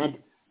see. Now,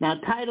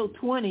 Title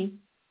 20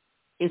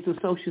 is the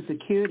Social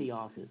Security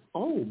Office.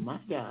 Oh, my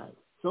God.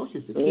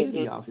 Social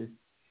Security Office.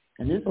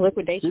 And this is what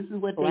they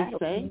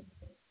say.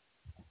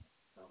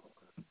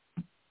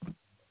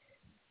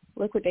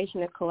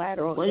 Liquidation of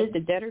collateral. If the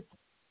debtor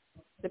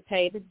to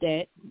pay the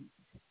debt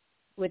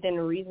within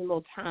a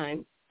reasonable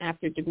time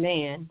after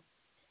demand,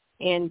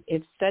 and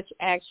if such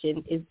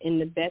action is in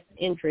the best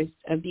interest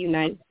of the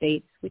United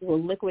States, we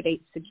will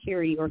liquidate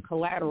security or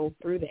collateral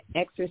through the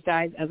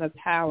exercise of a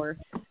power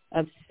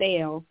of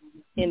sale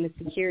in the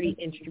security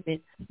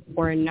instrument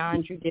or a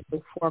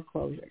non-judicial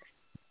foreclosure,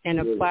 and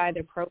apply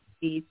the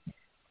proceeds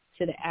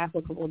to the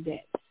applicable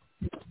debts.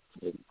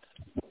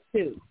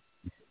 2,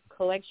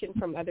 collection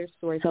from other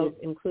sources,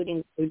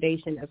 including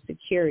liquidation of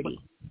security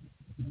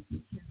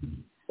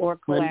or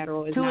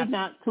collateral. Two is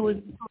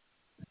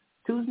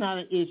not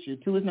an issue.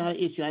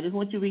 I just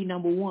want you to read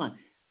number 1.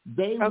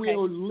 They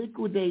will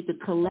liquidate the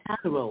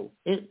collateral.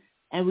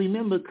 And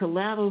remember,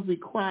 collateral is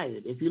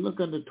required. If you look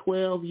under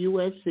 12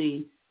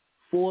 U.S.C.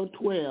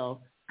 412,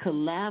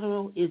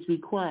 collateral is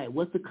required.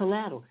 What's the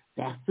collateral?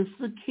 That's the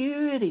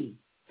security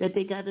that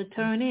they got to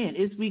turn in.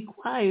 It's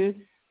required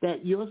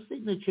that your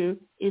signature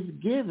is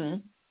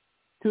given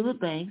to the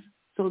banks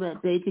so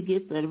that they could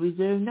get Federal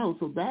Reserve notes.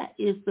 So that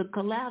is the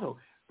collateral.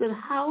 The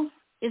house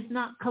is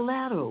not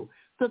collateral.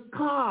 The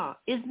car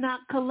is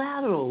not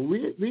collateral.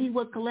 Read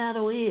what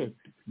collateral is.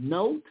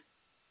 Note,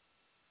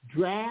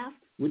 draft,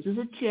 which is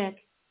a check,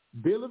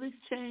 bill of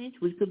exchange,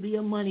 which could be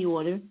a money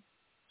order,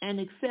 and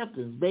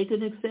acceptance,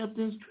 vacant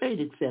acceptance,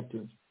 trade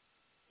acceptance.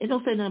 It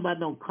don't say nothing about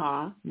no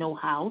car, no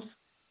house.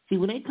 See,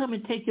 when they come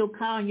and take your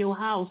car and your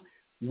house,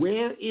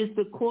 where is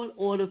the court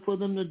order for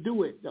them to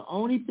do it? The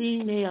only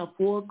thing they are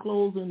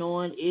foreclosing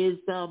on is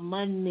the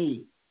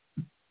money.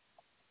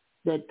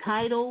 The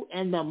title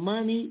and the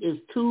money is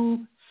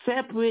two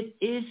separate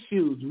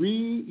issues.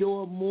 Read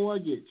your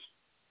mortgage.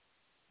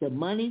 The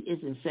money is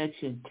in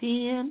Section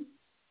 10,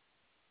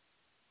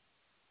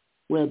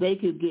 where they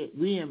could get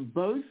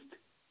reimbursed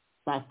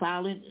by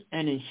filing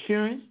an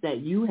insurance that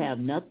you have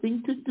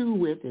nothing to do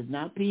with. It's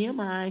not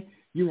PMI.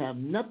 You have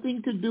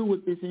nothing to do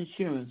with this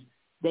insurance.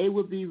 They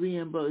will be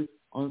reimbursed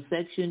on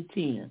Section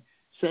 10.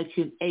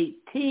 Section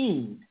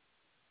 18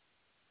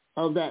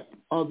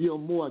 of your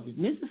mortgage.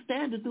 And this is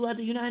standard throughout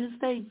the United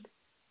States.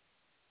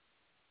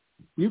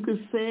 You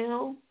could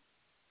sell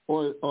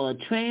or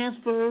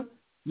transfer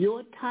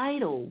your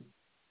title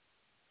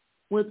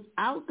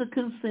without the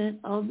consent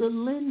of the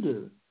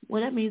lender.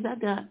 Well, that means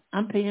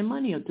I'm paying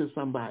money up to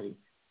somebody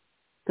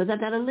because I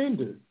got a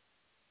lender.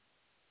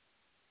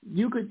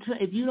 You could,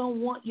 if you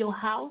don't want your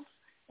house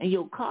and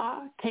your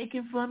car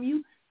taken from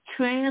you,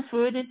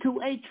 transfer it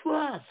into a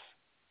trust.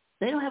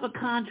 They don't have a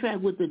contract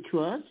with the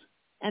trust,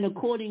 and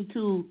according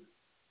to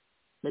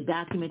the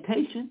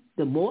documentation,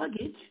 the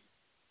mortgage,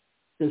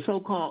 the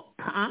so-called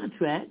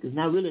contract, is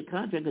not really a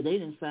contract because they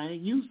didn't sign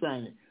it, you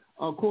signed it.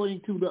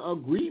 According to the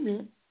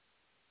agreement,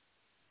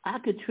 I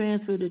could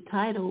transfer the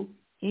title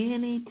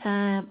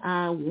anytime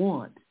I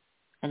want,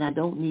 and I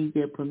don't need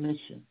their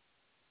permission.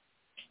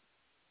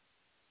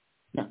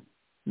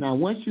 Now,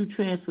 once you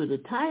transfer the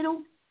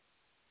title,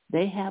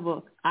 they have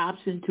an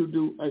option to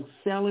do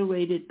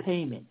accelerated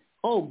payment.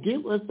 Oh,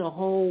 give us the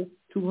whole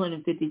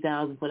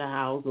 $250,000 for the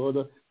house or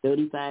the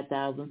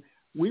 $35,000.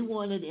 We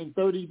want it in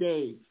 30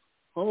 days.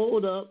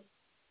 Hold up.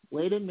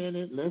 Wait a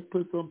minute. Let's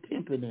put some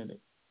pimping in it.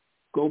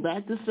 Go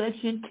back to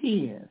Section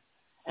 10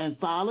 and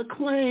file a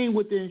claim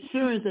with the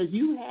insurance that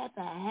you had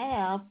to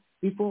have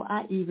before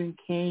I even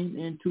came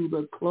into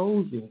the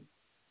closing.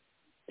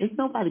 It's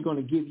nobody going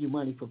to give you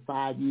money for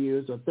 5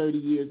 years or 30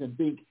 years and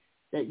think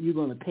that you're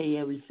going to pay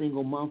every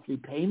single monthly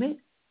payment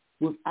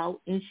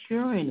without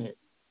insuring it.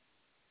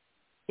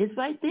 It's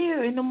right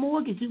there in the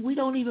mortgage. We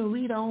don't even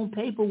read our own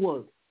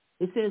paperwork.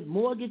 It says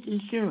mortgage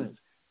insurance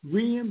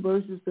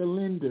reimburses the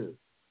lender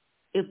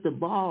if the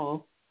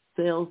borrower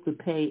fails to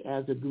pay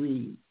as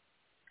agreed.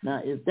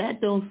 Now, if that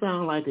don't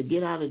sound like a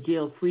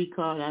get-out-of-jail-free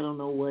card, I don't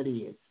know what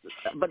is.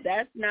 But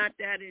that's not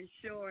that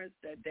insurance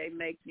that they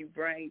make you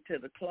bring to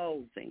the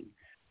closing.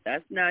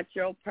 That's not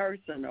your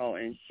personal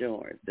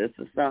insurance. This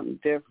is something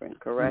different,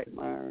 correct,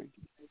 Myron?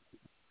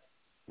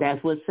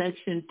 That's what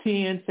Section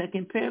 10,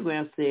 second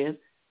paragraph says.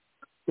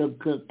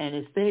 And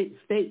it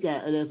state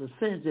that there's a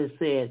sentence that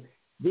says,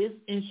 this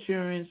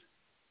insurance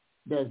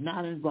does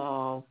not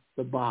involve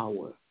the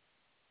borrower.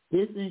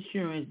 This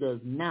insurance does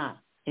not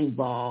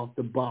involve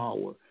the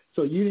borrower.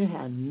 So you didn't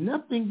have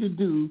nothing to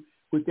do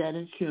with that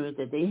insurance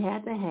that they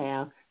had to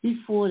have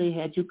before they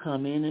had you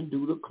come in and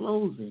do the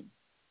closing.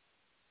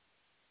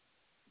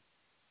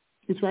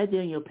 It's right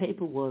there in your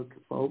paperwork,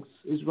 folks.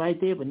 It's right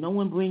there, but no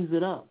one brings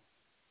it up.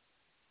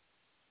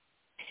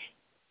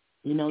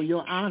 You know,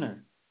 Your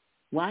Honor,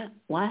 why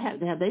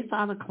have they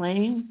filed a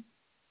claim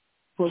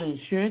for the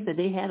insurance that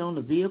they had on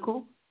the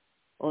vehicle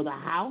or the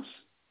house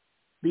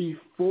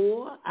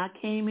before I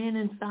came in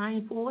and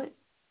signed for it?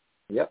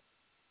 Yep.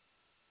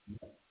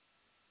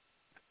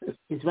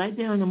 It's right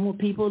there on the more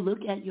people.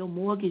 Look at your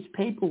mortgage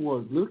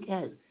paperwork. Look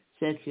at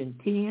Section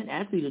 10.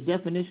 Actually, the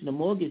definition of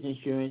mortgage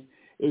insurance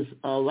is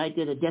right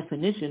there, the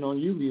definition on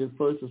usually the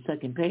first or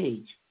second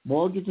page.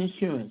 Mortgage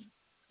insurance.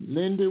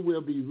 Lender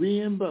will be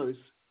reimbursed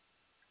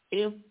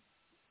if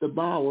the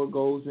borrower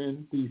goes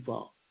in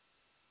default.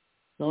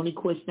 The only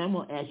question I'm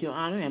going to ask, Your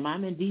Honor, am I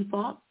in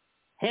default?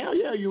 Hell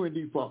yeah, you're in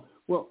default.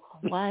 Well,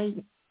 why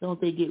don't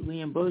they get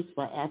reimbursed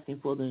by asking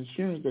for the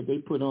insurance that they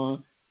put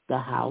on the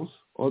house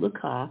or the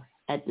car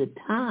at the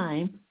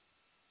time,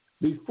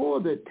 before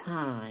the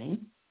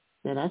time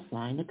that I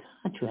signed the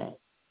contract?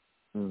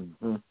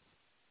 Mm-hmm.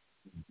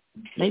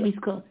 Maybe it's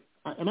called,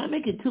 am I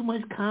making too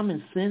much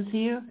common sense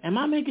here? Am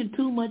I making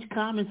too much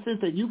common sense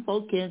that you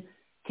folks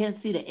can't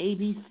see the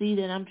ABC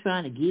that I'm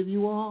trying to give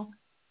you all?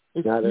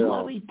 Not at all.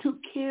 Already took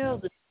care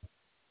of it.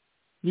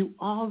 You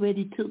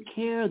already took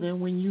care of them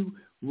when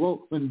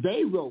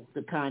they wrote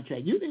the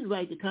contract. You didn't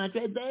write the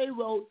contract. They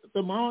wrote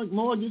the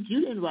mortgage.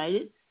 You didn't write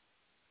it.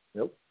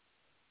 Nope.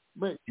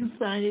 but you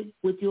sign it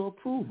with your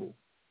approval.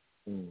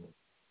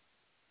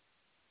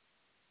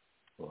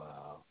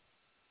 Wow.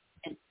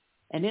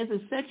 And there's a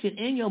section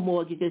in your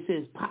mortgage that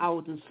says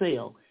power to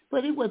sell,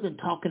 but it wasn't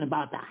talking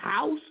about the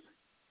house.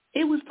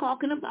 It was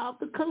talking about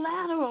the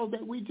collateral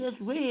that we just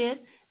read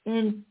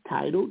in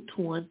Title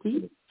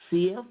 20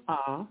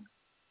 CFR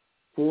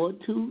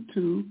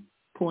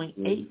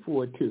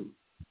 422.842.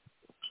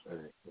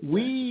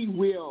 We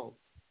will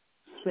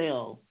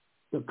sell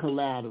the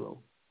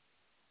collateral.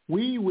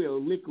 We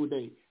will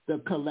liquidate the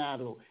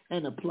collateral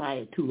and apply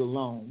it to the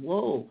loan.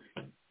 Whoa.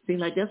 Seems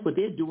like that's what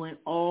they're doing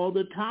all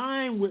the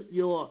time with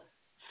your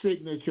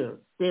signature.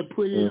 They're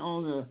putting it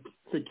on the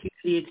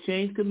Security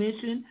Exchange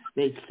Commission.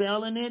 They're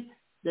selling it.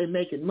 They're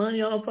making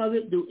money off of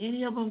it. Do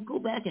any of them go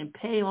back and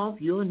pay off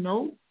your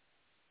note?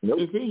 Nope.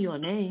 It's in your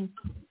name.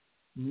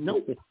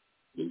 Nope.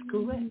 It's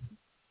correct.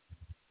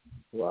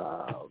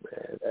 Wow,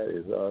 man. That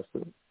is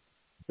awesome.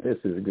 This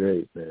is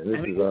great, man.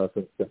 This is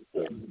awesome stuff.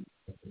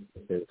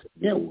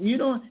 Yeah, you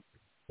don't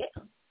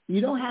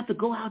have to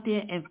go out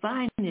there and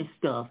find this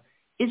stuff.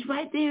 It's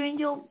right there in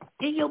your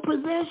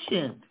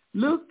possession.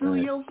 Look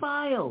through your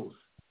files.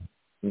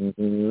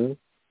 Mm-hmm.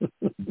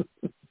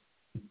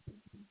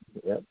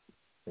 Yep,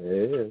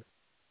 it is.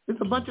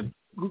 It's a bunch of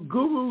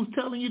gurus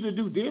telling you to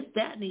do this,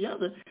 that, and the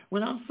other.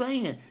 When I'm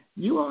saying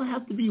you don't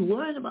have to be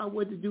worried about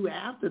what to do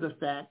after the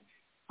fact.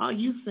 All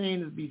you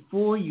saying is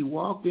before you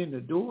walked in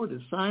the door to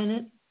sign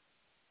it,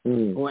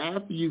 or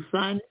after you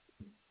signed it,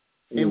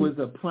 it was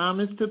a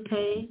promise to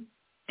pay,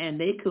 and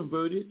they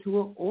converted it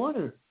to an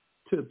order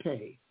to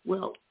pay.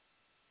 Well,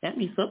 that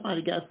means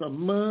somebody got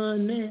some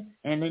money,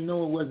 and they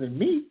know it wasn't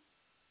me.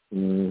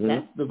 Mm-hmm.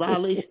 That's the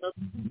violation of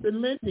the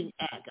Lending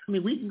Act. I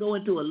mean, we can go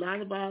into a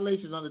lot of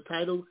violations under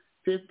Title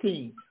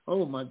 15.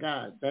 Oh, my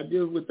God. That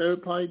deals with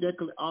third-party debt,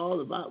 all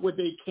about what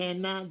they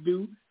cannot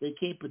do. They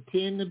can't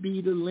pretend to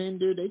be the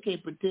lender. They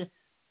can't pretend.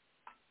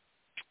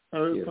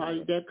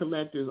 Third-party debt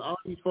collectors, all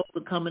these folks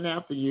are coming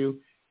after you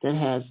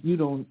that you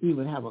don't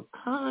even have a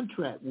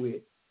contract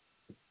with.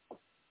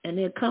 And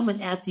they're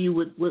coming after you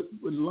with what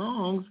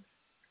belongs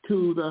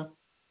to the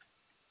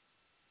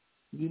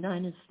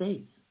United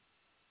States.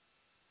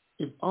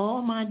 If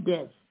all my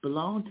debts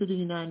belong to the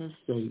United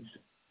States,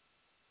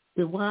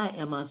 then why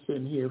am I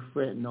sitting here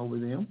fretting over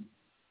them,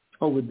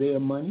 over their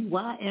money?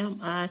 Why am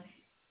I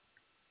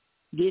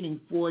getting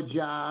 4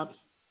 jobs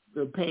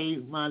to pay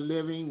my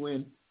living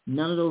when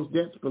none of those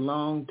debts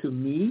belong to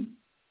me?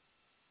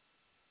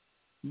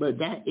 But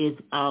that is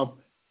our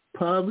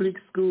public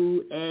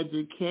school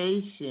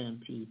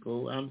education,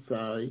 people. I'm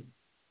sorry.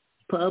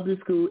 Public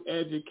school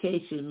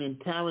education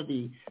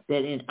mentality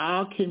that in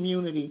our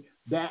community,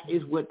 that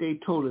is what they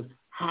told us,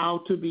 how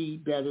to be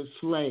better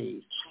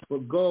slaves.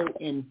 But go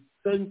in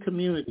certain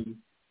communities,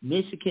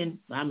 Michigan,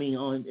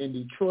 in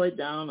Detroit,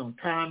 down on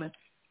Carmen,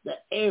 the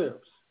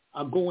Arabs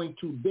are going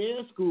to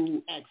their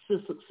school at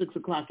 6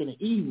 o'clock in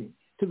the evening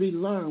to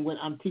learn what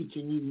I'm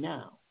teaching you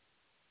now.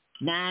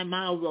 9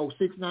 Mile Road,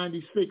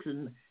 696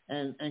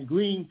 and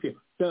Greenfield.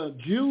 The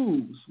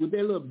Jews with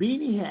their little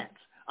beanie hats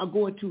are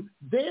going to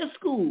their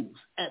schools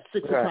at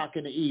 6 o'clock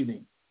in the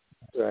evening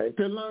to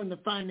learn the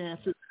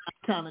finances I'm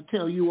trying to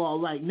tell you all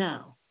right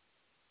now.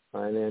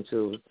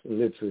 Financial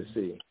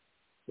literacy,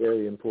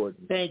 very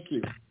important. Thank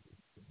you.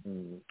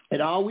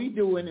 And all we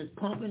doing is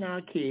pumping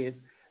our kids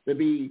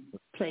to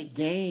play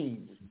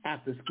games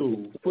after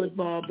school,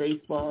 football,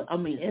 baseball.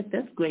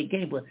 That's a great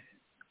game, but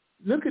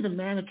look at the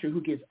manager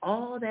who gets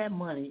all that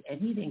money and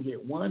he didn't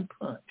get one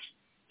punch.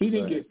 He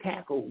didn't get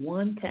tackled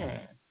one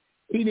time.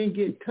 He didn't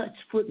get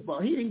touched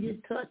football. He didn't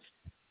get touched.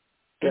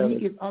 And he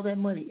gets all that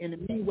money. And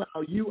meanwhile,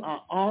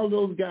 all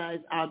those guys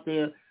out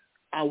there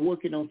are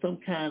working on some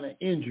kind of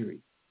injury.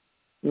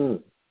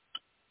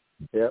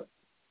 Yep,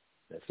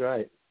 that's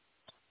right.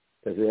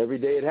 Because every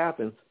day it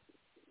happens.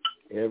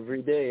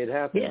 Every day it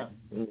happens.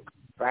 Yeah.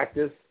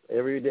 Practice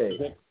every day.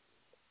 Yeah.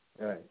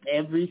 All right.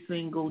 Every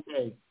single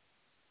day.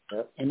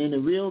 Yep. And in the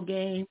real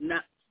game,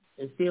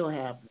 it still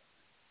happens.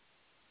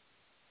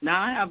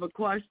 Now, I have a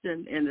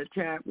question in the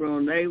chat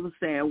room. They were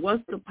saying,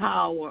 what's the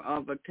power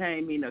of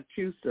obtaining a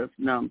CUSIP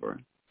number?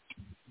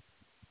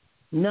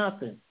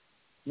 Nothing.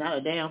 Not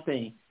a damn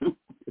thing.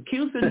 The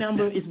CUSIP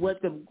number is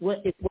what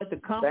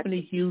the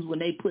companies use when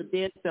they put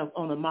their stuff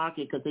on the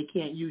market because they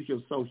can't use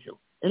your social.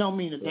 It don't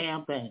mean a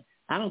damn thing.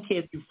 I don't care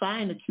if you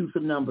find a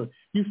CUSIP number.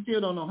 You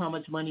still don't know how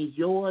much money is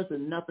yours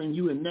and nothing.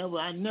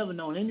 I never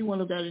known anyone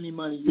who got any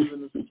money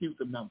using the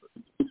CUSIP number.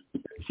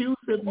 The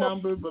CUSIP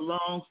number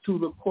belongs to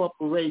the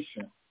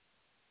corporation.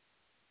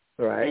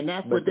 Right. And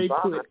that's what they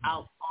put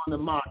out on the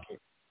market.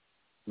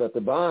 But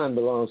the bond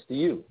belongs to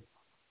you.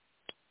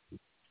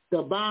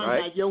 The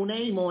bond got your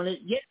name on it,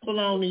 yet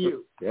belong to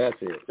you. That's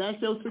it.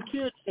 That's your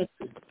security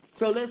interest.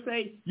 So let's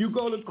say you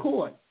go to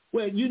court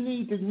where you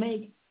need to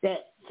make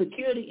that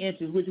security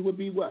interest, which would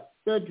be what?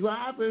 The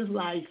driver's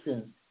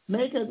license.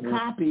 Make a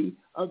copy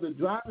of the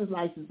driver's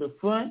license, the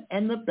front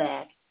and the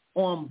back,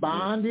 on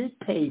bonded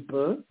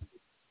paper,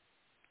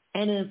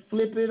 and then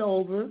flip it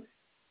over,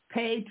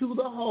 pay to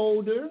the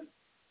holder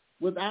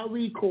without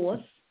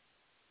recourse,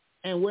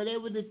 and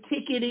whatever the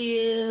ticket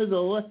is,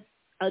 or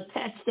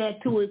attach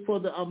that to it for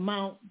the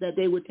amount that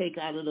they would take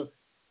out of the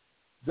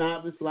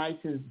driver's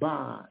license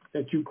bond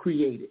that you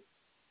created.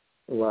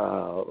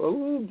 Wow.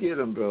 Oh, get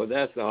them, bro.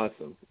 That's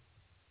awesome.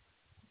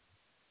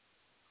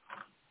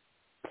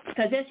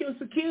 Because that's your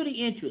security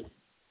interest.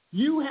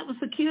 You have a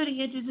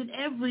security interest in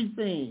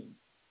everything.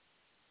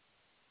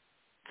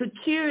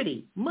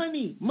 Security,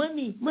 money,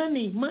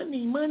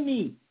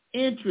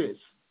 interest.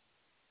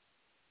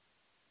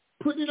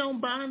 Put it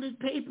on bonded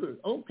paper.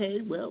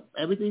 Okay, well,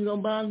 everything's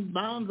on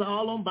bonds are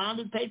all on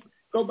bonded paper.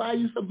 Go buy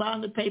you some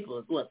bonded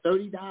paper. What,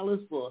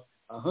 $30 for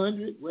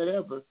 $100,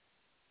 whatever.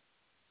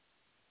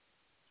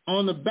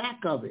 On the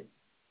back of it,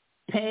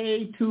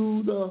 pay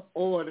to the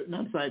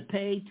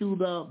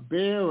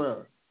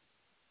bearer.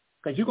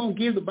 Because you're going to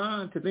give the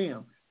bond to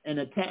them and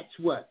attach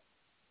what?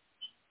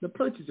 The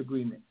purchase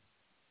agreement,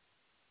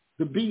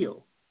 the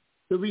bill,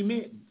 the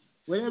remittance,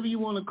 whatever you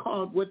want to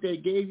call it, what they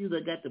gave you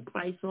that got the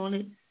price on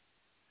it,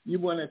 you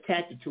want to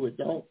attach it to it.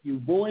 Don't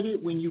you void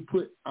it when you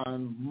put a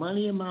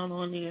money amount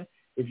on there.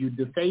 If you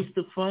deface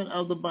the front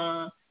of the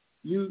bond,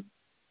 you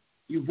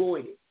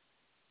void it.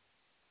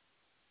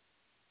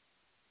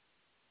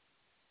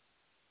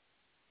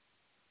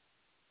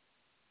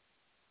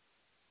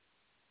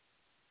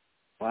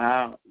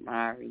 Wow,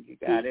 Myron, you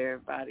got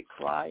everybody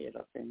quiet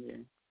up in here.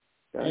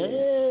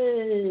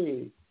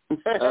 Hey,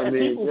 I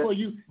mean, people for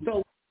you.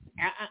 So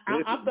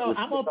I'm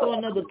gonna throw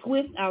another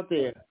twist out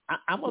there.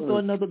 I'm gonna throw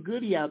another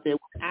goodie out there.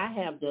 What I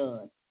have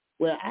done.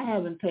 Well, I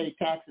haven't paid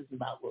taxes in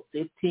about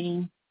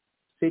 15,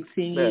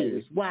 16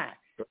 years. Why?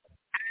 I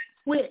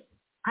quit.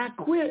 I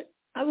quit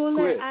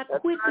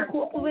the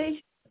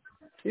corporation.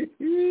 I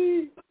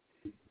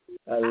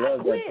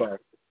love that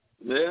part.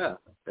 Yeah,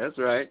 that's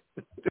right.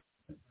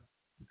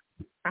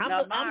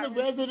 I'm the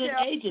resident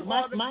agent.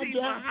 My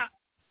job.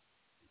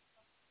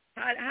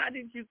 How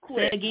did you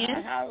quit? Say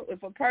again? How,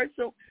 if a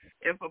person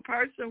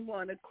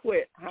want to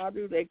quit, how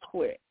do they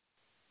quit?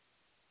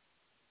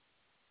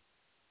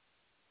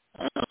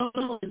 I don't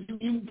know.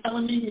 You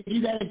telling me if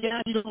you got a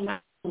job you don't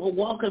like,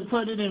 walk and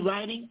put it in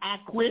writing, I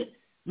quit,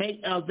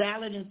 make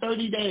valid in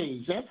 30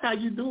 days. That's how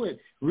you do it.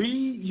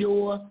 Read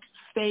your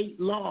state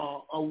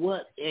law of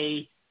what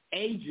a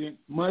agent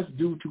must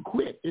do to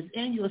quit. It's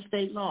in your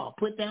state law.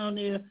 Put down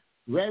there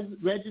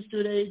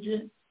registered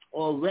agent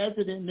or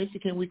resident.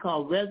 Michigan we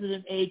call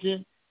resident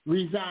agent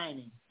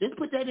resigning. Just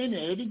put that in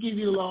there. It'll give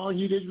you the law and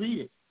you just read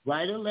it.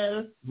 Write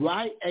a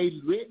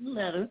written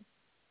letter.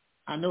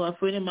 I know a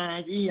friend of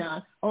mine,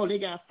 Eon, they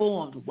got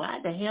forms. Why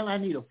the hell I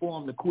need a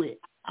form to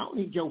quit? I don't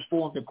need your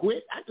form to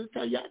quit. I just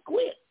tell you I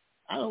quit.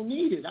 I don't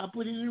need it. I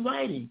put it in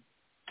writing.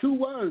 2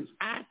 words,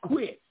 I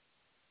quit.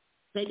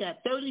 They got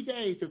 30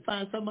 days to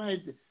find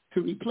somebody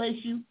to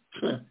replace you.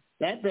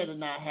 That better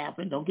not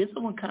happen. Don't get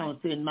someone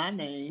counterfeiting my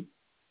name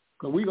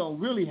because we're going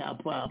to really have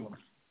problems.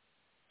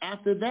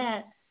 After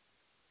that,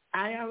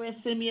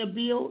 IRS send me a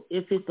bill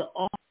if it's an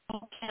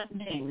all-cap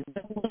name.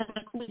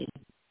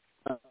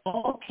 An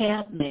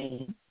all-cap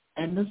name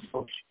and the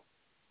social.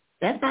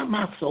 That's not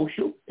my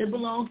social. It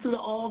belongs to the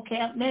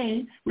all-cap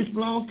name, which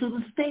belongs to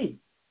the state.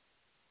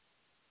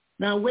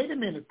 Now, wait a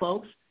minute,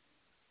 folks.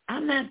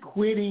 I'm not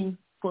quitting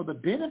for the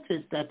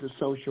benefits that the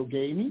social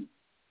gave me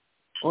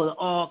or the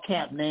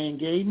all-cap name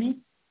gave me.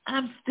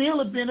 I'm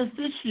still a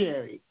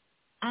beneficiary.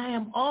 I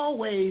am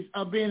always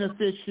a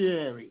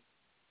beneficiary.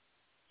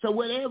 So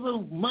whatever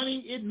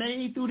money it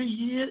made through the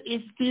year,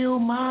 it's still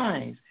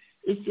mine.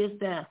 It's just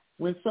that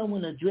when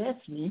someone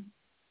addressed me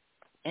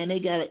and they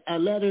got a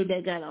letter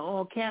that got an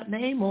all-cap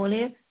name on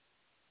it,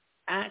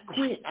 I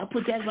quit. I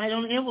put that right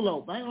on the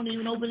envelope. I don't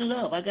even open it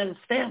up. I got a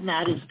stamp now.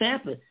 I didn't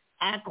stamp it.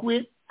 I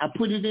quit. I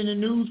put it in the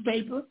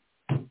newspaper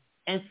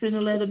and send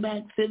a letter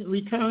back,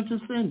 return to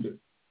sender.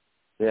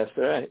 That's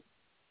right.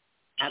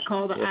 I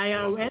call the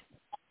IRS.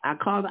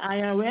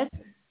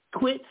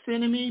 Quit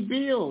sending me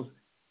bills.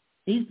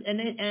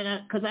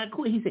 Because I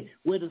quit. He said,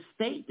 well, the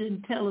state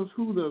didn't tell us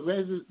who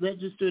the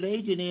registered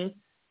agent is.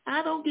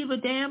 I don't give a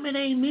damn. It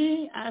ain't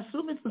me. I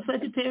assume it's the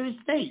Secretary of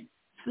State.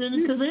 Send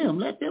it to them.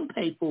 Let them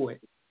pay for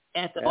it.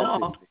 After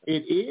all,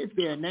 it is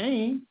their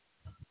name.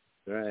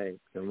 Right.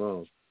 Come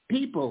on.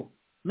 People,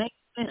 make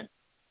sense.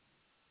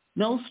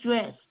 No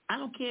stress. I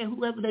don't care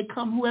whoever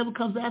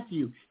comes after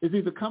you. It's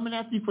either coming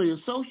after you for your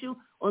social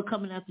or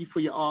coming after you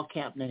for your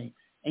all-cap name.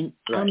 And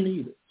I'm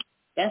neither.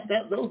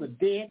 Those are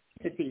dead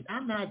entities.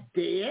 I'm not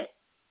dead.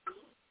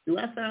 Do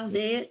I sound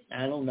dead?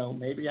 I don't know.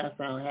 Maybe I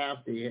sound half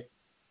dead.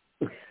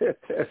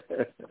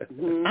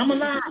 I'm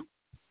alive.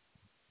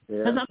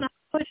 Because I'm not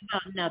worried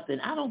about nothing.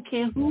 I don't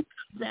care who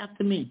comes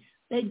after me.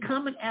 They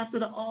coming after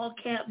the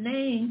all-cap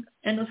name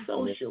and the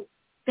social.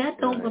 That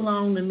don't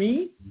belong to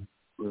me.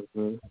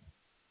 Mm-hmm.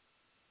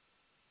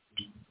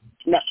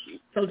 No.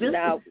 So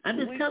I'm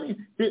just telling you,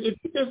 if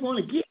you just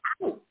want to get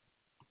out,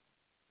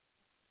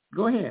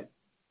 go ahead.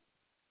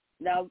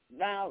 Now,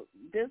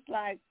 just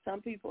like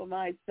some people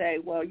might say,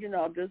 well,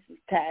 this is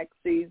tax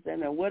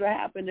season, and what will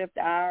happen if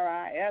the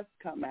IRS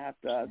come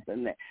after us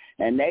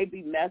and they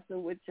be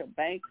messing with your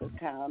bank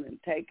account and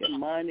taking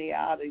money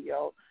out of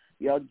your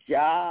your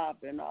job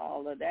and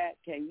all of that.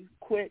 Can you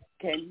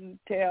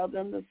tell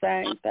them the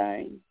same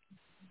thing?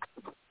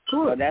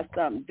 Sure. Or that's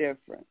something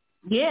different?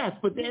 Yes,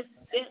 but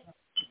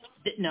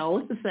no,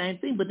 it's the same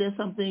thing, but there's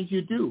some things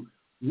you do.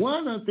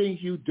 One of the things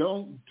you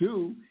don't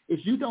do is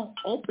you don't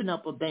open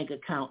up a bank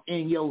account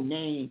in your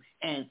name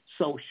and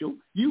social.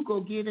 You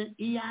go get an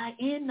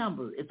EIN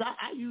number. If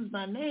I use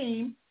my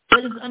name,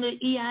 but it's under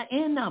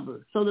EIN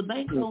number, so the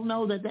bank don't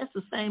know that that's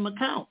the same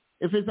account.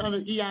 If it's under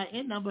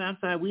EIN number, I'm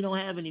sorry, we don't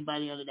have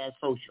anybody under that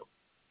social.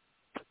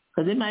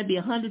 Because there might be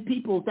 100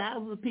 people,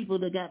 thousands of people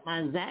that got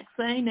my exact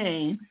same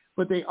name,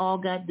 but they all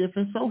got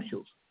different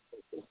socials.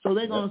 So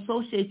they're going to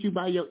associate you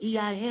by your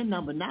EIN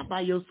number, not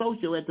by your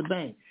social at the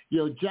bank.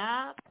 Your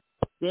job,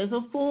 there's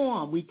a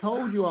form. We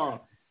told you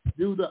all.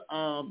 Do the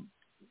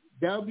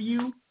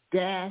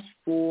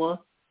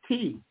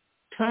W-4T.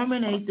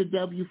 Terminate the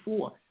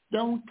W-4.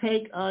 Don't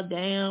take a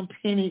damn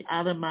penny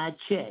out of my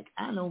check.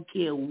 I don't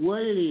care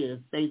what it is.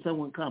 Say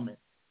someone coming.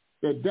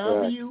 The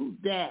W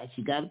dash,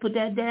 you got to put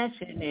that dash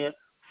in there,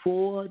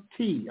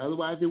 4T.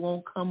 Otherwise, it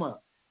won't come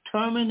up.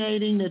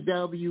 Terminating the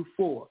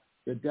W-4.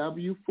 The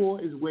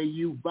W-4 is where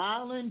you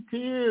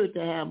volunteered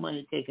to have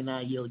money taken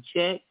out of your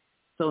check.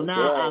 So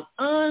now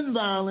I'm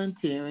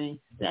unvolunteering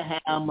to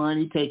have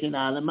money taken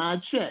out of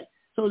my check.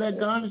 So that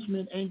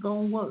garnishment ain't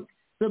going to work.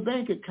 The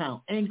bank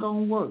account ain't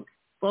going to work.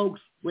 Folks,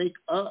 wake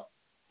up.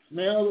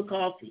 Smell the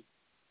coffee.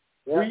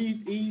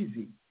 Breathe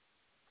easy.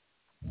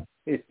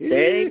 They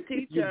ain't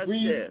teach you us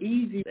breathe this.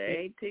 Easy. They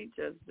ain't teach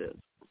us this.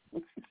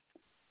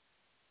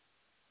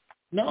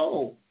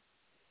 No,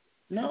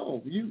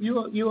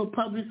 you're a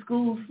public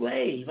school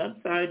slave. I'm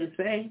sorry to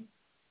say.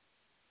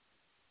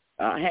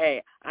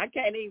 Hey, I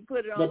can't even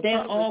put it on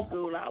public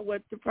school. I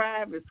went to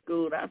private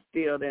school. I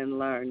still didn't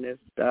learn this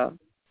stuff.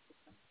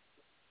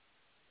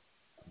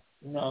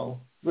 No,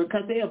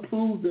 because they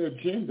approve the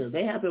agenda.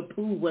 They have to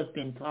approve what's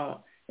been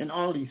taught in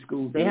all these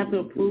schools. They have to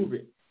approve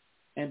it.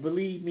 And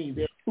believe me,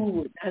 they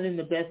approve it not in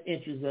the best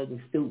interest of the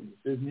students.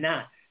 It's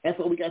not. That's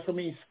why we got so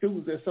many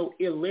students that are so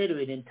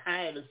illiterate and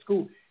tired of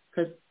school,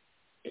 because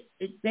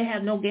they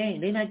have no gain.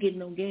 They're not getting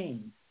no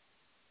gain.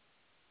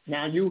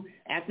 Now,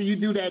 after you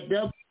do that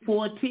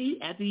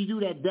W-4T, after you do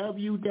that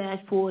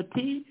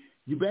W-4T,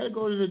 you better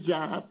go to the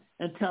job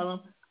and tell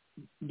them,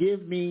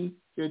 give me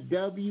the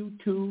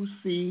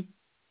W-2C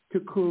to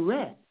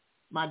correct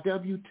my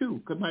W-2,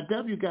 because my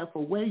W got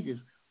for wages.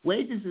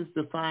 Wages is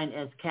defined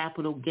as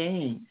capital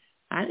gain.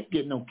 I didn't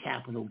get no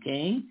capital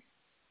gain.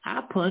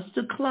 I punched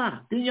the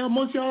clock. Didn't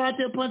most of y'all out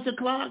there punch the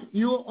clock?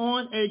 You're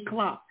on a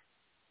clock.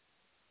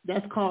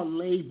 That's called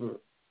labor.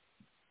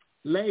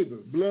 Labor,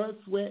 blood,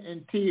 sweat,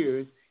 and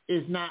tears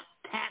is not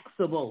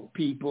taxable,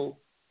 people.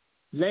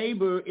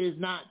 Labor is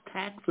not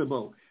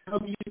taxable.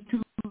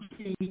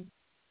 W-2C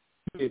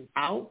is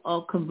out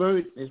of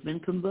conversion. It's been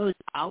converted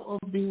out of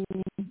being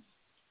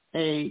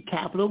a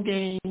capital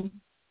gain.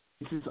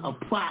 This is a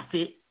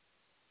profit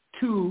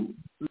to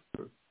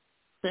labor.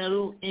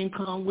 Federal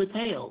income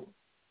withheld.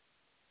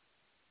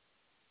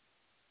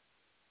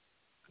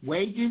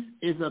 Wages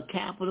is a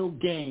capital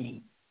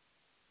gain.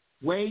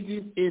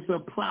 Wages is a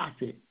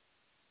profit.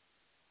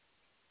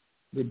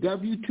 The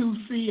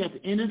W-2C at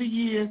the end of the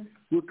year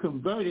will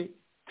convert it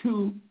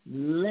to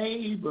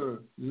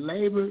labor.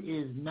 Labor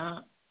is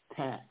not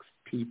taxed,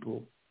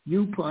 people.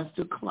 You punched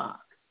the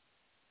clock.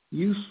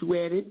 You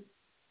sweated.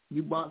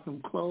 You bought some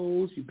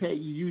clothes. You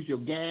used your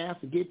gas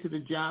to get to the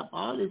job.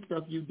 All this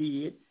stuff you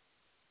did.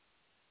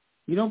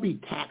 You don't be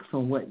taxed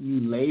on what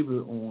you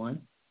labor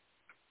on.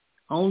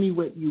 Only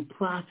what you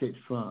profit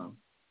from.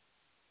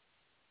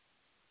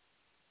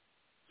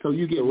 So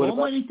you get more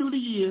money through the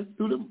year,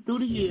 through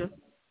the year.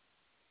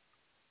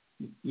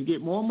 You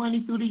get more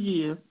money through the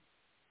year,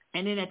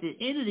 and then at the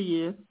end of the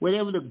year,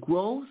 whatever the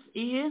gross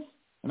is,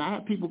 and I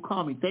have people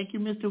call me, thank you,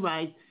 Mr.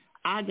 Rice,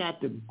 I got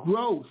the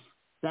gross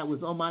that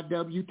was on my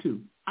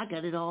W-2. I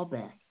got it all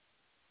back.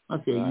 I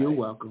said, You're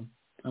welcome.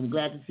 I'm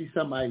glad to see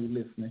somebody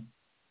listening.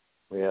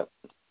 Yep.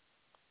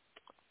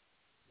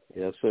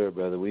 Yes, sir,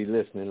 brother. We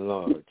listening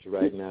large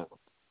right now.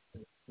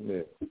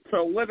 Yeah.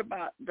 So what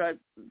about that?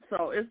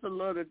 So it's a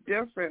little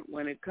different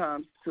when it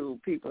comes to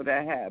people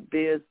that have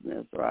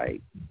business, right?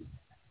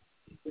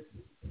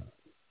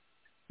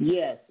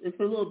 Yes, it's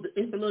a little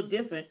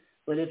different.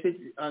 But if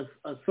it's a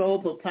sole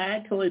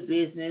proprietary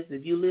business,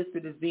 if you list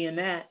it as being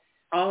that,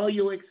 all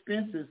your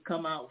expenses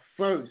come out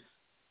first,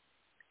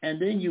 and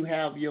then you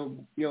have your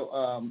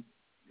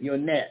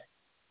net.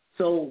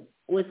 So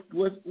what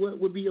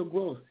would be your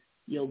gross?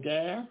 Your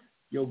gas,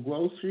 your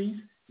groceries,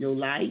 your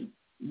light,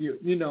 your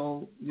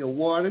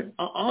water,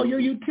 all your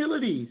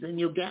utilities, and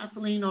your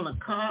gasoline on a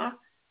car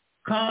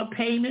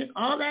payment.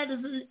 All that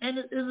is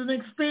an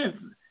expense.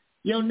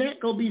 Your net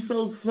gonna be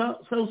so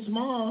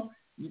small,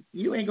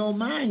 you ain't gonna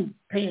mind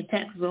paying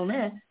taxes on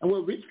that. And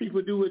what rich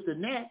people do with the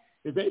net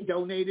is they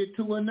donate it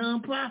to a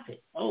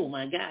nonprofit. Oh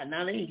my God!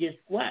 Now they ain't get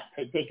squat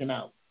taken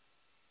out.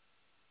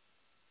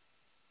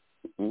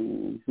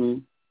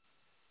 Mm-hmm.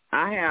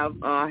 I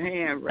have a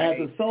hand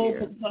raised. As a sole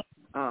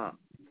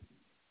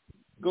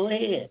go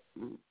ahead.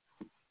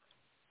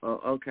 Oh,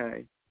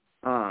 okay.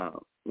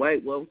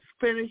 Well,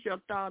 finish your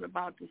thought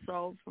about the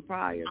sole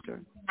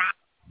proprietor.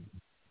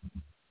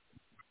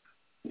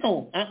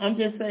 No, I'm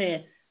just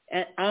saying,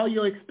 at all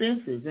your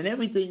expenses and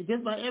everything,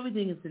 just like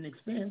everything is an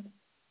expense,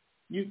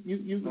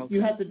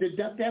 you have to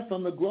deduct that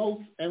from the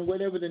gross and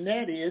whatever the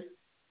net is,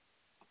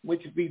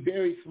 which would be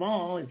very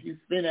small if you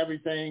spend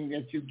everything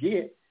that you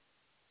get.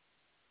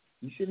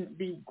 You shouldn't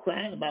be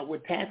crying about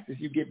what taxes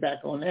you get back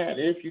on that,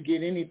 if you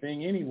get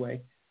anything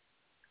anyway.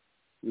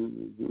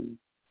 Mm-hmm.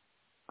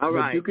 All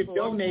right. You could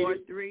donate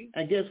it,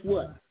 and guess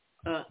what?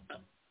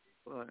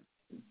 What?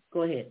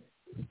 Go ahead.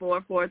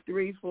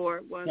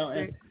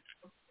 443-416.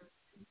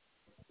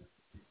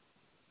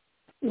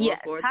 Yes.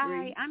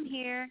 Hi, I'm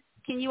here.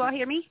 Can you all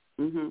hear me?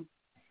 Mm-hmm.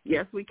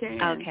 Yes, we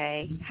can.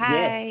 Okay.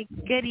 Hi. Yes.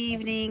 Good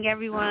evening,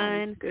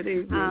 everyone. Good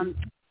evening.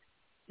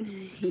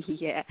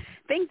 Yeah.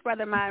 Thanks,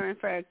 Brother Myron,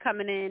 for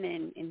coming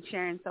in and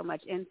sharing so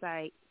much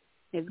insight.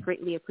 It's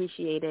greatly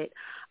appreciated.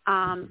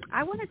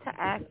 I wanted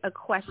to ask a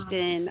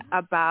question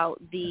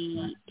about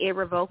the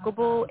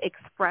irrevocable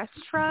express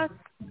trust.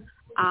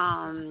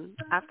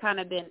 I've kind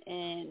of been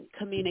in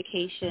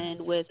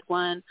communication with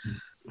one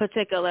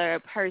particular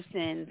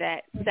person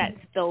that sets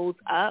those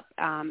up,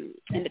 and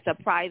it's a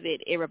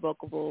private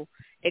irrevocable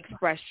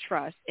express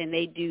trust, and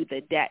they do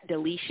the debt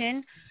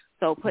deletion,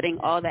 so putting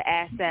all the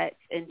assets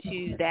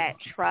into that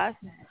trust,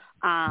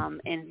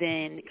 and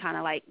then kind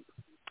of like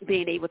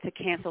being able to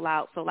cancel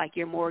out, so like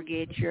your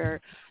mortgage,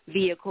 your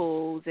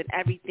vehicles, and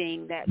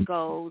everything that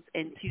goes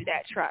into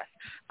that trust.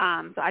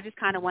 So I just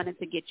kind of wanted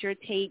to get your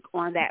take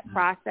on that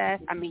process.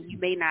 I mean, you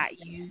may not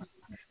use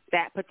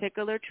that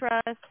particular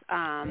trust,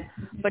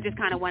 but just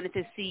kind of wanted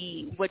to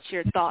see what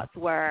your thoughts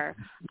were,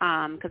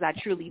 because I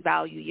truly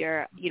value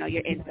your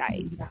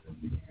insight.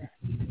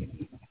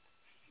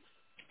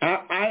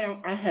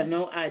 I have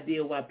no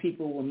idea why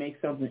people will make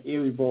something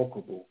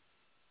irrevocable.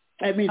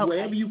 That means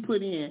whatever you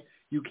put in,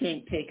 you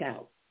can't take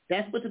out.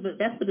 That's what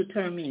the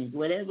term means.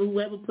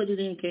 Whoever put it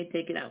in can't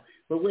take it out.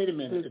 But wait a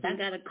minute. If I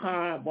got a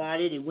car, I bought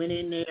it, it went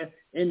in there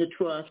in the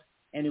trust,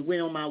 and it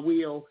went on my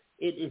wheel,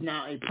 it is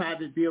now a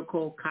private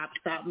vehicle. Cops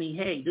stop me.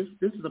 Hey, this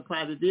is a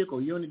private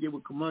vehicle. You only deal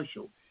with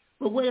commercial.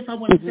 But what if I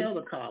want to sell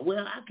the car?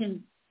 Well, I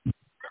can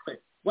sell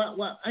it.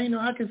 Well, I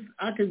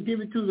can give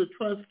it to the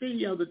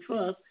trustee of the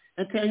trust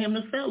and tell him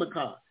to sell the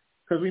car.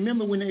 Because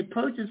remember, when they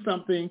purchase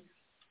something,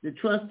 the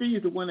trustee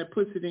is the one that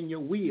puts it in your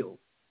will.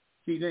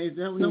 See, there's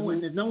no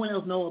one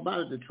else know about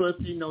it. The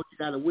trustee knows you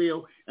got a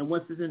will, and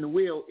once it's in the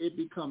will, it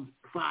becomes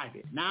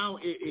private. Now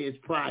it is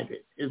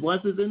private.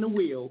 Once it's in the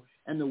will,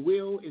 and the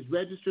will is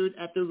registered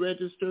at the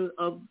register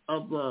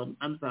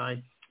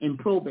in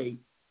probate.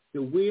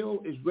 The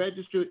will is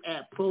registered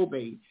at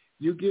probate.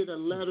 You get a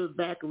letter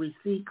back, a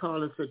receipt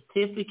called a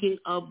certificate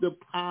of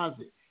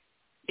deposit.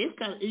 You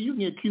can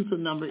get a CUSA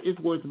number. It's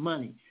worth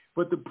money.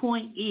 But the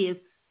point is,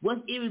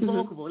 what's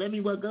irrevocable? That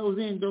means what goes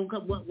in don't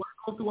come. What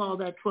go through all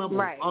that trouble?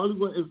 Right.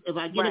 If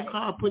I get a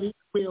car, put it in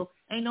the will,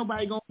 ain't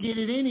nobody gonna get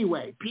it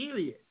anyway.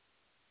 Period.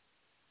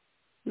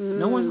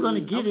 No one's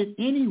gonna get it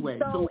anyway.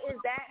 So is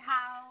that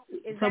how?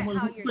 Is someone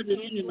that how who you're put it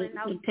in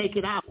and take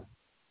it out?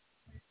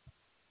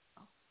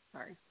 Oh,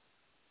 sorry.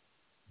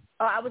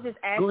 Oh, I was just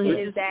asking.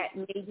 Is that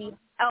maybe?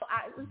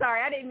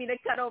 Sorry, I didn't mean to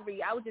cut over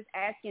you. I was just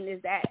asking.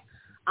 Is that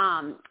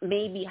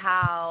maybe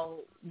how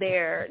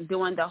they're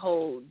doing the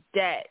whole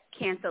debt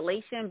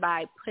cancellation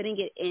by putting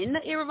it in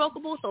the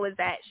irrevocable? So is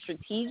that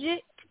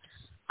strategic?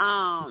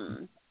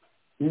 No.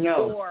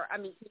 Or, I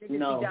mean, can it just be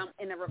done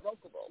in a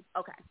revocable?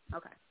 Okay.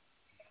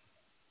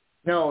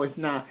 No, it's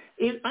not.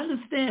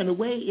 Understand the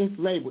way it's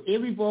labeled,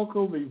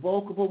 irrevocable,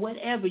 revocable,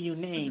 whatever you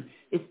name,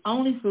 it's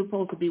only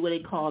supposed to be what they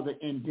call the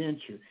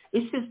indenture.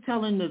 It's just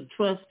telling the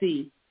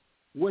trustee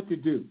what to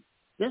do.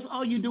 That's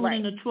all you're doing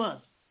in the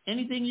trust.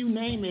 Anything you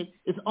name it,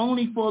 it's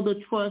only for the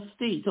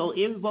trustee. So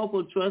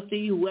irrevocable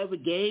trustee, whoever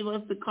gave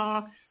us the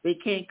car, they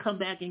can't come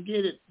back and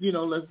get it.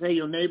 Let's say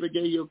your neighbor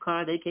gave you a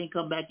car, they can't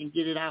come back and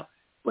get it out.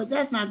 But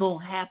that's not going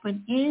to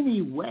happen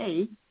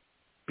anyway,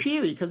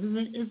 period, because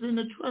it's in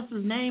the trust's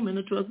name, and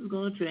the trust is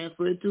going to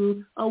transfer it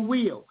to a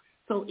will.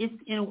 So it's,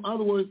 in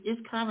other words, it's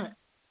kind of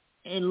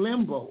in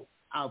limbo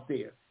out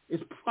there.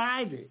 It's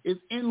private. It's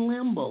in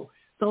limbo.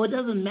 So it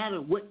doesn't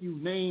matter what you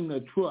name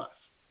the trust.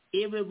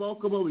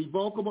 Irrevocable,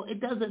 revocable, it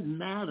doesn't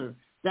matter.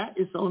 That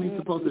is only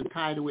supposed to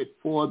title it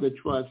for the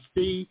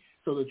trustee,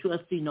 so the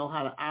trustee know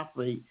how to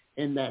operate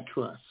in that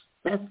trust.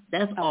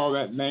 That's all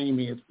that name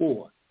is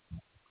for.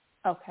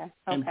 Okay.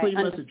 And pretty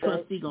much the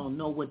trustee gonna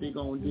know what they're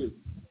gonna do.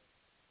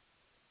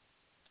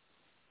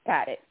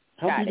 Got it.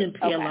 Hope you didn't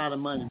pay a lot of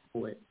money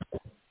for it.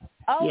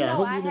 Oh, yeah,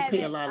 no, I hope you didn't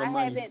pay a lot of money.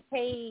 I haven't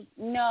paid.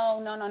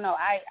 No.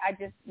 I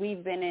just,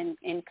 we've been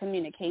in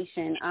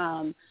communication.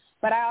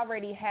 But I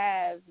already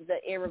have the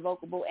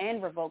irrevocable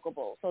and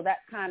revocable. So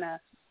that's kind of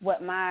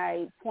what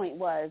my point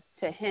was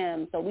to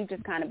him. So we've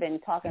just kind of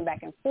been talking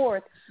back and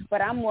forth, but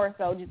I'm more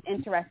so just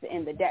interested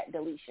in the debt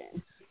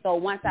deletion. So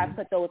once I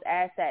put those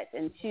assets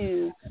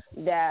into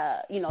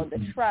the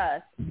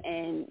trust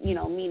and,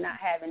 me not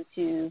having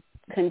to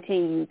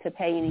continue to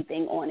pay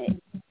anything on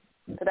it.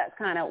 So that's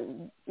kind of,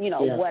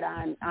 what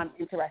I'm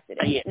interested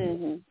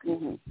in. Yeah.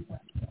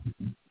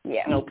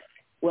 Yeah. Okay.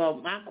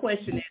 Well, my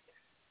question is,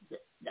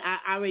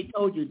 I already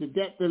told you, the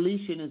debt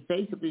deletion is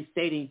basically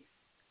stating,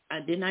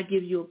 didn't I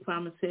give you a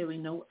promissory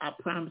note? I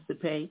promised to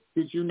pay.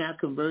 Did you not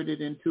convert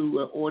it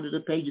into an order to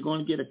pay? You're going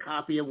to get a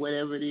copy of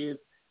whatever it is.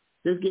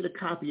 Just get a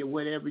copy of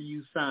whatever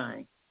you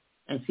sign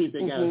and see if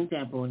they got a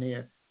stamp on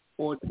there,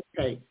 or to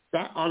pay.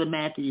 That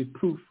automatically is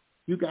proof.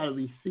 You got a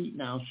receipt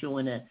now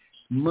showing that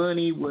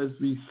money was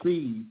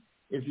received.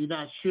 If you're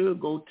not sure,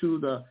 go to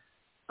the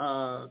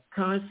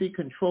currency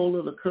controller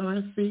of the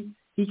currency.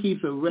 He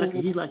keeps a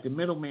record. He's like the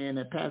middleman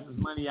that passes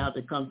money out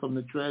that comes from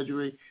the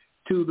Treasury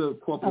to the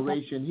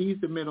corporation. Okay. He's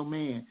the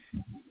middleman.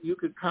 You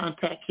could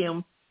contact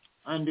him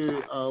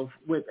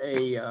with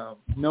a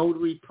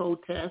notary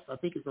protest. I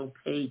think it's on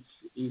page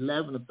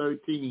 11 or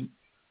 13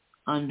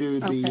 under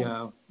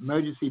the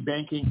Emergency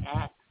Banking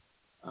Act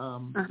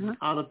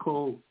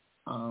article.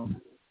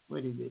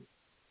 What is it?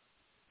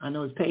 I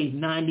know it's page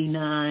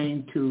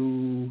 99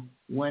 to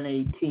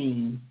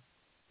 118.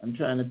 I'm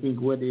trying to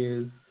think what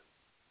is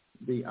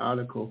the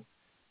article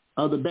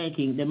of the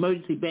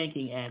Emergency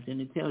Banking Act, and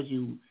it tells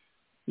you,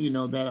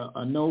 that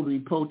a notary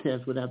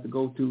protest would have to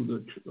go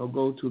to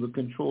the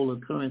controller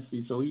of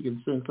currency, so he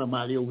can send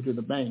somebody over to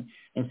the bank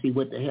and see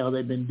what the hell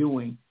they've been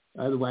doing.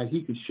 Otherwise,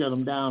 he could shut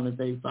them down if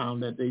they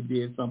found that they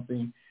did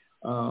something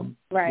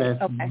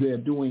they're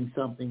doing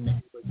something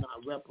that was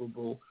not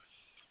reparable.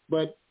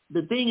 But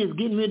the thing is,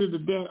 getting rid of the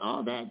debt,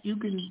 all that you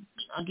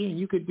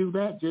could do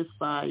that just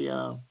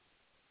by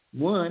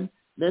one.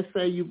 Let's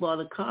say you bought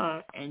a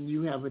car and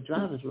you have a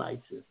driver's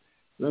license.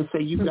 Let's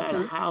say you got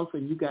a house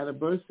and you got a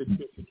birth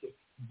certificate.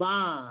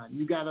 Bond,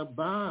 you got a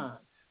bond.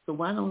 So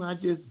why don't I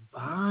just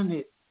bond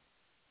it,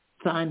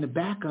 sign the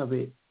back of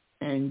it,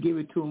 and give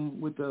it to them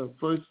with the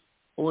first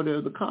order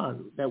of the car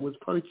that was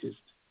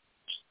purchased?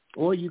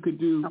 Or you could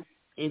do,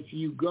 if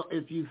you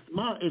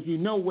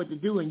know what to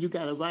do and you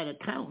got a right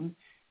accountant,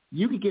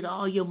 you could get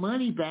all your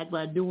money back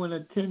by doing a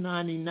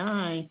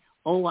 1099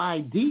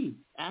 OID.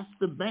 Ask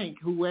the bank,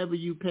 whoever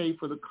you pay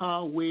for the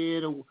car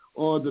with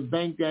or the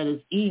bank that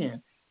is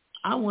in.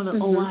 I want an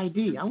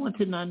OID. I want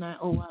 1099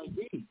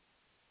 OID.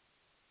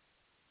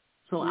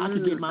 So I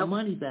could get my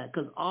money back,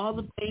 because all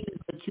the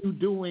payments that you're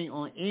doing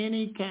on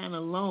any kind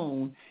of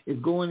loan is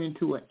going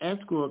into an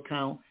escrow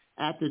account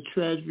at the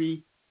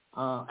Treasury,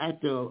 at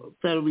the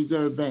Federal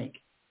Reserve Bank.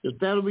 The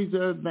Federal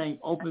Reserve Bank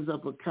opens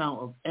up an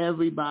account of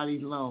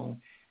everybody's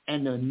loan,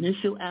 and the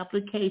initial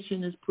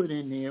application is put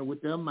in there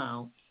with the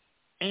amount,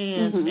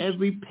 and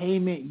every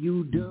payment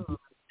you do,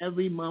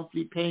 every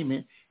monthly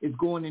payment is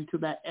going into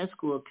that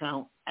escrow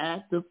account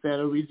at the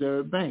Federal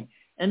Reserve Bank.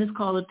 And it's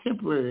called a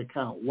temporary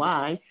account.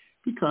 Why?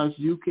 Because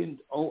you can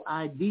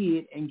OID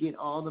it and get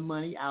all the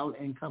money out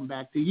and come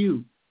back to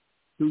you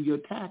through your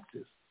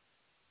taxes.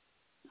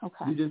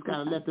 Okay. You just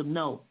got to let them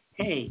know,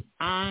 hey,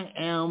 I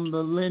am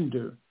the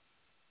lender.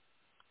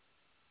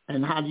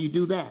 And how do you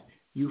do that?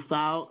 You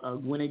file,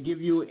 when they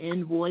give you an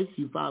invoice,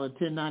 you file a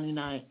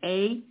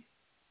 1099-A,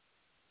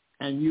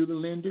 and you're the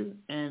lender,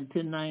 and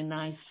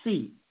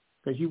 1099-C,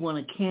 because you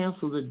want to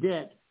cancel the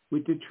debt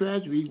with the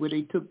Treasury where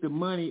they took the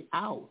money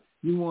out.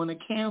 You want to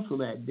cancel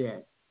that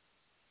debt.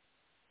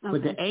 Okay.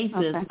 But the A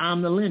says,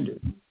 I'm the lender.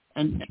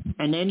 And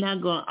they're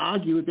not going to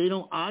argue it. They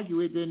don't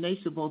argue it. Then they're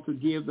supposed to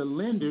give the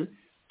lender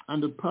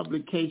under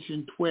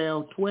Publication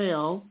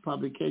 1212,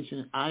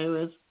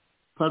 IRS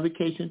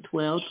Publication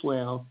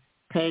 1212,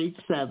 page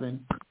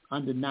 7,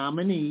 under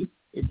nominee.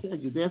 It tells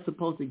you they're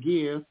supposed to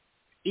give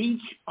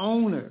each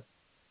owner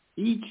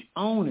a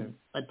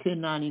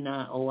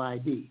 1099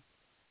 OID.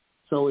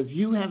 So if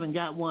you haven't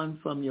got one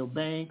from your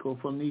bank or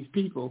from these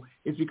people,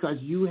 it's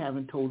because you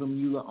haven't told them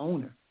you're the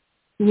owner.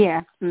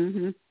 Yeah.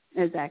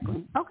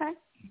 Exactly. Okay.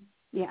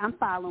 Yeah, I'm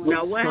following.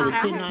 Now, what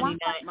happens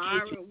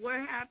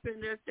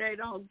if they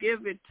don't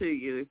give it to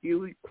you? If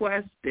you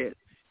request it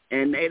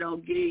and they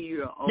don't give you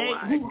your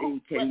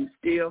OID, can you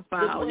still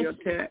file your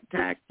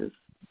taxes?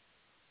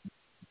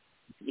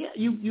 Yeah,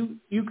 you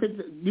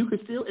could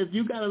still, if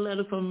you got a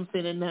letter from them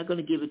saying they're not going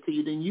to give it to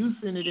you, then you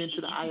send it into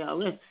the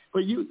IRS.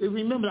 But you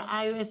remember, the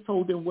IRS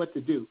told them what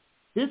to do.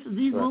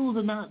 These rules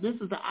are not. This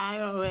is the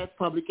IRS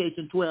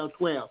Publication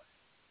 1212.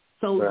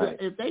 So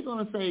if they're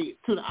going to say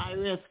to the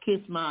IRS,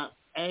 kiss my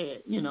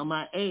A,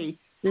 my A,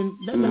 then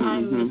let the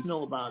IRS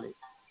know about it.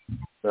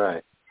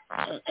 Right.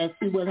 And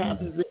see what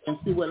happens.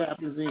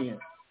 Then.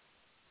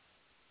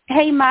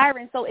 Hey,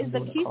 Myron. So is the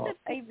CUSIP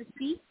a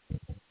receipt?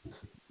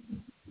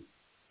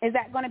 Is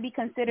that going to be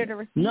considered a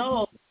receipt?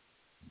 No.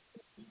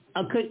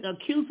 A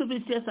CUSIP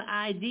is just an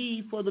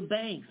ID for the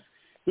banks.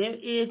 There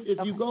is,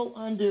 if you go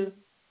under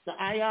the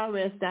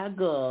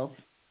IRS.gov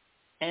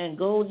and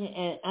go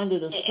in, under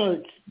the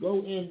search,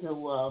 go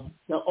into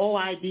the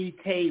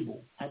OID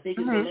table. I think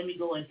it's, let me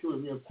go into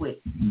it real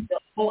quick. The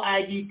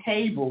OID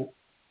table,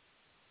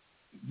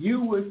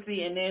 you will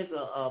see, and there's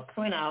a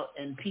printout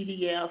in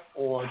PDF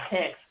or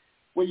text,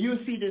 where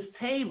you'll see this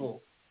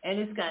table, and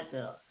it's got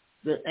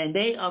and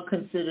they are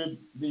considered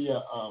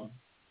the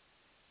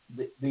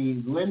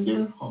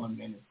lender. Hold on a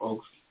minute,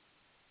 folks.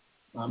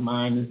 My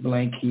mind is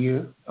blank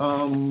here.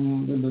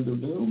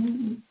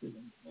 IRS.gov.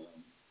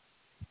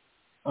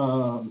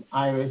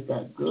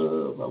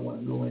 I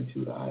want to go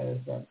into the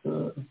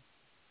IRS.gov.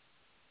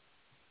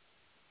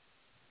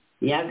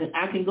 Yeah,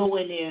 I can go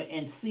in there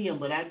and see them,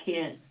 but I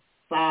can't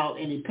file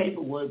any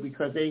paperwork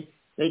because they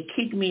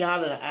kicked me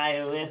out of the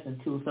IRS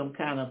into some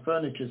kind of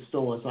furniture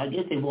store. So I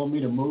guess they want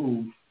me to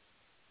move.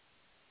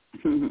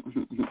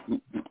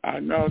 I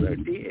know they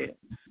did.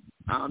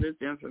 All this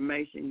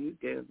information you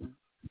give them.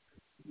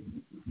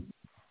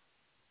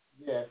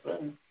 Yes.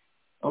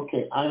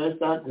 Okay,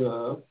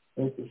 IRS.gov.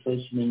 That's the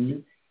search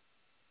menu.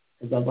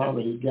 Because I've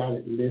already got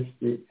it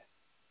listed.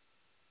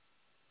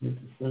 There's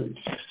the search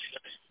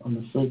on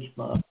the search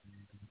bar.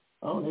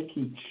 Oh, they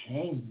keep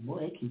changing. Boy,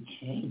 they keep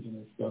changing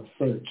this stuff.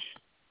 Search.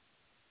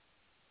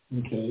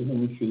 Okay, let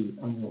me see.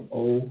 I'm going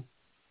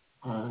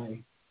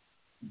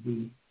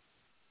OID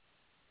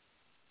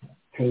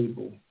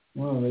table.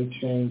 Well, they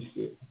changed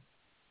it.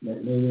 They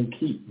didn't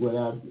keep what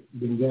I've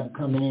been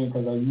coming in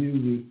because I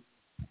usually,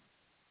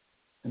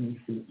 let me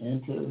see,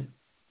 enter.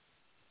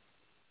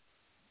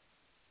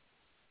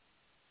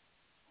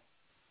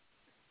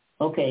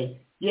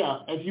 Okay,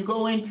 yeah, if you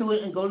go into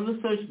it and go to the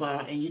search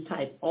bar and you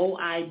type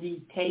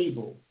OID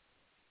table,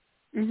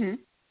 and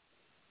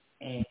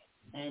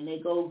they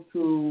go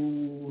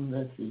to,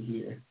 let's see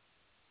here.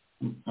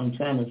 I'm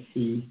trying to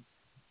see.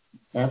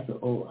 That's the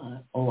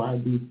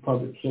OID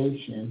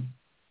publication.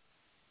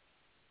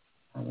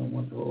 I don't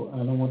want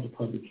the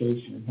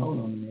publication. Hold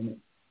on a minute.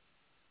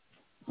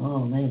 Oh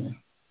man,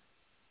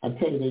 I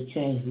tell you, they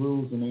changed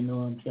rules and they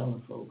know I'm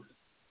telling folks.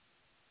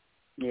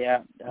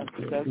 Yeah, that's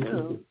what they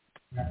do.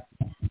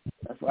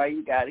 That's why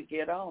you got to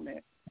get on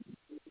it.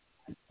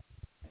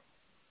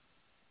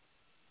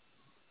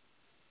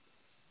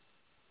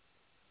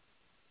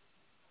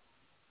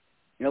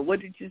 Now, what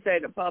did you say?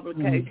 The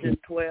publication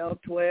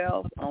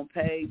 1212 on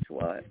page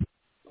what?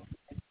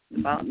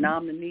 About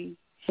nominee?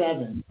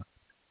 7.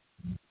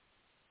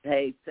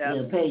 Page 7.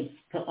 Yeah,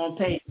 on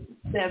page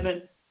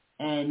 7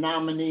 and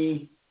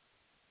nominee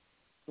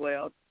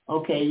 12.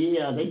 Okay,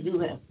 yeah, they do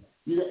have.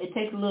 It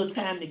takes a little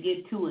time to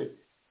get to it,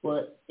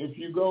 but if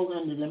you go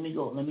under, let me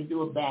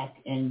do it back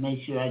and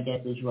make sure I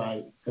get this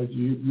right because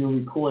you're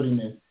recording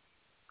this.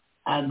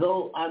 I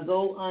go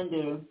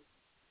under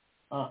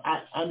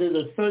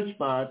the search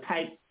bar,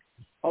 type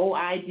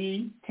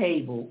OID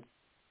table,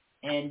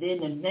 and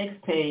then the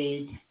next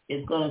page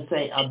is going to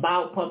say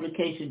about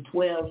publication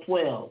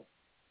 1212,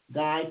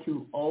 guide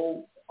to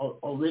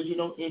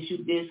original issue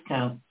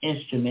discount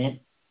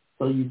instrument.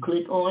 So you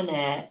click on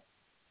that,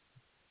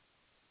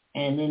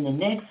 and then the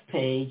next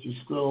page you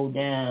scroll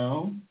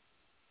down,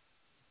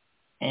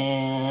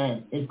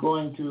 and it's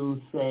going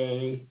to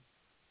say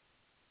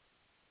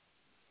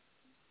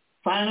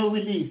final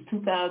release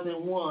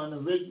 2001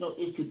 original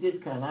issue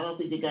discount. I don't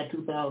think they got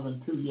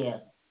 2002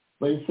 yet,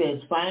 but it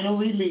says final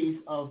release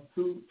of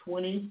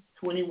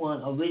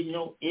 2021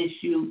 original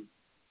issue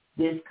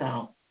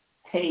discount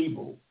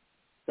table,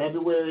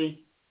 February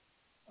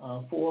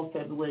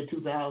February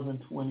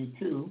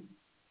 2022,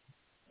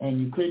 and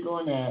you click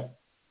on that,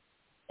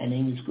 and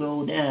then you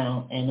scroll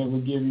down, and it will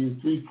give you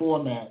 3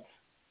 formats.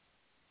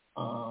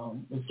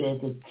 It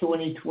says the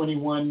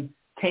 2021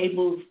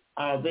 tables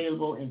are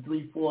available in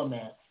 3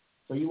 formats.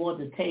 So you want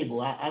the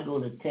table. I go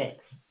to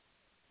text,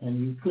 and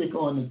you click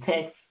on the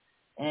text,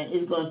 and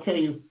it's going to tell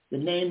you the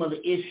name of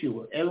the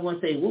issuer.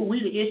 Everyone say, well, we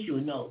the issuer.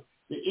 No,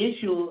 the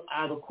issuer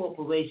are the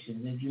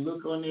corporation. If you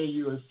look on there,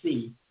 you will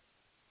see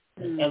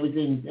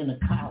everything's in a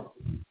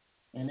column,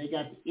 and they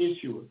got the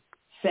issuer.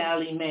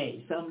 Sally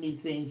Mae, some of these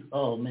things,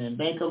 oh man,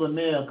 Bank of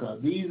America,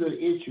 these are the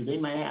issues. They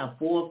might have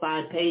 4 or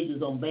 5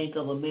 pages on Bank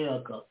of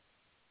America.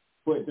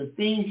 But the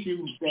things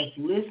that's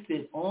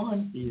listed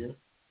on here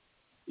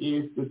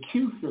is the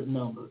QSIP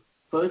number.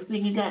 First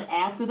thing you got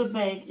after the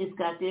bank, it's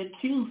got their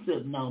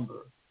QSIP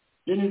number.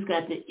 Then it's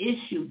got the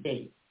issue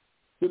date,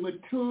 the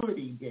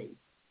maturity date,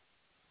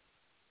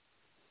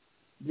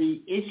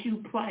 the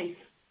issue price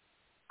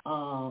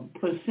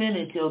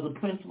percentage of the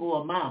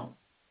principal amount,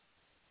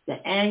 the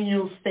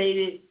annual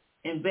stated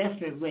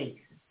investment rate,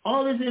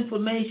 all this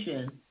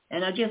information,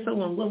 and I guess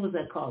someone, what was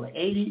that called, an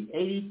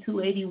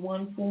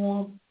 8281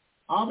 form?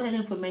 All that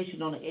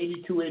information on the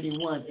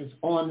 8281 is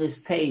on this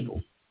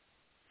table.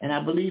 And I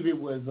believe it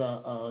was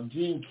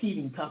Gene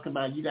Keating talking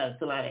about you got to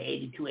fill out an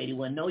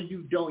 8281. No,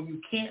 you don't.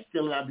 You can't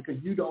fill it out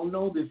because you don't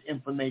know this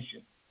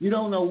information. You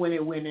don't know when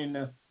it went in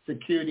the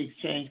Security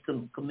Exchange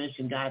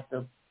Commission got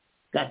the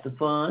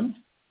funds.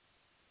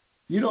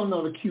 You don't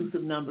know the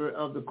QSIP number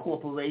of the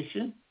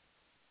corporation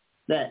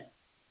that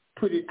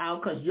put it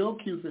out because your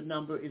QSIP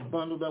number is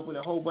bundled up with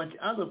a whole bunch of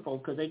other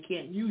folks because they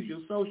can't use your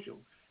social.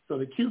 So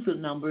the QSIP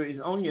number is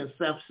only a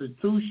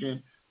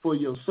substitution for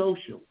your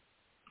social.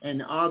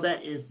 And all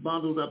that is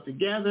bundled up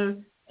together,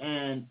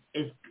 and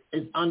it's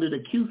under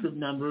the QSIP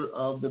number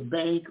of the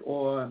bank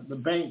or the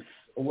banks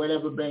or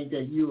whatever bank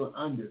that you are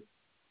under.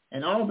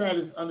 And all that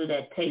is under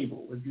that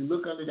table. If you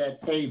look under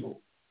that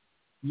table,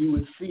 you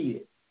would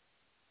see it.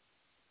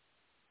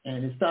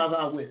 And it starts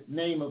out with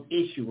name of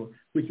issuer,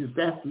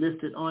 that's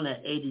listed on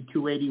that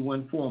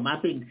 8281 form. I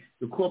think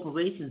the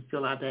corporations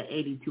fill out that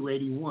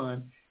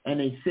 8281 and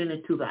they send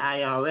it to the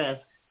IRS,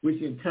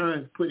 which in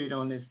turn put it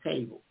on this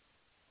table.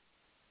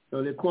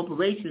 So the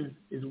corporations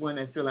is one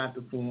that fill out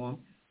the form.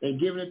 They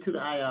give it to the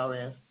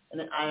IRS,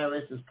 and the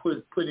IRS is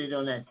put it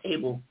on that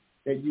table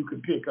that you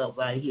can pick up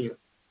right here.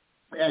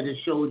 That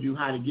just shows you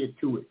how to get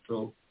to it.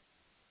 So,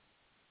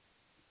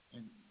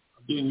 and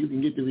again, you can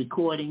get the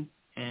recording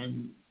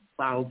and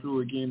follow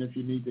through again if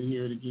you need to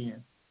hear it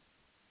again.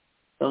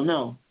 So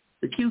no,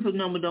 the CUSIP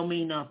number don't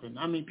mean nothing.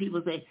 I mean,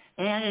 people say,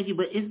 hey, I got you,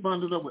 but it's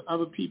bundled up with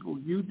other people.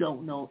 You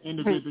don't know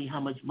individually how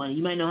much money.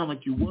 You might know how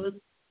much you're worth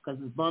because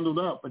it's bundled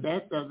up, but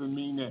that doesn't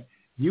mean that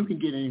you can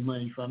get any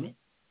money from it.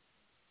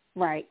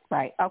 Right.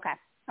 Okay,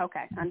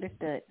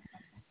 understood.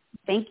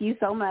 Thank you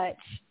so much.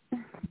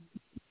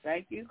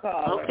 Thank you,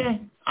 caller.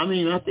 Okay. I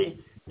mean, I think,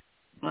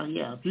 well,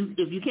 yeah,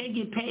 if you can't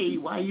get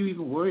paid, why are you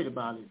even worried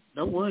about it?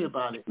 Don't worry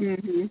about it.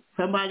 Mm-hmm.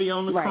 Somebody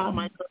on the call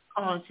might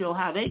call and show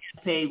how they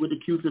got paid with the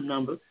CUSIP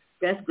number.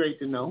 That's great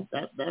to know.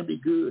 That'd be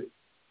good,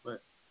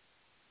 but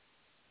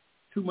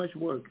too much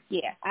work.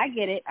 Yeah, I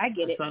get it.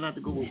 Try not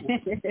to go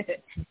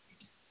overboard.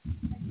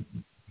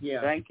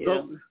 Yeah. Thank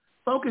you.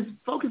 So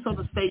focus on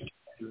the state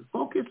treasurer.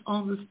 Focus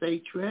on the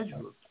state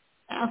treasurer.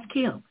 Ask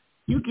him.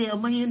 You get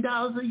 $1 million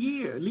a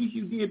year. At least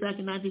you did back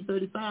in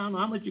 1935. I don't know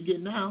how much you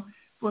get now.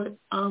 But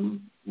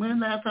when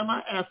last time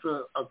I asked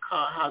for a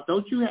car house,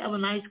 don't you have a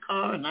nice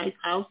car, a nice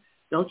house?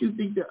 Don't you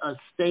think that a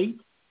state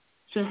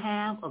should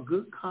have a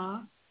good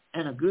car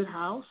and a good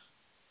house?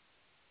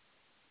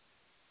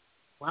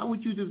 Why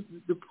would you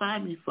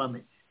deprive me from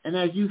it? And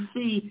as you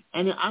see,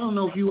 and I don't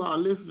know if you are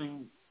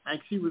listening,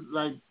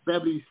 like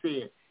Beverly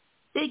said,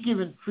 they're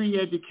giving free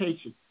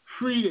education,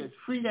 free this,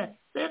 free that.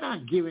 They're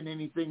not giving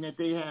anything that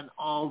they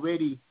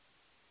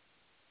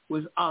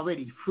was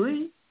already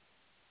free.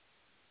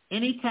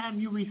 Anytime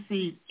you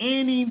receive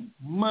any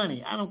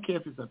money, I don't care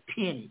if it's a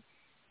penny,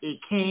 it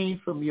came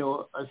from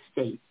your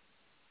estate.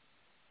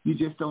 You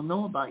just don't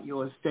know about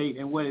your estate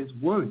and what it's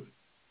worth.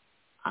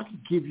 I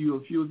could give you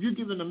a few. If you're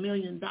giving $1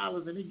 million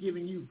and they're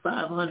giving you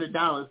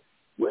 $500,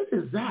 what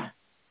is that?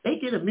 They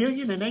get $1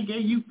 million and they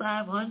gave you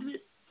 $500.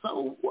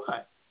 So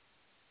what?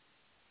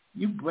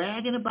 You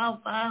bragging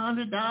about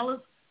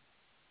 $500?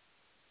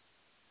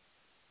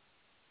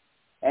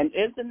 And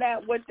isn't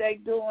that what they're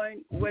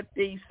doing with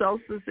the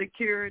Social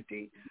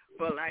Security?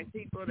 For like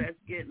people that's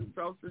getting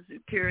Social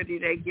Security,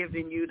 they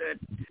giving you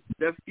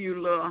the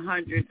few little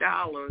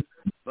 $100,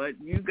 but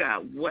you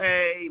got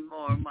way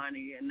more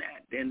money in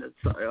that than the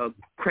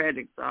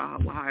credits or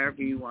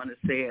however you want to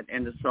say it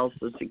in the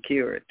Social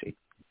Security.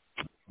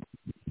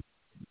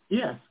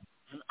 Yes,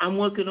 I'm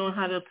working on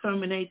how to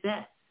terminate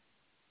that.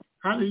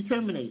 How do you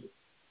terminate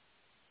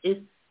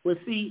it?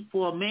 See,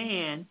 for a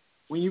man,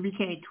 when you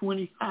became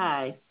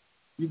 25.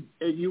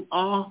 We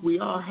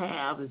all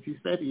have,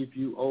 especially if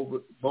you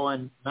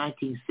born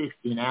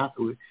 1960 and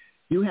afterward,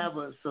 you have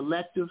a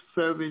selective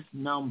service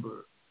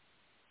number,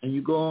 and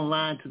you go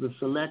online to the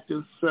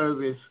selective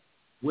service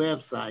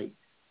website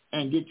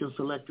and get your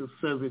selective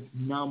service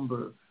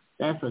number.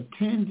 That's a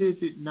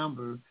 10-digit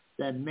number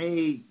that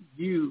made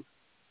you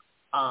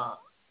a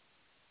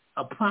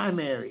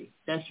primary.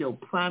 That's your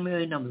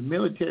primary number.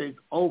 Military is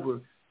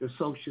over the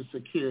Social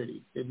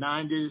Security, the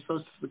 9-digit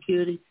Social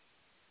Security.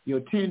 Your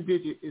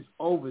 10-digit is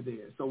over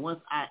there. So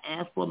once I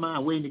ask for mine,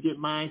 I'm waiting to get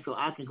mine so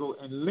I can go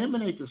and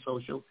eliminate the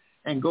social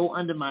and go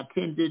under my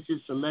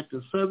 10-digit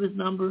selective service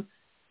number,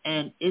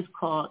 and it's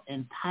called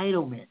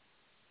entitlement.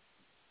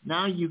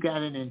 Now you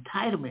got an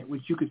entitlement,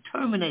 which you could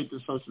terminate the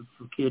Social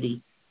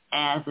Security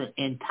as an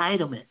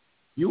entitlement.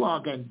 You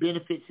all got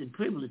benefits and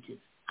privileges.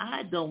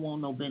 I don't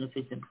want no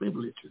benefits and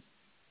privileges.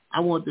 I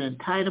want the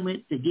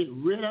entitlement to get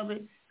rid of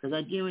it, because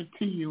I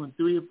guarantee you in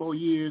 3 or 4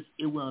 years,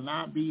 it will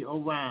not be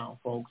around,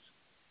 folks.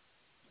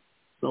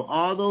 So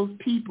all those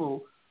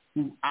people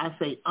who I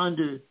say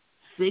under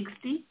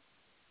 60,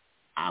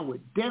 I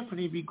would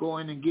definitely be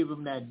going and give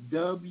them that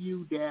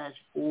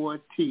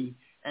W-4T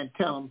and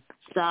tell them,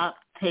 stop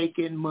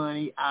taking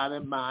money out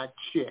of my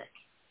check.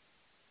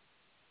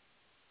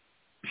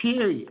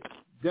 Period.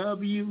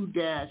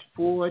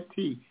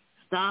 W-4T.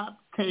 Stop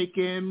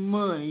taking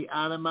money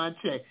out of my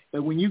check.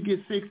 And when you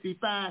get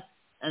 65,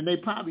 and I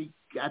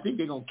think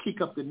they're going to kick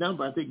up the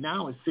number. I think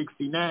now it's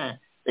 69.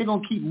 They're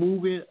going to keep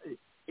moving.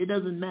 It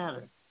doesn't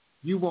matter.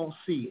 You won't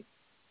see it.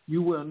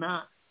 You will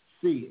not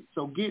see it.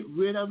 So get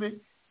rid of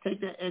it. Take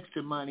that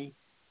extra money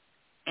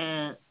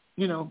and,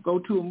 go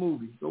to a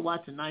movie. Go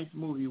watch a nice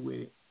movie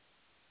with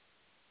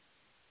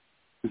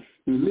it.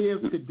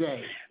 Live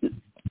today.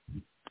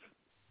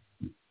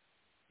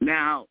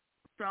 Now,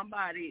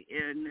 somebody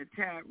in the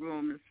chat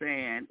room is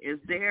saying, is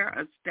there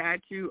a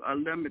statute or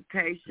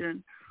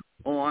limitation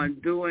on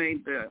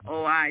doing the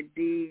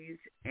OIDs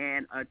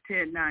and a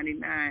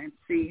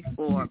 1099-C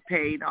for a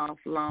paid-off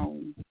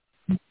loan?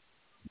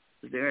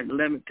 Is there a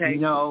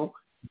limitation? No.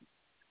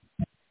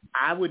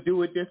 I would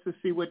do it just to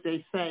see what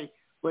they say.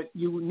 What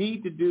you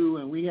need to do,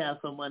 and we have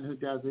someone who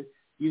does it,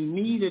 you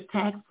need a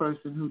tax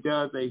person who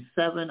does a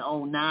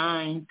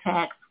 709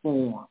 tax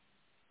form,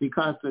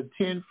 because the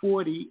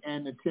 1040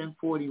 and the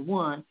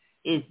 1041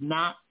 is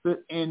not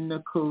in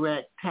the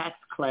correct tax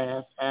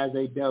class as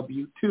a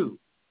W-2.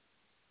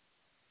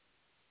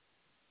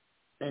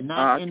 They're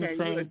not in the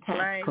same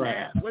tax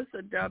class. What's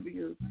the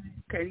W?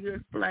 Can you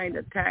explain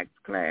the tax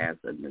class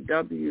and the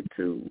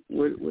W-2?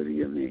 What do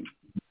you mean?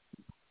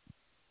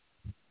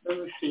 Let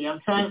me see. I'm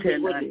trying to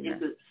think.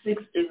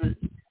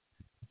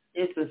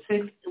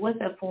 What's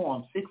that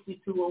form?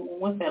 6201.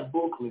 What's that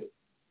booklet?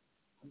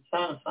 I'm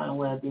trying to find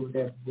what I did with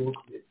that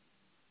booklet.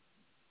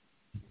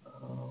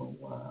 Oh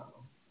wow.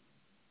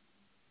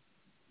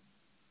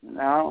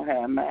 I don't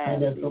have mine.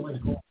 There's so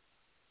much going.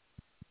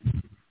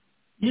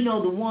 You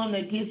know, the one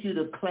that gives you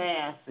the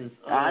classes.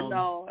 I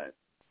know it.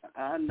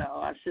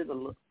 I should have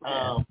looked.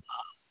 I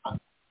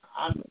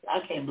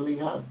can't believe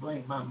how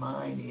blank my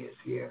mind is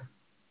here.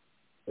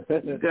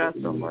 You got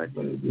so much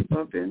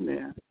up in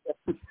there.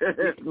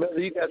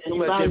 You got so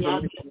much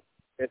information.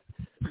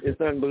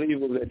 It's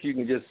unbelievable that you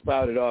can just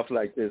spout it off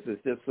like this.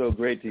 It's just so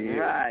great to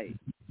hear. Right.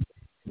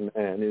 Man,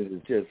 it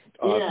is just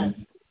awesome.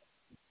 Yeah.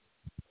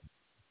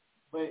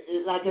 But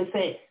it's like I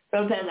say,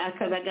 sometimes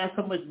because I got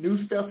so much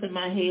new stuff in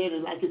my head,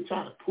 and I can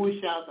try to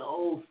push out the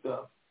old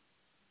stuff.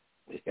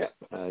 Yeah,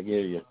 I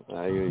hear you.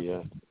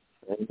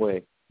 Same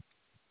way.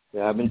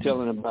 Yeah, I've been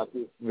telling about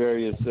this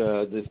various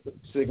this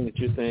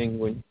signature thing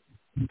when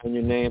on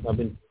your name. I've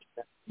been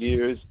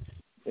years,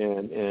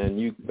 and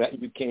you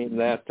came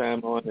last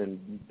time on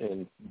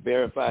and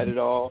verified it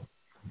all.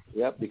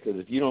 Yep, because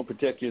if you don't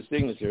protect your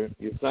signature,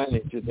 your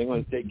signature, they're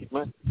going to take your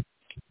money.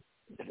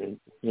 And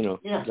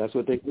that's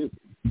what they do.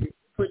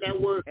 Put that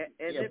word,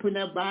 put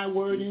that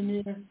byword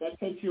in there. That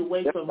takes you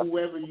away from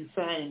whoever you're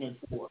signing it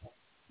for.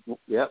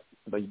 Yep,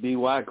 but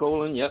BY :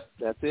 yep,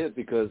 that's it,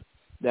 because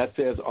that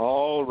says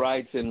all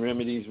rights and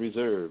remedies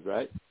reserved,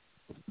 right?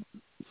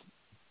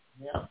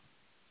 Yeah.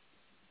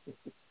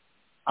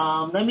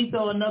 Let me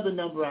throw another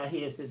number out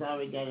here since I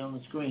already got it on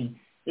the screen.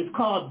 It's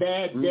called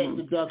bad debt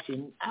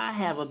deduction. I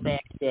have a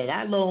bad debt.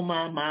 I loaned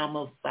my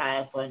mama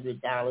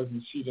 $500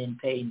 and she didn't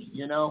pay me,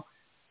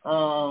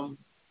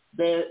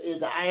 There is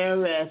the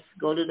IRS.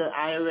 Go to the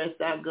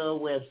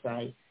IRS.gov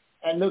website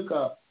and look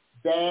up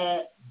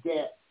bad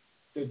debt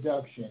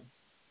deduction.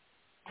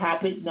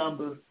 Topic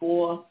number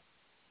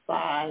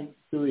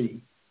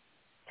 453.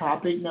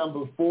 Topic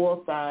number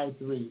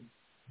 453.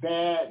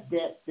 Bad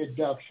debt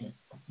deduction.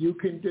 You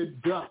can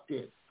deduct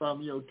it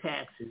from your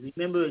taxes.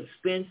 Remember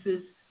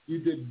expenses? You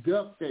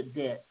deduct the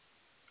debt.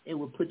 It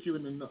will put you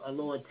in a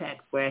lower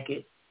tax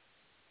bracket.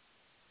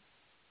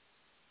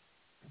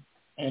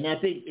 And I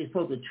think it's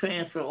supposed to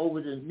transfer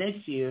over the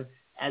next year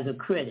as a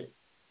credit.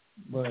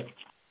 But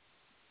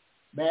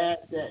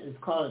that is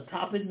called a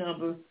topic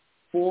number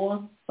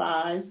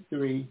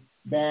 453,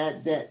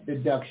 bad debt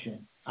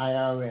deduction,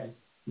 IRS.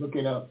 Look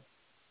it up.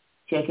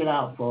 Check it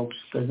out, folks,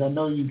 because I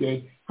know you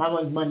gave how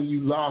much money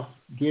you lost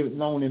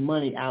loaning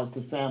money out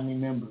to family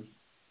members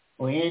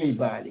or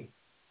anybody.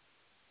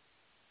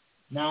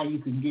 Now you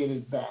can get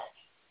it back,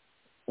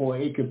 or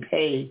it could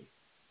pay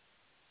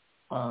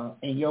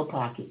in your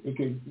pocket. It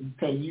could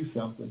pay you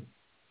something.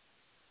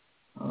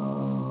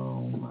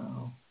 Oh,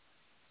 wow.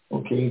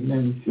 Okay, let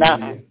me see.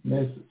 Now,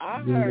 I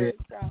heard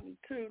something,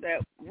 too,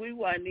 that we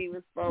wasn't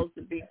even supposed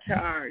to be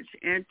charged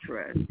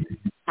interest.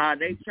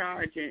 They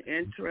charging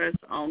interest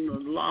on the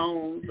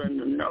loans and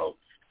the notes.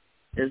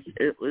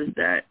 Was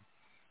that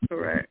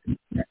correct?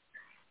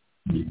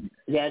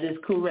 That is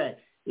correct.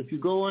 If you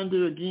go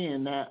under,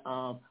 again, that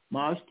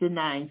March the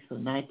 9th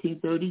of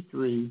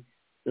 1933,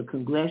 the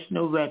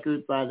congressional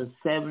record by the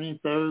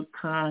 73rd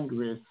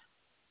Congress,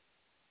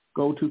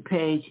 go to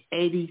page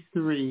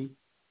 83,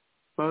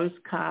 first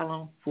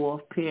column,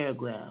 fourth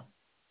paragraph.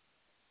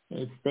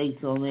 It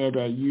states on there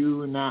that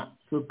you are not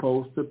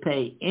supposed to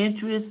pay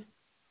interest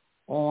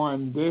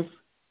on this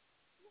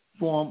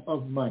form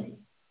of money.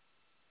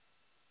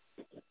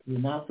 You're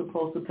not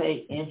supposed to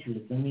pay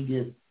interest. Let me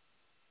do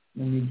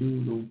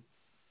the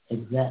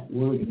exact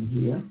wording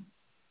here.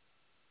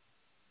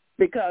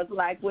 Because,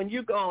 like, when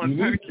you go and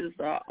purchase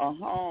a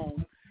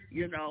home,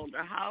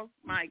 the house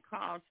might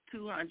cost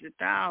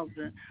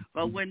 $200,000,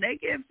 but when they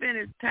get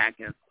finished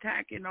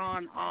tacking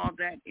on all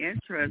that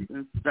interest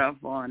and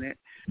stuff on it,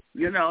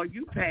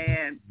 you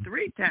paying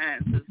 3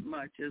 times as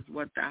much as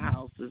what the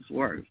house is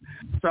worth.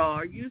 So,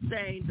 are you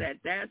saying that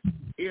that's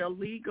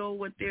illegal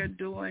what they're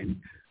doing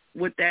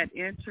with that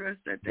interest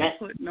that they're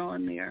putting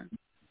on there?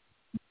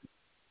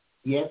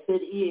 Yes, it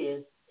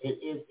is. It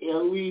is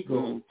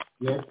illegal.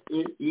 Yes,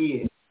 it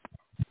is.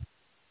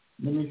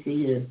 Let me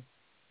see here.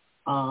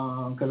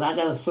 Because I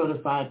got a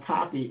certified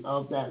copy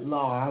of that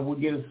law. I will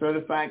get a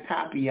certified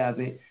copy of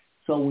it.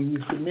 So when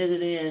you submit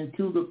it in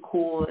to the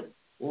court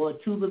or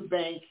to the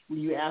bank,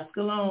 when you ask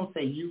a loan,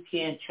 say you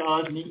can't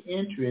charge me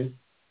interest,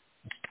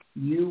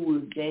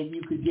 you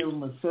could give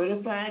them a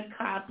certified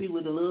copy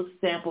with a little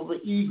stamp of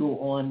an eagle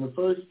on the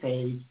first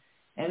page,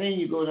 and then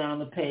you go down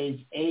to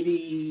page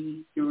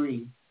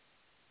 83.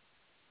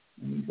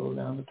 Let me go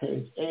down to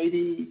page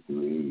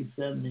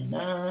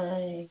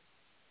 8379.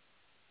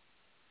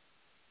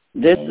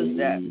 This is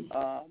that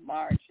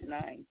March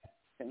 9th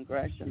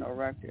congressional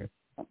record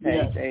on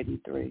page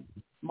 83.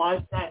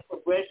 March 9th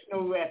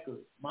congressional record.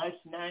 March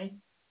 9th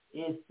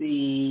is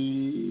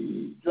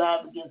the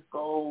Drive Against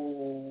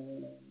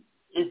Gold.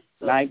 It's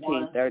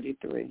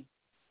 1933.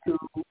 1,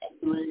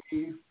 2,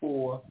 3,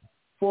 4.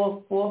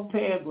 Fourth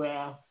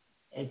paragraph.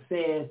 It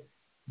says,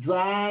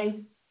 Drive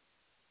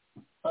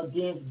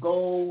Against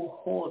Gold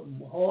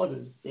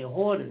hoarders. They're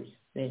hoarders.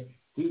 They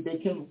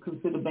can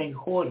consider being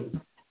hoarders.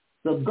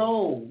 The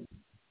gold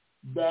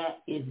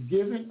that is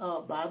given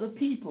up by the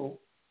people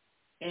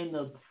in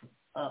the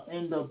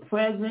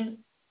present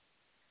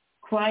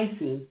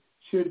crisis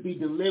should be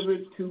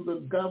delivered to the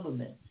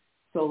government.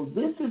 So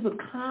this is a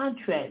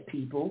contract,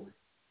 people.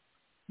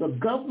 The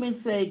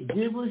government said,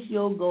 give us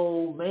your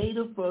gold May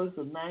the 1st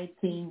of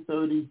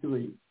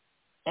 1933,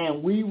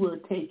 and we will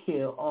take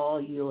care of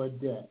all your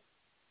debt.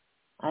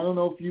 I don't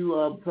know if you,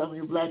 some of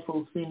you black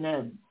folks seen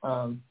that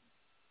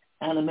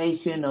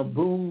animation of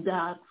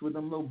Boondocks with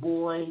them little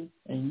boy,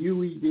 and he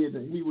was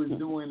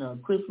doing a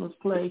Christmas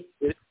play.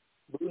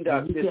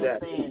 Boondocks he did kept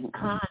that. saying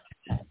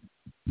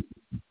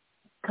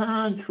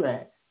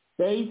contract.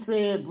 They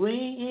said,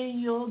 bring in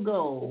your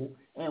gold,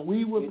 and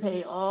we will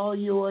pay all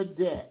your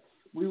debts.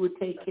 We will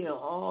take care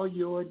of all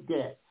your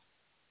debts.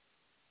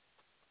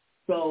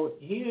 So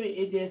here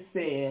it just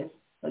says,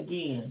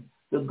 again,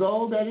 the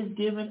gold that is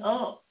given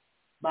up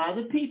by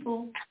the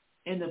people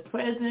in the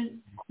present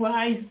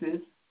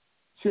crisis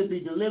should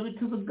be delivered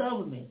to the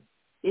government.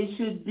 It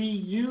should be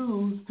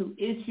used to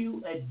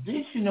issue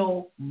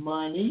additional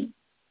money,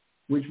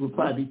 which will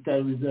probably be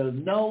Federal Reserve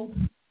notes,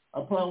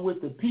 upon which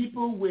the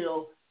people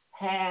will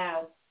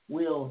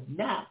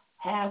not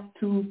have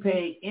to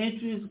pay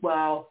interest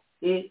while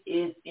it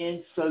is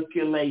in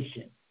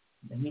circulation.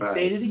 Let me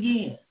say it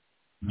again.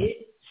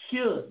 It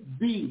should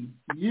be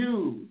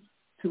used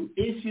to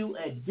issue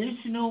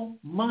additional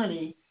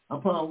money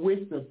upon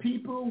which the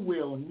people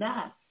will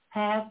not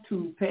have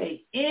to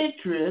pay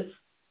interest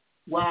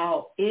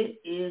while it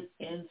is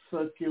in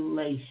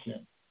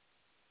circulation.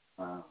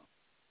 Wow.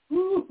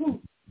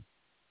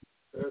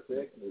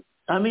 Perfect.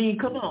 I mean,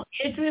 come on,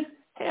 interest?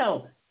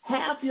 Hell,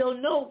 half your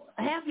note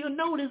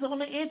is on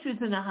the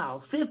interest in the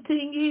house.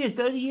 15 years,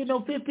 30 years,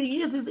 15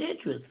 years is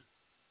interest.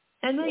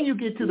 And then you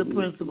get to the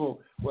principal.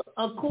 Well,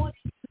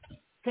 according to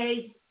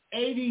page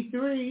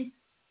 83,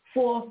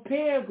 fourth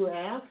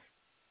paragraph,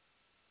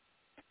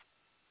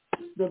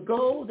 the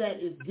gold that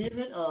is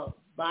given up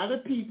by the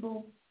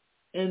people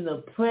in the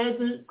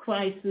present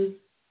crisis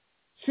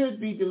should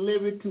be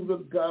delivered to the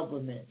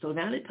government. So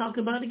now they're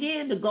talking about,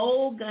 again, the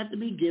gold got to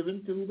be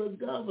given to the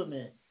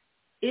government.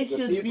 It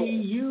should be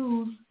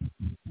used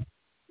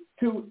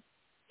to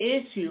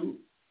issue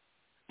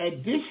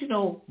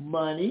additional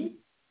money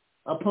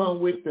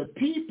upon which the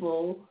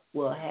people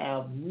will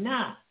have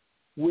not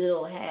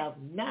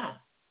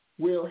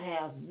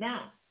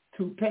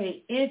to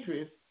pay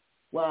interest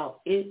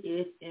while it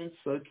is in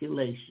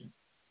circulation.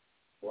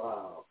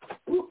 Wow.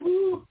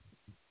 Woo-hoo.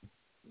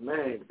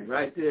 Man,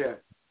 right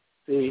there.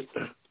 See,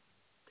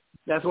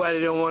 that's why they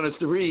don't want us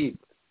to read.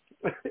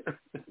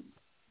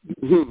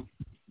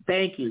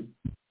 Thank you.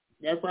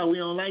 That's why we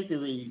don't like to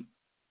read.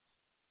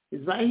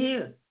 It's right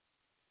here.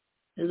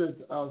 There's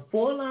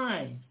 4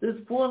 lines.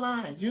 There's 4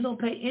 lines. You don't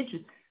pay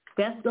interest.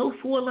 Those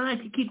 4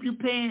 lines can keep you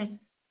paying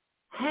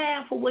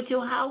half of what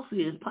your house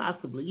is,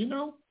 possibly,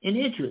 in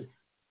interest.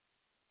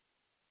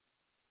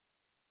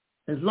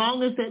 As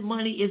long as that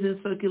money is in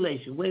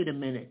circulation. Wait a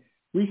minute.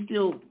 We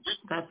still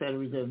got Federal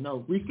Reserve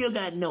notes. We still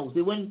got notes.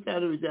 It wasn't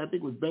Federal Reserve. I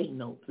think it was bank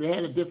notes. They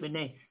had a different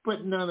name.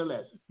 But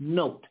nonetheless,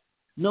 note.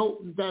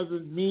 Note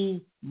doesn't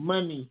mean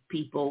money,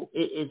 people.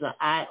 It is an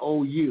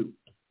IOU.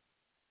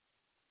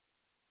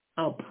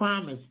 A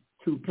promise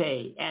to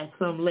pay at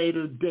some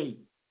later date.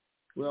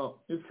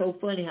 Well, it's so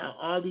funny how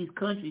all these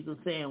countries are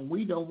saying,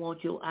 we don't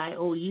want your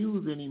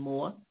IOUs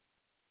anymore.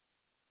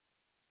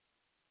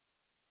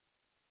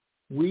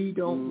 We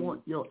don't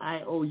want your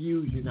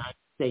IOUs, United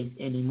States,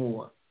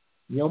 anymore.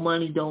 Your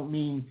money don't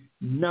mean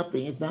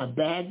nothing. It's not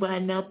backed by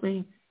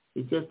nothing.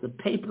 It's just a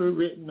paper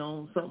written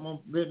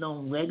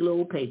on regular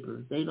old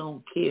paper. They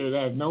don't care. It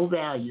has no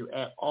value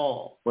at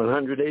all.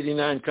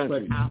 189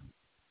 countries.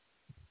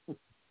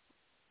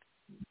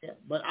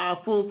 But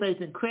our full faith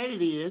and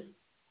credit is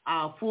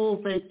our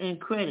full faith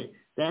and credit.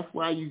 That's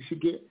why you should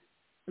get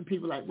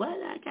people like, well,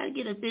 I got to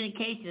get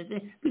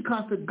authentication.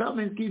 Because the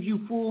government gives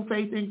you full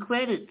faith and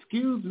credit.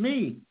 Excuse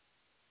me.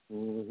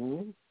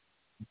 Mm-hmm.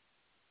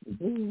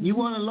 You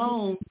want a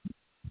loan,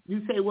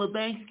 you say, well,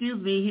 bank,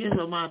 excuse me, here's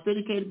my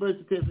authenticated birth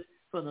certificate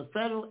from the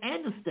federal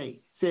and the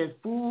state. Says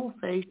full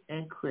faith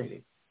and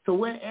credit. So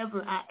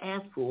whatever I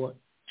ask for,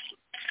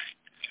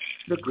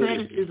 the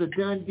credit is a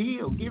done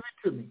deal. Give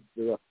it to me.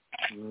 Yeah.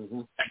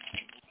 Mm-hmm.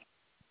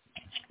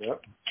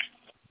 Yep.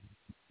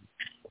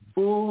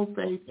 Full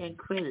faith and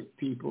credit,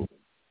 people.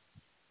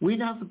 We're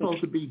not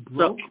supposed to be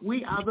broke.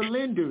 We are the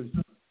lenders.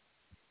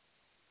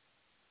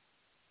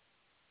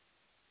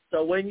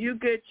 So when you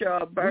get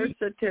your birth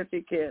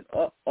certificate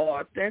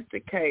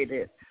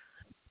authenticated,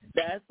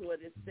 that's what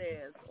it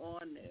says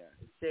on there.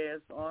 It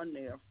says on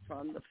there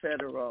from the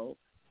federal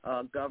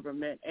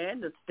government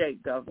and the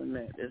state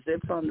government. Is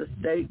it from the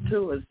state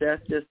too, or is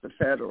that just the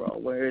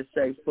federal, where it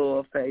says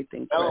full faith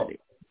and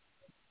credit?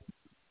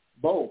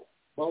 Both.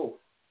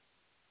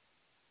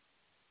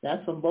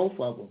 That's from both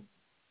of them.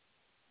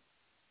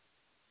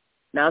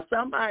 Now,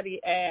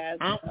 somebody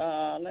asked,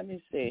 let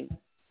me see.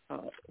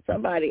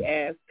 Somebody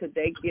asked, could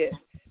they get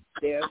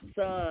their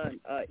son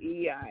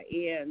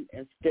EIN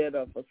instead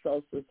of a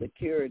Social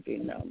Security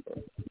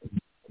number?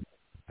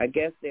 I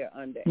guess they're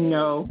underage.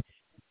 No.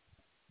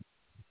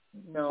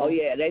 Oh,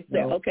 yeah, they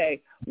say,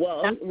 okay.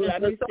 Well,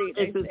 let me see.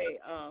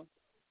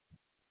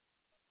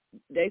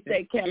 They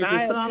say, can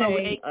I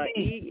obtain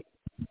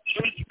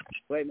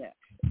wait a minute.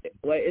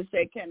 Well, it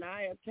said, can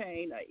I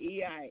obtain a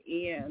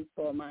EIN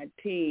for my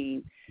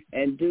teen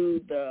and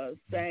do the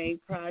same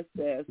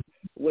process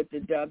with the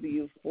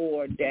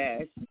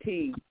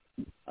W-4-T?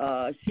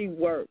 She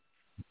works,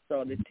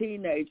 so the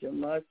teenager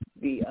must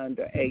be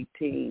under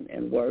 18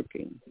 and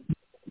working.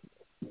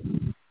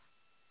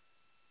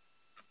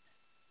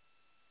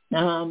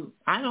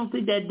 I don't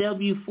think that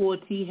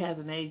W-4T has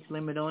an age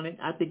limit on it.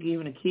 I think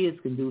even the kids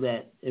can do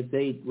that if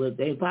they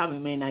probably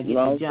may not get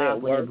the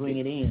job when they bring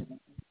it in.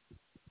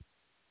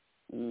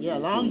 Yeah,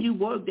 as long as you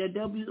work that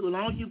as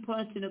long as you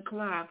punch in the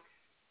clock,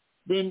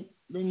 then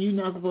you're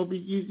not supposed to be.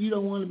 You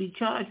don't want to be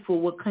charged for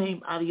what came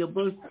out of your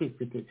birth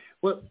certificate.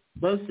 What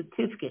birth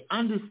certificate?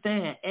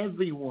 Understand,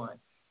 everyone.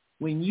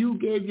 When you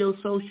gave your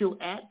social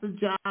at the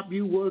job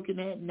you're working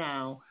at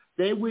now,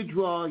 they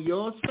withdraw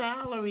your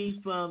salary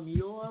from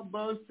your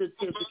birth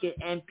certificate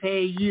and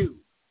pay you.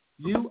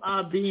 You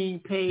are being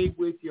paid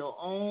with your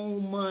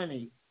own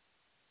money.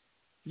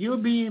 You're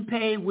being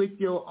paid with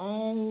your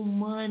own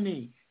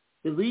money.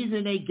 The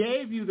reason they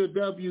gave you the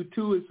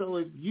W-2 is so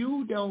if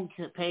you don't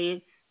pay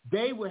it,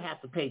 they would have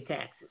to pay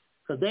taxes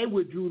because they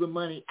withdrew the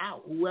money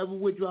out. Whoever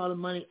withdraw the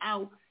money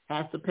out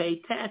has to pay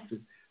taxes.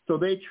 So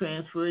they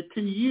transfer it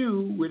to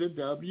you with a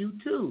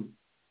W-2.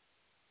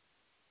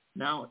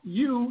 Now,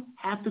 you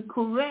have to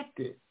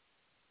correct it.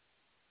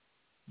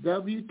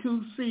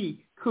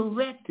 W-2C,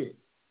 correct it.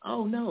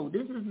 Oh, no,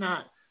 this is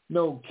not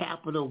no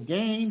capital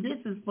gain. This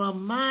is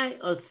from my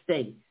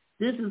estate.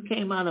 This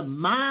came out of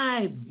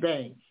my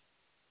bank.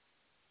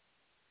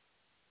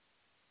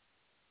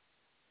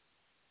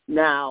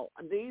 Now,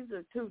 these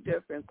are two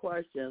different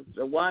questions.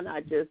 The one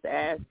I just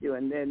asked you,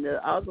 and then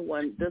the other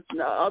one, the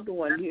other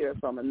one here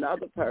from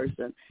another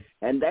person,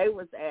 and they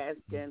was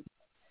asking,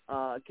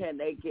 can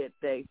they get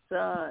their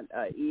son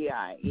a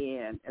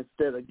EIN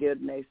instead of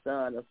getting their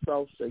son a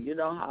social? You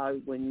know how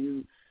when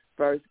you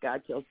first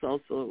got your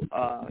social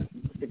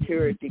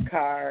security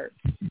card,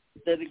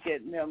 instead of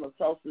getting him a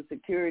social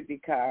security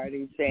card,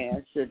 he's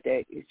saying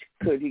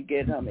could he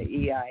get him an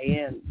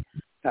EIN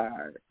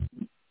card?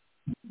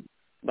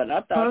 But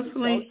I thought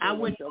personally, I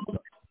wouldn't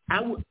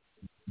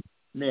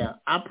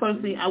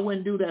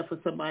do that for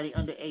somebody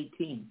under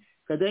 18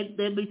 because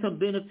there'd be some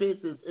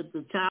benefits if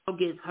the child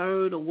gets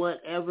hurt or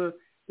whatever.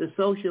 The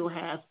social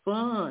has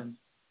funds.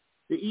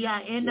 The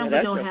EIN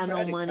number don't have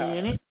no money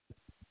in it.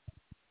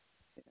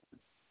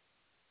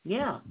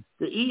 Yeah,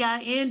 the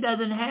EIN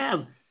doesn't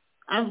have.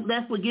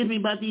 That's what gives me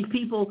about these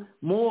people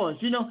more.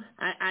 You know,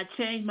 I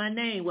changed my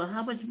name. Well,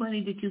 how much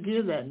money did you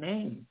give that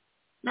name?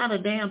 Not a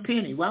damn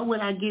penny. Why would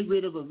I get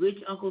rid of a rich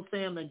Uncle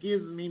Sam that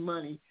gives me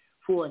money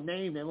for a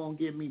name that won't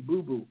give me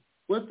boo-boo?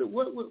 What?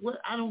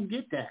 I don't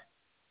get that.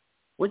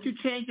 What you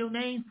change your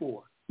name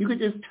for? You could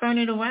just turn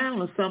it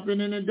around or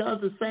something and it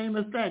does the same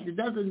effect. It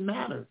doesn't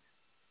matter.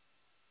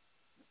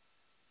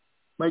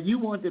 But you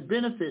want the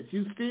benefits.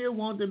 You still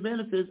want the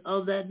benefits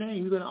of that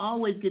name. You're going to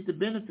always get the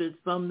benefits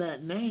from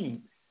that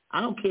name. I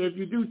don't care if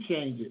you do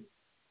change it.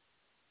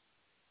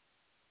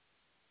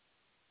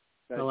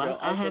 So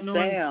I have no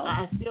idea.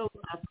 I still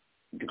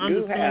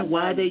understand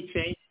why they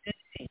changed the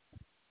name.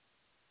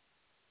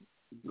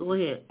 Go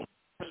ahead.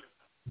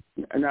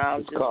 No, I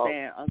was just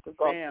saying Uncle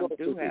Sam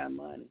do have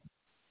money.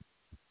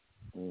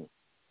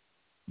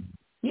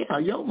 Yeah,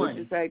 your money. What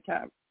you say,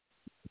 Tom?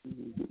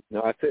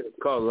 No, I said it's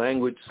called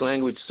language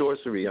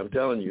sorcery. I'm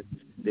telling you,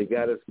 they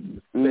got us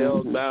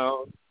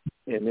spellbound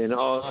and then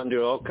all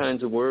under all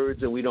kinds of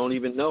words that we don't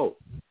even know.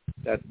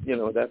 That's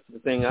the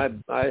thing. I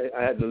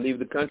had to leave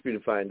the country to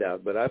find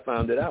out, but I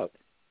found it out.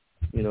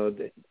 You know,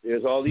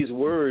 there's all these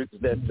words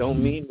that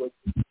don't mean what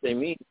they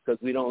mean because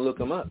we don't look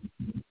them up.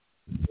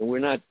 And we're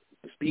not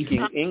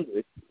speaking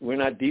English. We're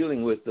not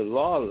dealing with the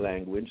law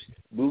language,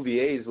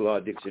 Bouvier's law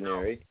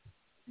dictionary,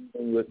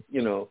 and with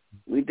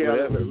we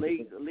deal with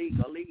legal.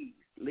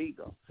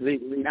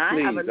 Now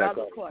I have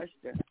another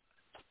question.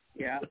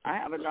 Yeah, I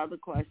have another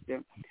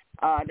question.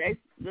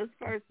 This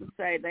person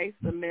say they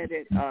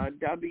submitted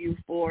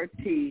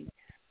W-4T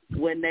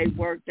when they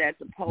worked at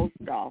the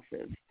post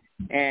office,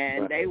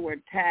 and they were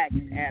taxed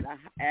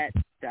at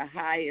the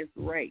highest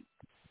rate.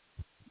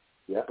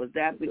 Yeah. Was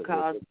that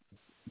because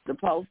the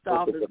post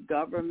office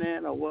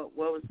government, or what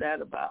was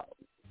that about?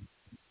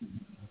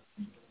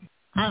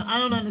 I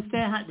don't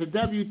understand how the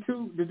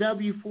W-2, the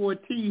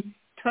W-4T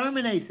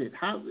terminates it.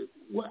 How?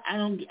 What?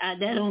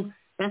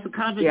 That's a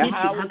contradiction. Yeah,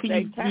 how can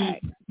you be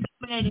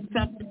terminating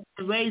something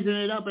and raising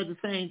it up at the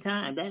same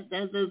time?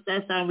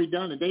 That sounds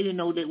redundant. They didn't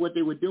know what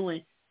they were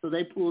doing, so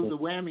they pulled the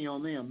whammy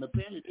on them.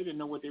 Apparently, they didn't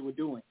know what they were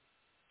doing.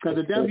 Because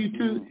the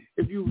W-2,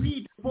 if you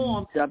read the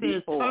form, it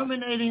says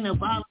terminating a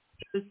volunteer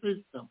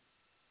system.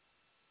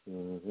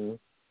 Mm-hmm.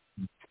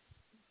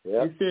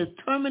 Yep. It says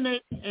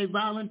terminate a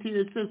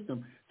volunteer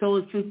system. So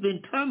if it's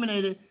been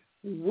terminated,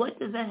 what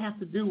does that have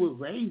to do with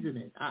raising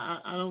it?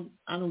 I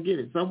don't get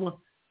it.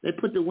 They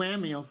put the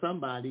whammy on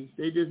somebody.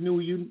 They just knew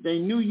you. They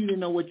knew you didn't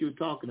know what you were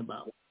talking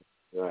about.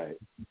 Right.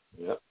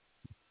 Yep.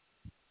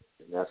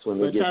 And that's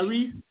when they get.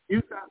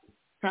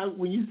 Tyrese,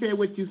 when you said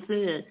what you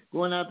said,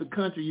 going out the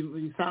country,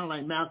 you sound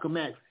like Malcolm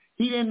X.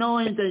 He didn't know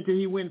anything until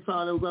he went and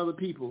saw those other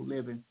people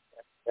living.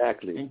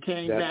 Exactly. And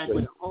came back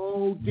with a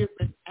whole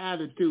different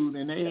attitude,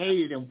 and they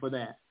hated him for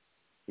that.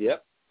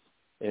 Yep.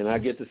 And I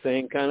get the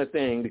same kind of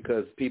thing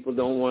because people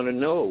don't want to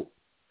know.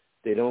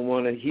 They don't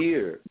want to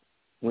hear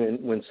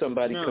when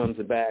somebody comes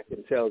back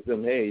and tells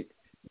them, hey,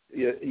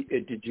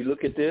 did you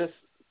look at this?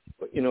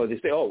 They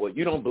say, oh, well,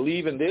 you don't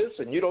believe in this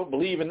and you don't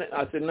believe in that.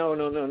 I said, no.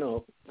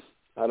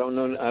 I don't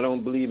know. I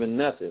don't believe in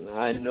nothing.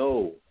 I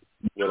know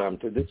what I'm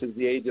to. This is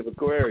the age of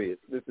Aquarius.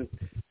 This is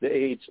the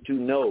age to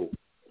know.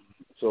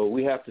 So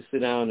we have to sit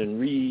down and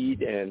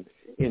read and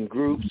in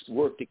groups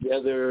work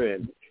together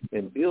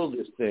and build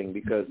this thing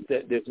because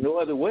there's no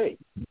other way.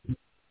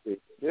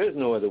 There's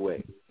no other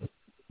way.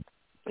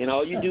 And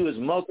all you do is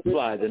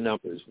multiply the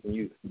numbers. When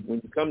you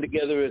come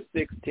together as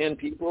 6, 10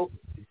 people,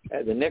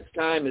 the next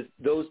time is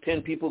those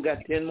 10 people got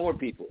 10 more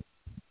people.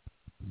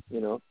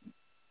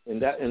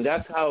 And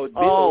that's how it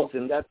builds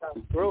and that's how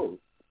it grows.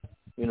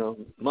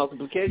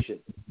 Multiplication.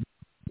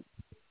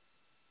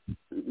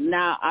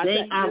 Now I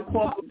think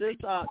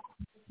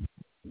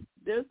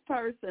this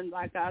person,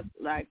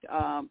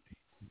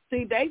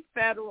 they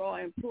federal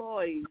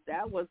employees.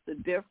 That was the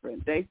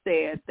difference. They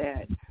said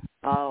that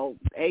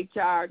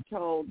HR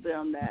told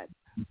them that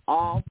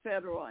all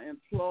federal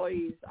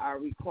employees are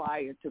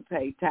required to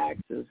pay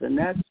taxes, and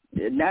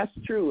that's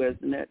true,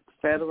 isn't it?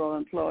 Federal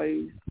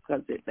employees,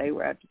 because they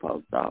were at the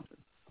post office.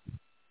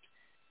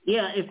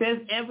 Yeah, if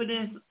there's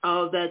evidence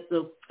that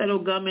the federal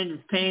government is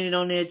paying it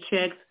on their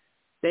checks,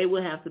 they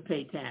will have to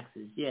pay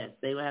taxes. Yes,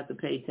 they will have to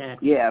pay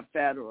taxes. Yeah,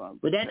 federal.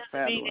 But that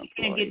doesn't mean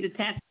they can't get the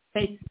taxes.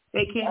 They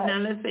can't. Now,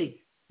 let's say,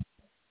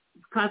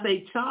 because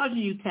they charging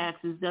you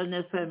taxes doesn't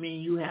necessarily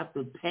mean you have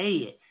to pay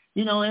it.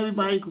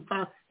 Everybody can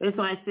file. That's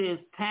why it says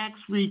tax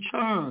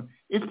return.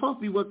 It's supposed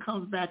to be what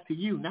comes back to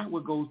you, not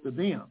what goes to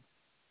them.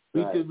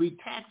 Right.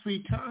 Tax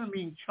return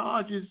means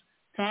charges,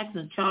 tax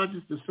and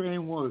charges, the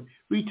same word.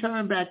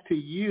 Return back to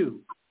you.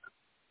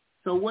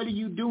 So what are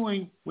you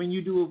doing when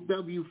you do a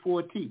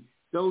W-4T?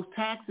 Those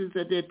taxes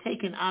that they're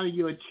taking out of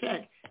your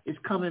check is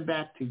coming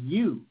back to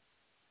you.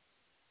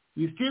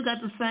 You still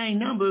got the same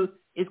number.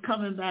 It's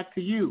coming back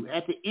to you.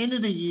 At the end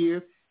of the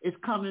year, it's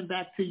coming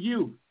back to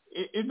you.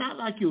 It's not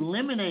like you're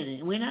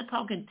eliminating. We're not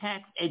talking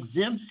tax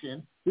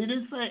exemption. We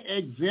didn't say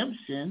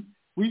exemption.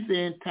 We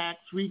said tax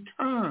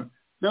return.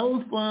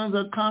 Those funds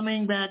are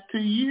coming back to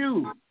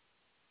you.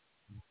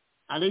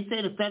 They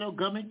say the federal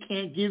government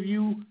can't give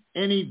you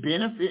any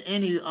benefit,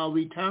 any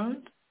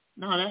returns.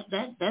 No,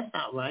 that's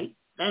not right.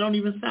 That don't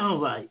even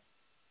sound right.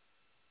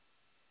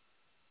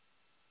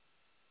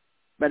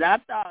 But I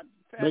thought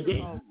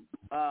federal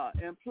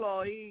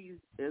employees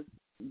is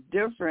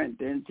different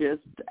than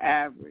just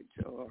average,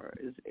 or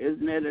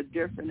isn't it a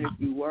different if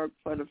you work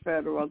for the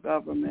federal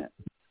government?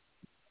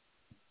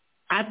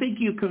 I think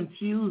you're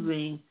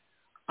confusing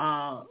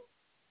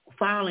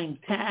filing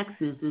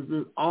taxes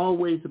is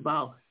always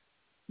about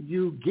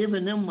you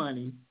giving them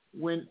money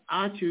when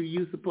actually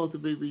you're supposed to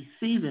be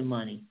receiving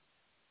money.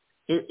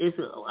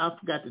 I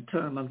forgot the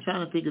term. I'm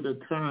trying to think of the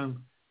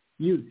term.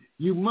 You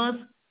must,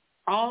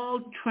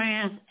 all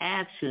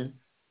transactions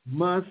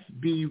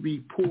must be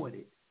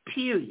reported,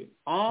 period.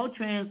 All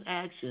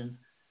transactions,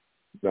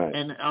 right.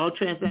 And all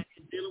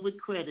transactions dealing with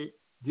credit,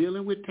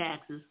 dealing with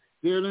taxes,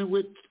 dealing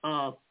with,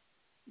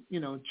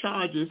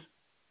 charges,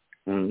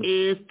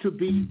 is to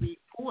be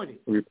reported.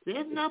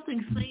 There's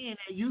nothing saying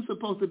that you're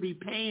supposed to be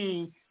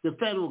paying the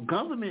federal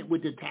government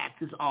with the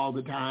taxes all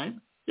the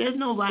time. There's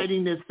no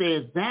writing that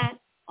says that.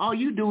 All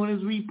you're doing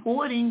is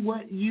reporting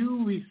what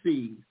you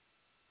receive.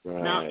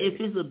 Right. Now, if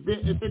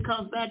it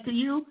comes back to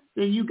you,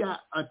 then you got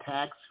a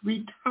tax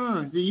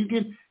return.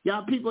 Then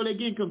y'all people that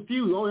get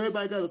confused. Oh,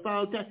 everybody got to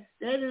file tax.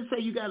 They didn't say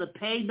you got to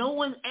pay. No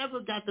one ever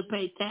got to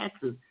pay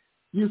taxes.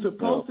 You're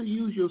supposed to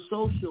use your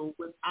social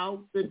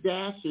without the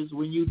dashes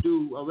when you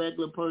do a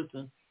regular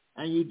person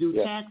and you do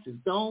taxes.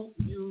 Don't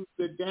use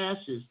the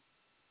dashes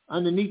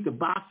underneath the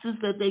boxes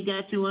that they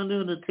got you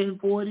under in the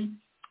 1040.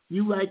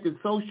 You write the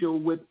social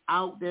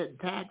without that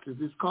taxes.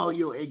 It's called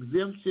your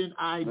exemption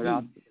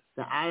ID.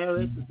 The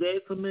IRS is very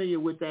familiar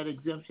with that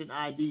exemption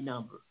ID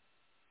number.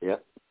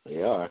 Yep,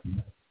 they are.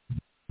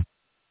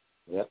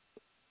 Yep.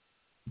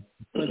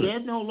 But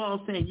there's no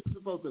law saying you're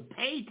supposed to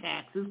pay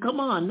taxes. Come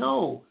on,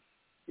 no.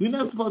 You're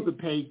not supposed to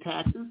pay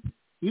taxes.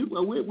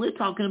 We're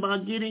talking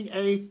about getting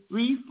a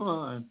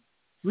refund,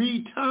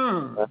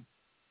 return.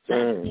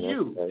 That's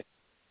you. Okay.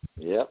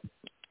 Yep.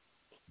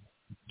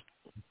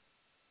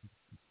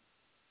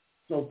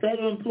 So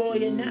federal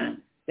employee or not,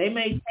 they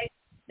may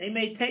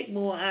take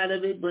more out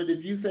of it, but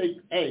if you say,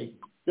 hey,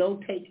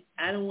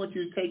 I don't want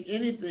you to take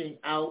anything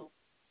out,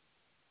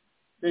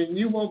 then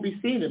you won't be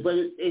seeing it. But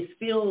it's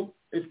still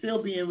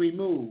being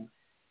removed.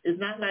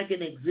 It's not like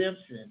an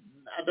exemption.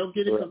 I don't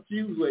get it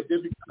confused with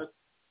it because,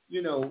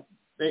 you don't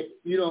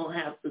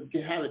have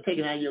to have it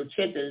taken out of your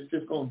check that it's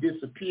just going to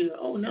disappear.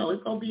 Oh no,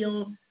 it's going to be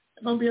on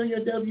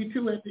your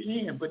W-2 at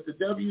the end. But the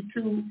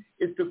W-2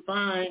 is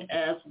defined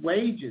as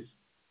wages,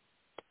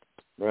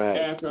 right?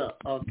 As a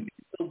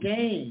capital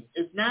gain.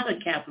 It's not a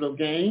capital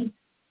gain.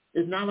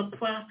 It's not a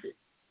profit.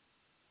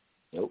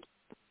 Nope,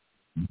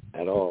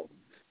 at all.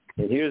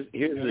 And here's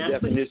the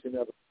definition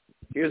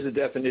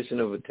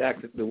of a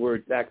tax. The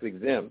word tax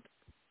exempt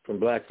from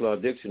Black's Law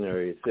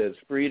Dictionary. It says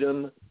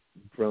freedom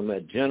from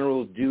a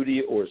general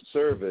duty or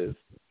service,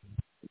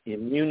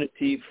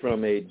 immunity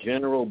from a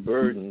general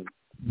burden,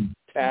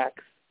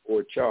 tax,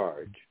 or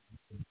charge.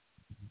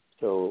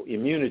 So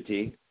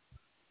immunity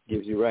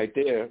gives you right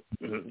there.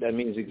 That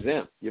means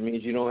exempt. It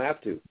means you don't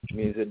have to. It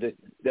means it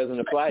doesn't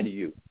apply to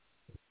you.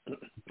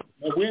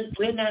 But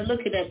we're not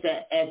looking at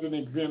that as an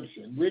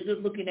exemption. We're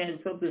just looking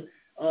at something,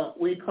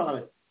 we call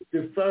it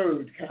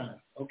deferred kind of.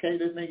 Okay,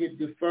 let's make it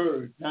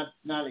deferred, not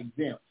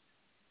exempt.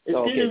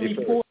 It's getting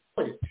reported.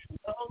 As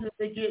long as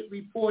they get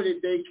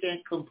reported, they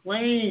can't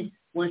complain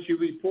once you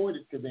report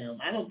it to them.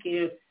 I don't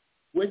care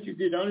what you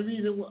did. The only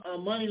reason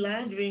money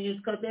laundering is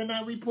because they're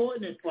not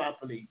reporting it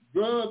properly.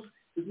 Drugs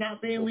is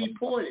not being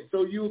reported,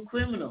 so you're a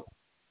criminal.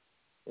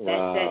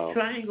 Wow. That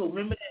triangle,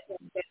 remember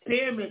that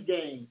pyramid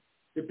game?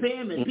 The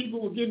pyramid, people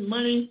were getting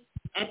money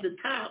at the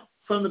top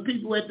from the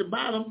people at the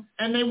bottom,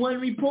 and they weren't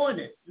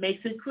reporting it.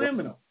 Makes it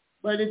criminal,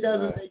 but it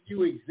doesn't make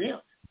you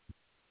exempt.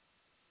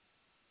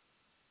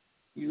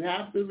 You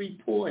have to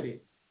report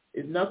it.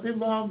 There's nothing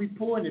wrong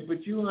reporting it,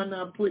 but you are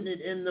not putting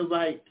it in the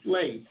right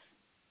place.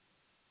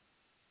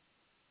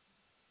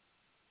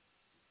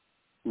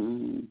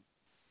 Mm.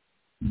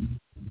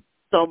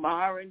 So,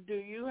 Myron, do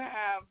you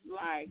have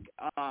like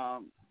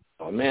oh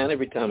man,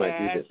 every time I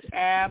do this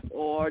app,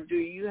 or do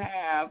you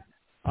have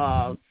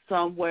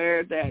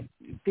somewhere that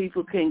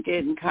people can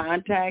get in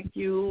contact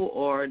you,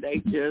 or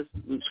they just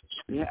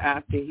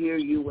have to hear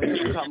you when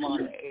you come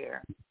on the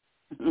air?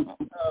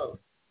 Oh,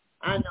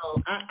 I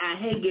know. I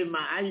hate giving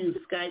I use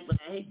Skype, but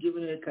I hate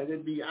giving it because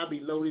I'll be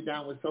loaded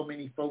down with so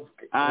many folks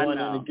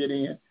wanting to get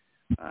in.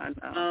 I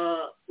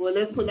know. Well,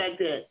 let's put it like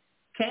that.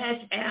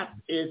 Cash App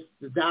is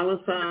the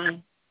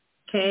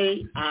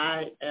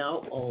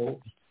 $KILO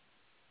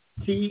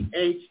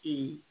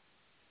SAILOR.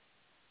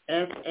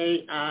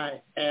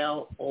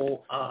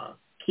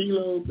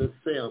 Kilo the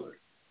Sailor.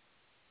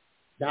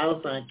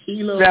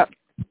 $KILO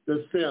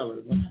the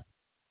Sailor. When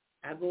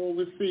I go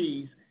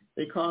overseas,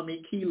 they call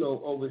me Kilo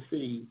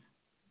overseas.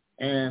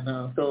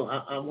 And so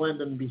I want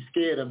them to be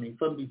scared of me.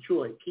 From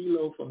Detroit.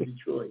 Kilo from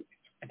Detroit.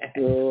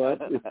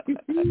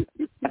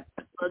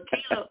 But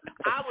Kilo,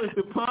 I was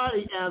the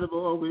party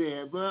animal over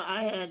there, but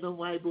I had them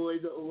white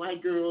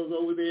girls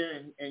over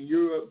there in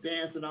Europe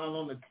dancing all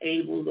on the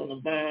tables, on the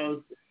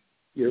bars.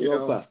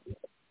 Europa.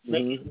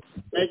 Making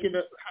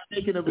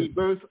a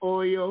reverse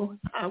Oreo.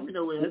 We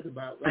know what that's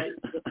about, right?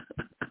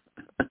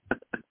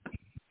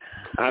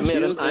 I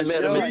met him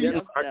in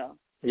Denmark.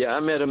 Yeah,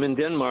 I met him in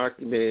Denmark.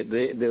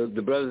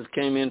 The brothers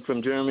came in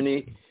from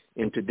Germany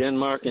into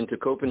Denmark, into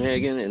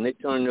Copenhagen, and they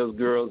turned those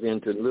girls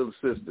into little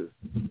sisters.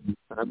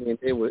 I mean,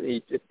 as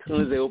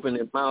soon as they opened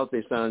their mouth,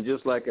 they sounded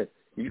just like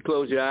you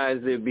close your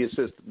eyes, they'd be a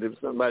sister.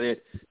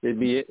 They'd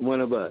be one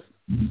of us,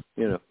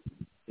 Yeah.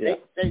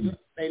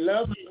 They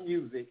love the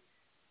music.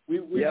 We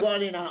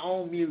brought in our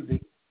own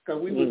music because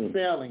we were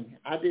selling.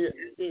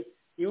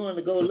 You want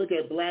to go look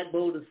at Black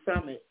Boulder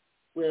Summit,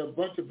 where a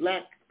bunch of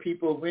black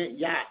people rent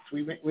yachts.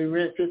 We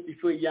rent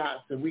 50-foot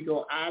yachts, and we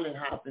go island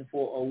hopping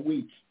for a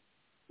week.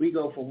 We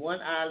go from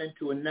one island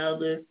to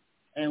another,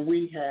 and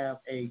we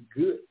have a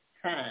good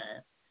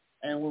time.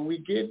 And when we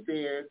get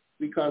there,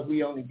 because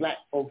we only black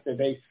folks that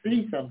they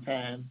see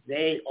sometimes,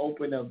 they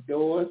open up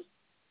doors.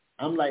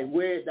 I'm like,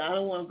 I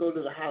don't want to go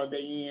to the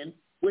Holiday Inn.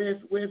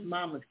 Where's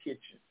Mama's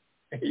kitchen?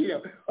 She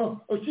down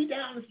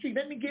the street.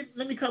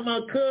 Let me call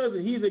my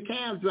cousin. He's a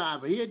cab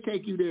driver. He'll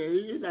take you there.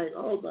 He's like,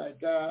 oh my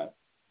God.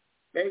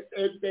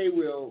 They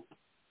will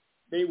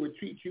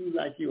treat you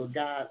like you're a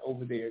god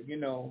over there.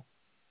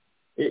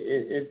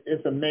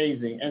 It's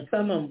amazing. And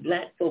some of them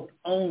black folks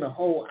own the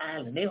whole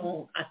island. They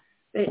own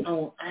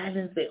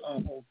islands. They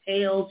own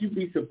hotels. You'd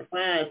be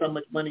surprised how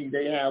much money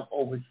they have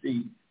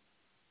overseas.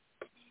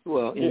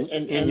 Well,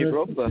 in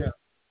Europa,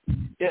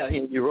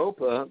 in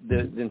Europa,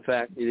 in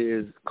fact, it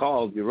is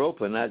called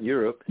Europa, not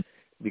Europe,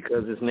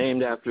 because it's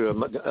named after a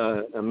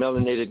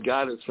melanated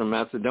goddess from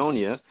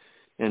Macedonia.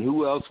 And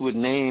who else would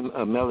name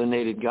a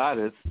melanated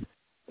goddess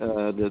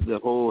the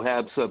whole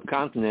Hab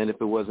subcontinent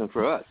if it wasn't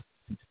for us?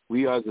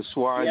 We are the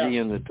Swarthy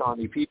and the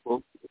Tawny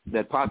people,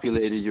 that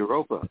populated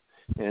Europa.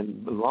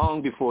 And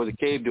long before the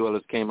cave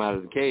dwellers came out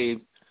of the cave,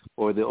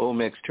 or the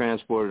Olmecs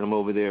transported them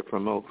over there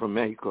from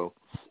Mexico,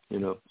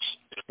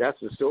 that's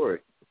the story.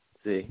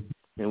 See,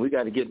 and we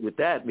got to get with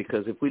that,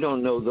 because if we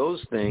don't know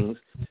those things,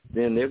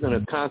 then they're going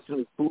to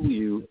constantly fool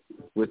you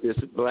with this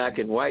black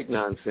and white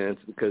nonsense,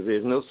 because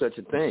there's no such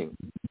a thing.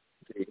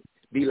 See,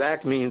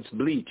 black means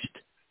bleached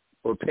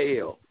or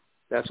pale.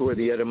 That's where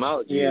the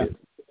etymology is.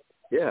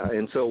 Yeah,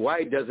 and so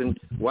white doesn't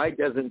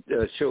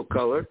show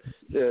color.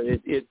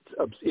 It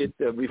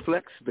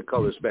reflects the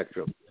color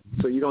spectrum,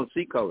 so you don't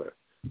see color.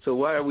 So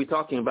why are we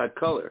talking about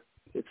color?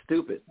 It's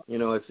stupid.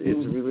 It's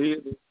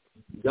really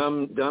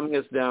dumbing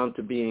us down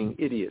to being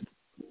idiots.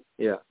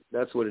 Yeah,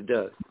 that's what it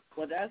does.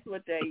 Well, that's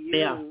what they use.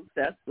 Yeah.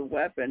 That's the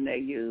weapon they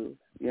use.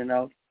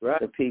 Right.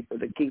 The people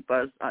to keep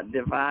us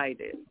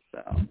divided.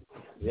 So.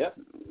 Yeah.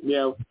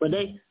 Yeah, but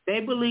they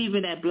believe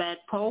in that black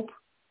pope,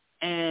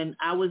 and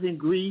I was in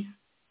Greece.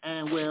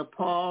 And where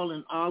Paul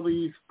and all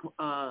the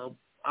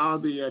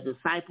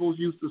disciples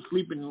used to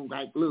sleep in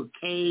like little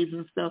caves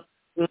and stuff,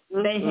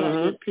 they had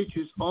their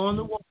pictures on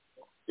the wall.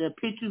 Their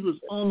pictures was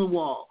on the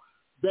wall.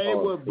 They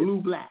were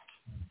blue-black.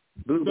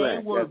 They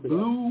were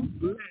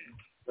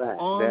blue-black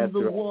on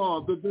the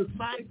wall. The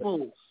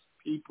disciples,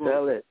 people.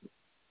 Tell it.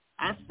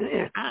 I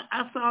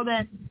saw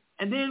that.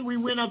 And then we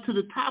went up to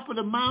the top of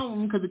the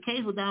mountain, because the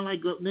caves were down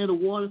like near the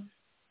water.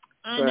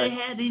 And they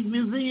had these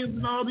museums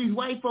and all these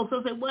white folks.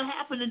 I said, what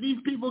happened? Did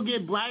these people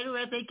get brighter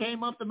as they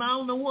came up the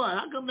mountain or what?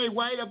 How come they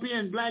white up here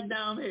and black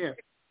down there?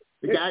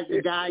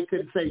 The guy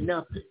couldn't say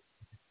nothing.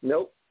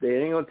 Nope. They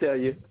ain't going to tell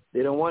you.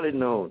 They don't want it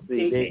known.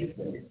 See, they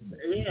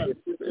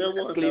don't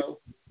want to know.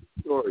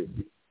 Story.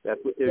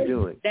 That's what they're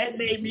doing. That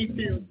made me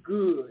feel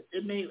good.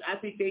 I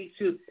think they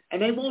should.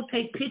 And they won't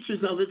take pictures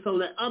of it so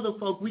that other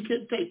folks, we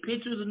couldn't take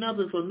pictures of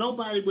nothing so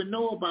nobody would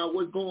know about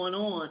what's going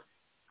on.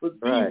 But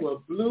these were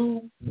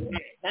blue,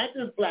 not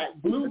just black,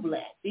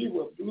 blue-black. These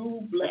were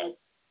blue-black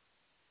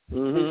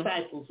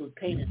disciples who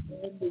painted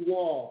on the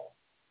wall.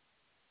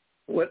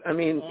 What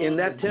in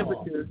that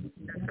temperature,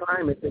 that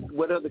climate,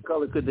 what other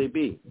color could they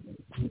be?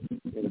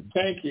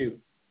 Thank you.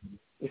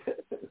 They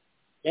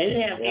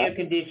didn't have air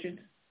conditioners.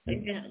 They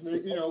didn't have,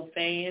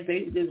 fans.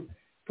 They just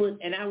put.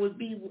 And I was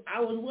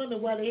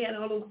wondering why they had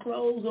all those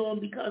clothes on,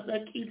 because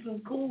that keeps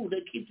them cool.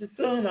 That keeps the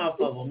sun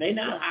off of them. They're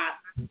not hot.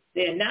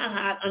 They're not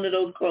hot under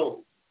those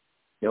clothes.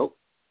 Nope.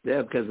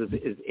 Yeah, because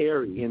it's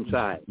airy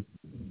inside.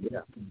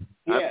 Yeah.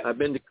 I've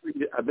been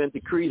to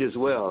Crete as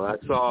well. I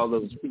saw all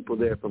those people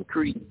there from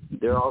Crete.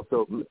 They're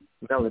also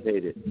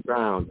melanated,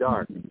 brown,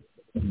 dark.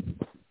 And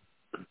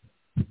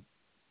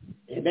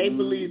they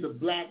believe the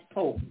black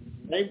pope.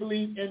 They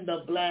believe in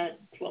the black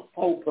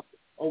pope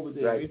over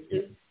there. Right.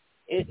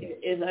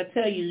 As I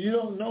tell you, you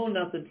don't know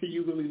nothing until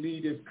you really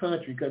leave this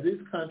country, because this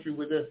country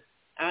with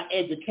our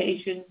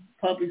education,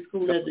 public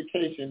school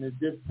education, has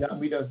just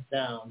dummied us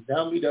down,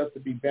 dummied us to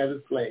be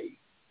better slaves.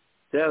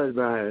 Tell it,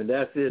 Brian.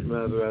 That's it,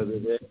 my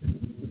brother.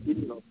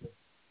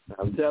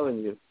 I'm telling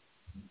you.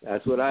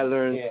 That's what I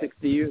learned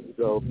 60 years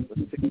ago.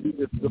 60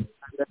 years ago,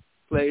 I left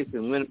the place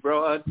and went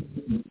abroad.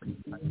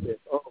 I said,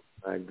 oh,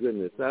 my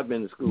goodness. I've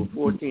been to school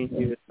 14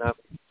 years now.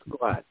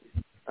 Squat.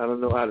 I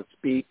don't know how to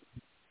speak.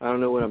 I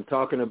don't know what I'm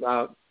talking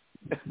about.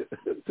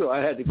 So I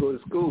had to go to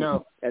school.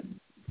 No.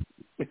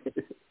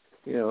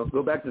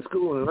 Go back to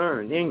school and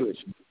learn English.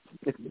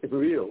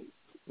 Real,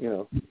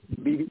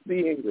 BBC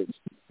English,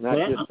 not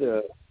just.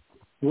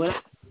 What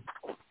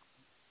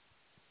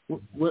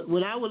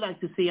I would like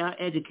to see our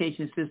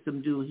education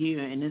system do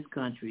here in this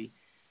country,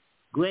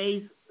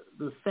 grades,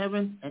 the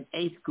 7th and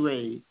 8th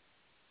grade,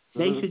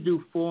 they should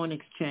do foreign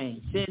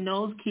exchange. Send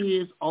those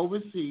kids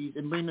overseas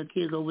and bring the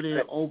kids over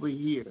there over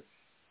here.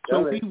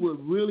 So we would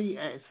really,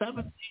 at 7th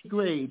and 8th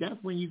grade,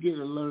 that's when you get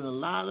to learn a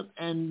lot of,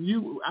 and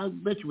I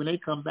bet you when they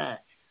come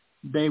back,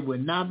 they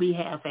would not be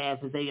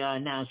half-assed as they are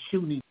now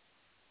shooting.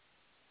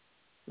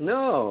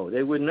 No,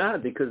 they would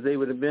not, because they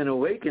would have been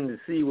awakened to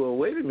see, well,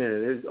 wait a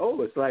minute,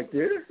 it's like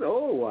this?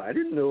 Oh, I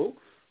didn't know.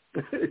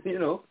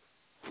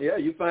 Yeah,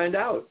 you find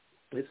out.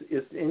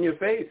 It's in your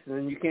face,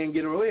 and you can't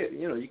get away.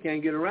 You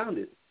can't get around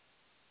it.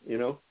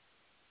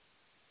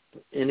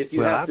 And if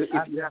you have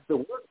to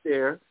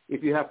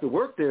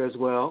work there as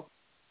well,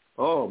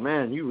 oh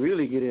man, you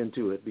really get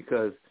into it,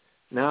 because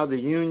now the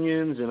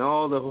unions and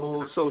all the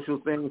whole social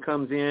thing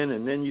comes in,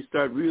 and then you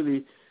start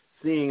really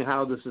seeing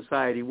how the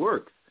society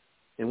works.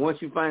 And once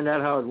you find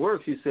out how it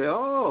works, you say,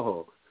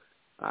 oh,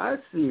 I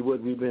see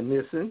what we've been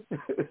missing.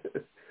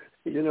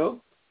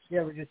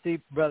 Yeah, but you see,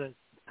 brother,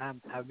 I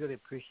really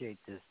appreciate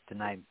this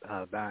tonight,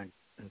 Byron.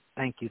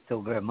 Thank you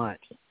so very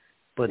much.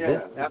 But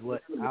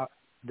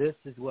this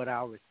is what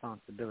our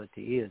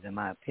responsibility is, in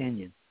my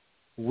opinion.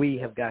 We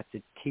have got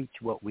to teach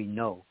what we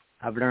know.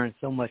 I've learned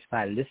so much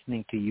by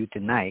listening to you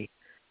tonight,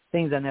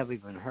 things I never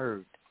even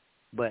heard.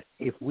 But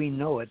if we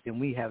know it, then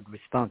we have the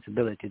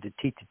responsibility to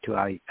teach it to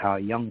our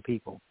young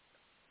people.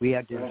 We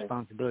have the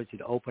responsibility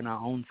to open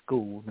our own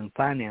schools and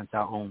finance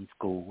our own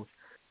schools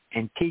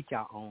and teach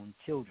our own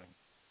children.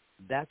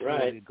 That's where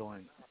we're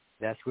going.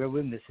 That's where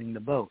we're missing the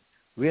boat.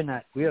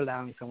 we're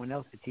allowing someone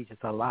else to teach us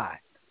a lie.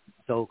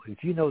 So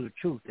if you know the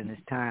truth, then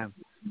it's time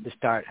to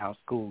start our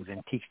schools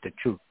and teach the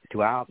truth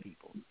to our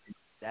people.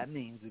 That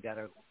means we got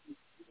to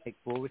take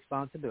full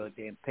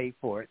responsibility and pay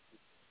for it,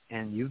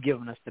 and you've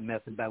given us the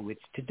method by which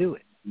to do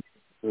it.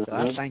 So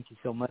I thank you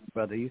so much,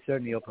 brother. You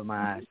certainly opened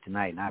my eyes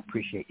tonight, and I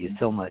appreciate you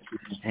so much.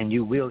 And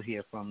you will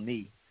hear from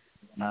me.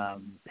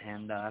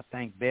 And I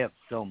thank Bev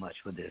so much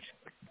for this.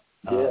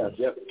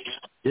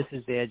 This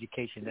is the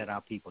education that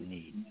our people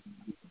need.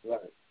 Right.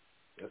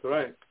 That's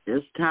right.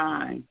 It's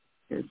time.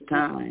 It's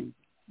time.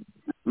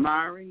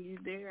 Myron, you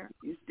there?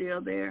 You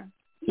still there?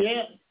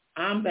 Yeah,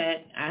 I'm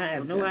back. I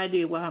have no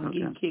idea why I'm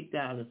getting kicked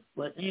out of.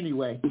 But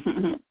anyway,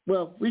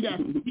 well, we got,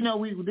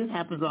 this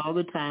happens all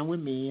the time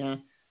with me.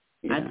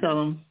 I tell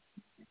them,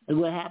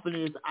 what happened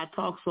is I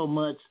talk so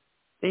much,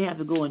 they have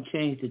to go and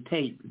change the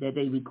tape that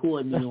they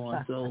record me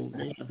on. So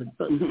they have to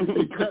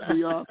they cut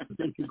me off.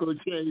 They can go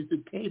change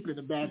the tape in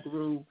the back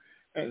room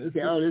and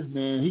say, oh, this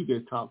man, he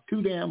just talked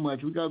too damn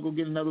much. We got to go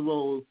get another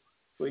role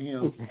for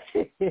him.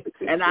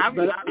 And I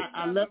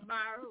remember,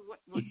 Myron,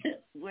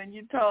 when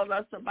you told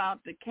us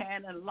about the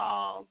canon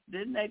laws,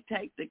 didn't they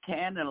take the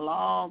canon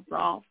laws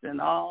off and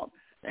all?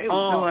 They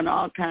were doing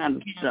all kinds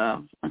of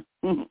stuff.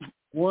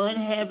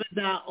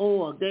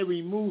 OneHeaven.org, they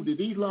removed it.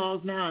 These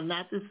laws now are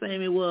not the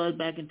same it was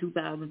back in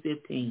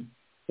 2015.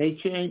 They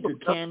changed the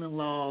canon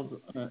laws,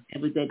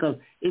 everything, because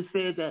it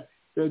said that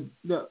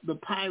the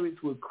pirates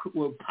the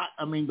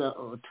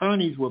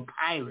attorneys were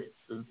pirates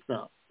and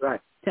stuff. Right.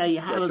 Tell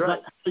you how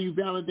you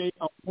validate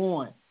a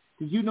warrant.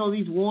 Did you know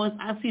these warrants?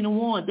 I've seen a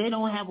warrant. They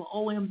don't have an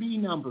OMB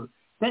number.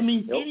 That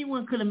means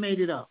anyone could have made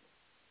it up.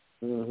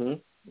 Mm-hmm.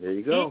 There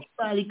you go.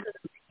 Anybody could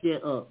have made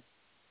it up.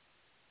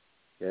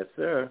 Yes,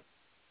 sir.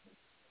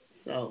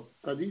 So,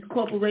 because these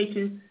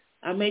corporations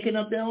are making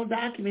up their own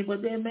document,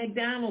 but they're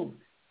McDonald's.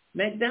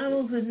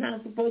 McDonald's is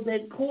not supposed to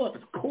have corpse.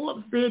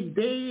 Corpse, they're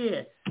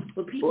dead.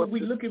 But people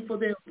be looking for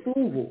their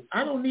approval.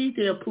 I don't need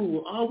their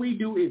approval. All we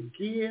do is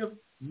give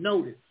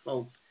notice,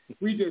 folks.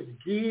 We just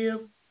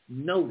give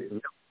notice.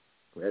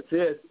 That's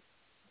it.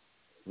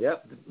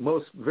 Yep.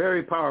 Most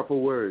very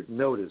powerful word,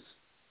 notice.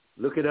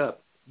 Look it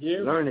up.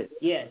 Yes. Learn it.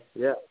 Yes.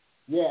 Yeah.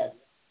 Yes.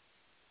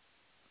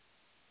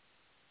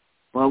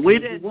 Well, we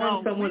didn't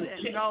know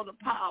the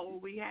power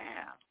we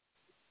have.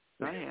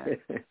 Go ahead.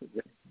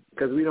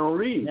 Because we don't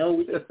read.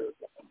 No.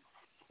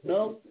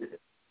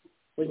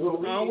 But you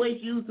can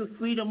always use the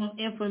Freedom of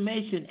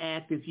Information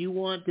Act if you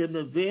want them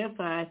to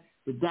verify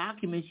the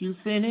documents you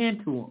send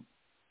in to them.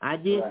 I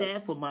did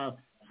that for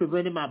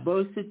submitting my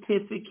birth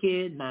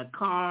certificate, my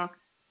car,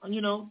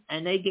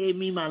 and they gave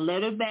me my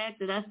letter back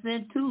that I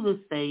sent to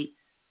the state,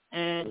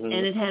 and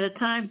it had a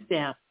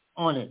timestamp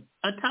on it.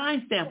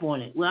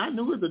 Well, I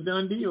knew it was a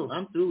done deal.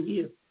 I'm through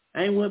here.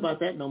 I ain't worried about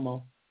that no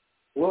more.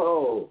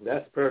 Whoa,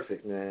 that's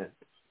perfect, man.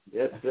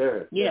 Yes,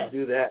 sir. Yeah. Let's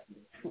do that.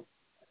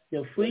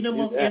 The Freedom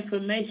of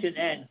Information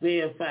Act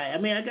verified. I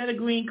mean, I got a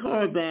green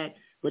card back,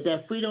 but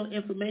that Freedom of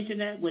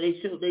Information Act, where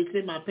they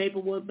send my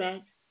paperwork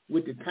back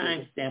with the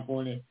timestamp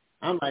on it,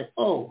 I'm like,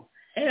 oh,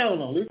 hell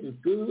no, this is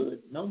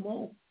good. No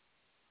more.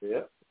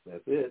 Yep,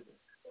 that's it.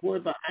 I don't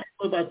worry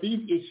about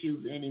these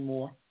issues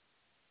anymore.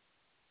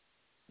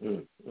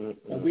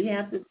 We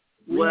have to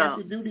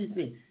do these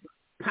things.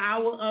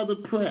 Power of the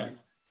press.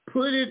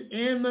 Put it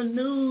in the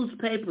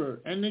newspaper,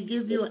 and they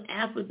give you an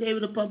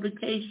affidavit of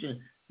publication.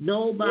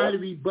 Nobody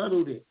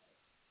rebutted it.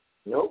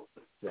 Nope.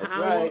 That's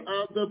Power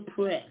of the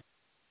press.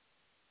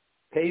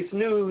 Pace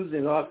News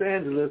in Los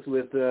Angeles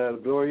with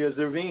Gloria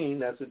Zervine.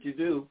 That's what you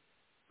do.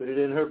 Put it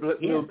in her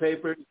little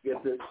paper. You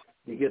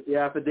get the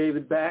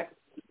affidavit back,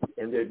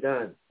 and they're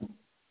done.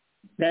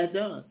 They're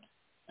done.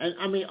 And,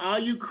 I mean, all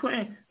you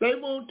crying, they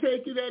won't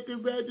take it at the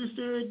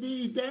Register of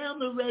Deeds. Damn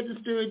the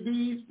Register of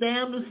Deeds.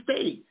 Damn the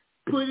state.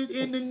 Put it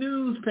in the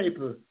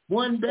newspaper.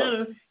 One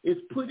better is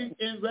put it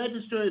and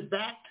register it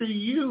back to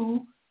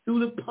you through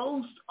the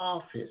post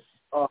office.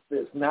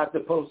 Not the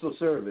Postal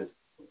Service.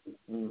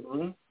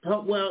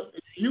 Mm-hmm. Well,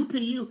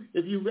 UPU,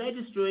 if you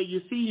register it,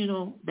 you see,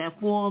 that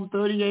Form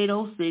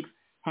 3806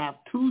 have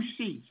two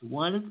sheets.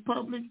 One is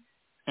public,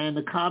 and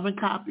the carbon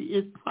copy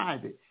is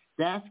private.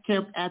 That's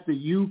kept at the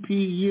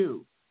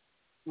UPU.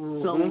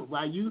 Mm-hmm. So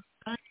while you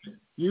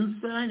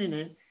signing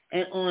it,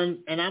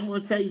 and I'm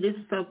going to tell you, this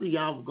is something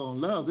y'all are going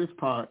to love, this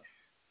part.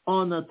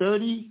 On the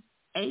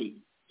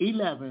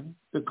 3811,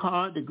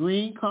 the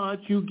green card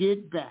you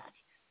get back,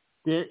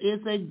 there is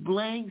a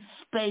blank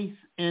space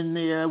in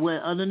there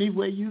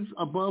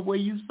above where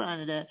you sign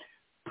it at.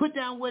 Put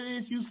down what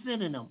it is you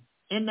sending them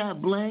in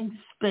that blank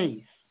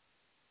space.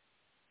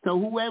 So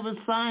whoever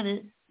signed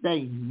it,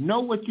 they know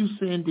what you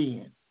send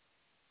in.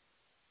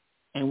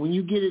 And when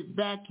you get it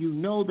back,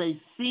 they've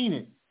seen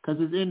it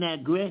because it's in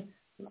that gray.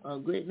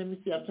 Let me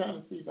see. I'm trying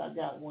to see if I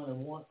got one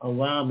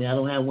around me. I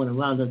don't have one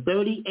around. The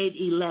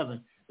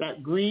 3811,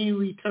 that green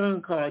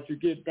return card you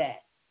get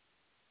back.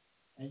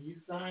 And you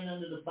sign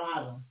under the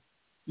bottom.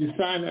 You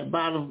sign that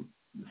bottom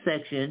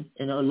section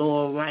in the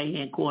lower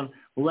right-hand corner.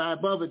 Right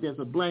above it, there's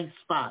a blank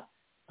spot.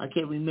 I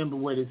can't remember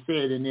what it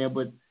said in there,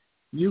 but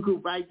You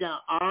could write down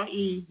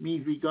RE,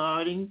 means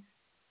regarding,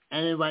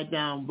 and then write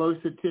down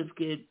birth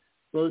certificate,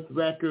 birth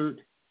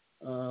record,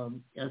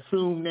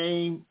 assumed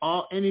name,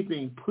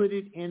 anything. Put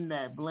it in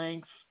that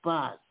blank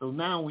spot. So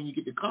now when you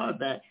get the card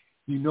back,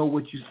 you know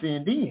what you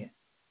send in.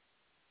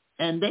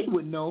 And they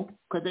would know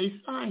because they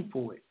signed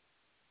for it.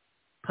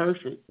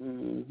 Perfect.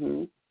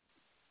 Mm-hmm.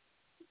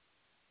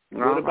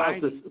 What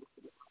about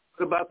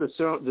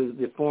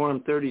the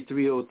form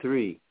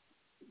 3303?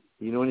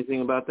 You know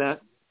anything about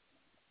that?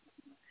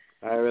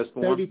 IRS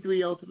form?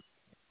 3303?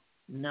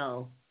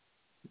 No.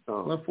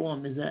 Oh. What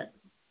form is that?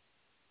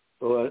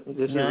 Well, I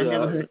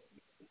never heard.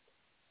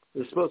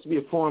 There's supposed to be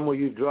a form where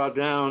you draw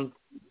down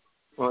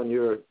on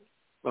your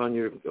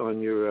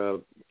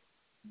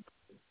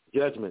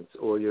judgments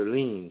or your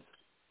liens.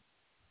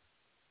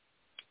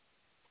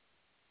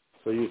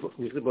 So you're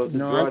supposed to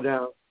draw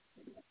down.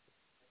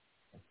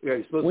 Yeah,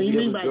 you're supposed what to do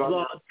be you able mean to by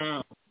draw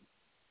down?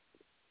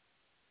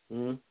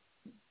 Hmm?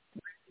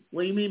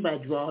 What do you mean by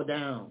draw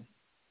down?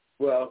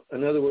 Well,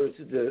 in other words,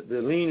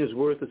 the lien is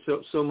worth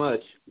so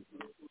much,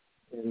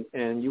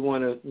 and you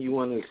want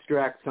to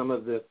extract some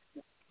of the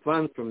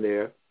funds from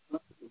there.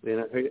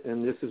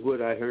 And this is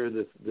what I heard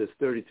this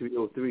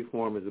 3303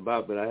 form is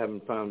about, but I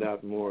haven't found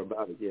out more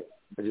about it yet.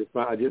 I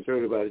just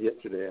heard about it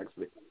yesterday,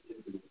 actually.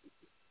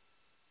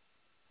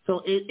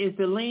 So is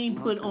the lien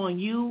put on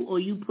you, or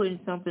you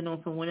putting something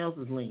on someone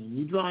else's lien?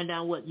 You drawing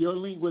down what your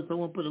lien? Would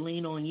someone put a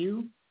lien on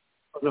you?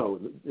 No,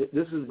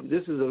 this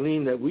is a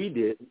lien that we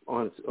did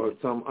on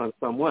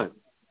someone,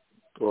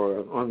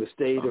 or on the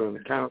state, or on the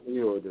county,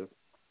 or the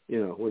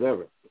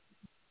whatever.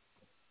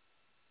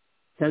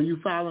 So you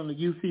filing the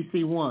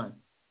UCC 1,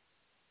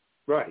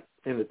 right?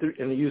 And the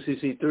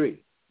UCC 3.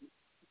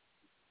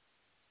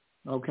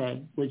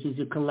 Okay, which is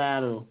your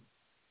collateral.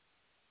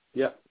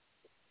 Yep.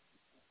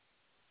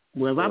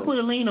 Well, if I put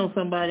a lien on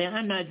somebody,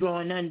 I'm not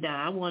drawing nothing down.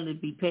 I want it to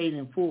be paid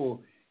in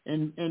full.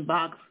 And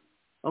box.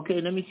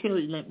 Okay, let me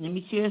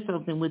share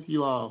something with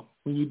you all.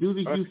 When you do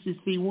the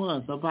UCC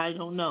 1, somebody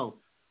don't know.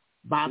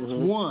 Box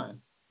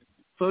 1,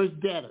 first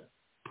debtor.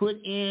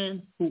 Put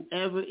in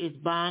whoever is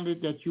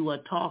bonded that you are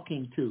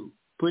talking to.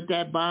 Put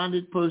that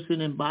bonded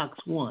person in box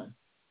 1.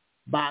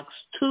 Box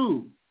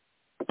 2,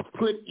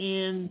 put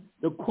in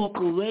the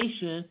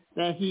corporation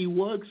that he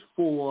works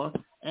for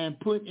and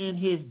put in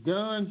his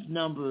DUNS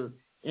number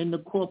in the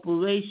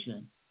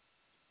corporation.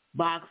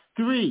 Box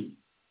 3,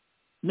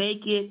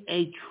 make it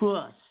a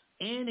trust.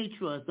 Any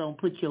trust. Don't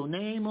put your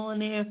name on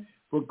there,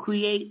 but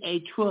create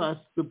a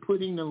trust for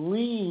putting the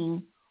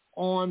lien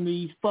on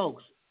these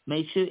folks.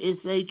 Make sure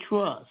it's a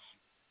trust.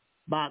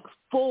 Box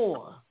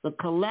 4, the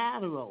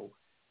collateral.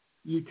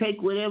 You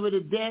take whatever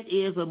the debt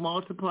is and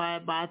multiply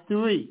it by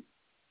 3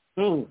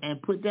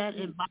 and put that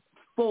in box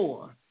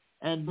 4.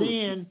 And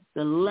then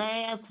the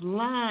last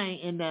line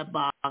in that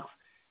box,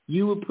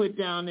 you would put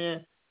down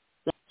there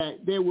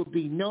that there will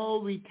be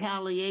no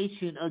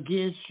retaliation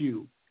against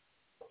you.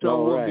 So there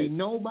will be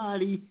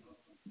nobody,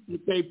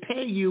 if they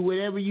pay you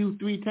whatever you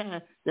 3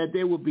 times, that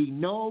there will be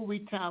no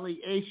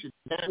retaliation.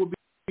 That will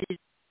be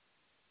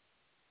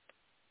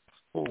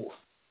 4.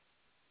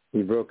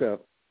 You broke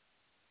up.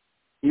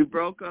 You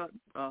broke up,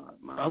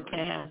 okay,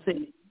 I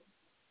see.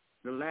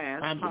 The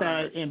last I'm part.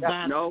 sorry, in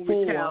box no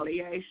 4.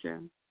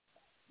 Retaliation.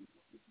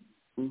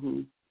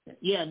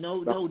 Yeah,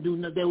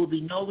 there will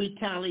be no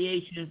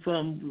retaliation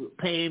from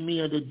paying me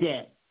or the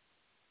debt.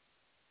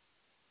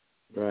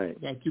 Right.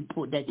 That you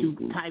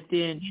typed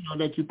in,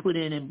 that you put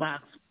in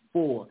box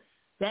 4.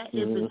 That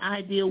is an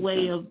ideal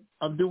way of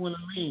doing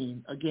a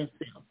lien against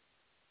them.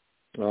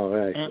 All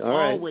right. And all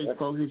always, right.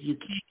 folks, if you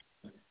can,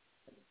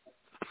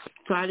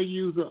 try to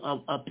use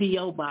a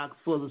P.O. box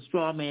for the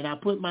straw man. I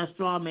put my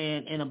straw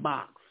man in a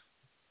box.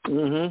 So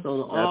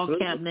the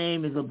all-cap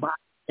name is a box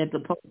at the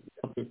post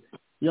office.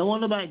 You don't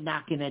want nobody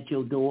knocking at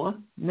your door.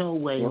 No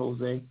way,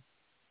 Jose.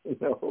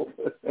 No,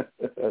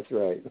 that's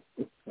right.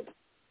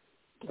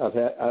 I've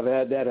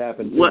had that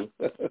happen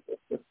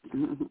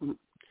too.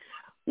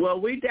 Well,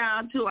 we're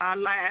down to our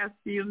last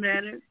few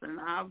minutes, and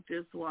I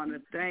just want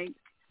to thank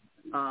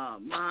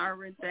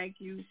Myron. Thank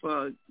you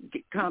for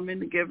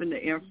coming and giving the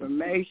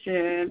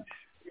information.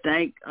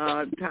 Thank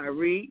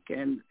Tyreek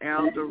and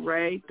Elder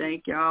Ray.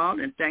 Thank y'all,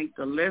 and thank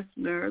the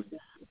listeners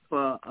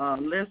for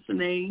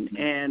listening,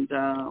 and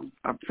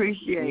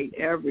appreciate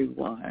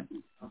everyone.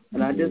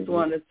 And I just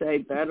want to say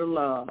better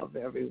love,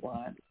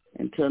 everyone.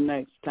 Until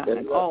next time.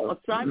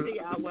 Sunday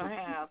I will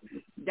have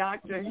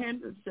Dr.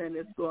 Henderson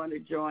is going to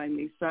join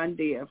me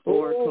Sunday at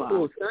 4 o'clock.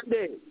 Oh,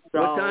 Sunday. So,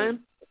 what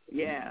time?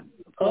 Yeah,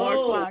 4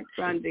 o'clock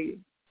Sunday.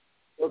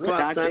 4 o'clock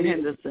Dr. Sunday.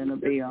 Henderson will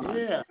be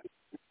on.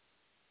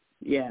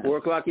 Yeah. 4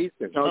 o'clock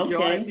Eastern. So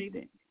join me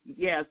then.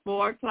 Yes,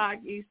 4 o'clock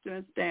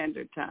Eastern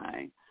Standard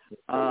Time.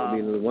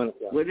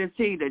 What is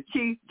he? The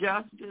Chief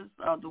Justice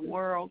of the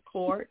World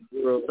Court.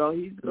 So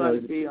he's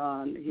going to be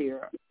on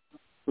here.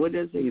 What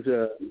is he? He's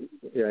a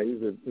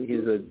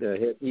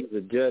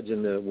judge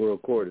in the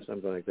World Court or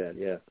something like that.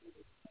 Yeah.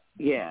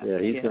 Yeah. Yeah,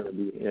 he's going to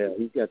be. Yeah,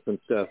 he's got some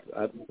stuff.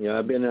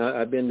 I've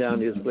been down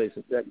to his place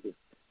in Texas,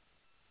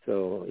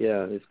 So,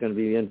 yeah, it's going to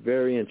be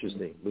very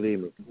interesting,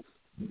 believe me.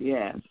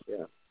 Yes.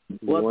 Yeah.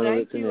 Well,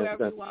 thank you,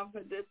 everyone,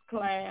 for this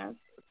class.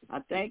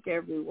 I thank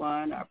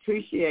everyone. I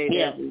appreciate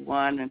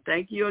everyone. And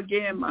thank you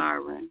again,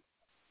 Myron.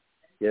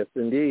 Yes,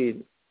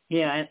 indeed.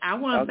 Yeah, and I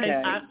want to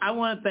thank I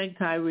want to thank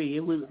Tyree.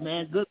 It was,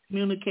 man, good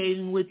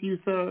communicating with you,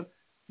 sir.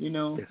 You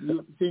know,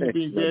 you seem to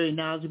be very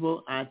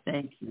knowledgeable. I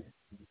thank you.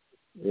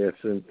 Yes,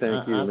 and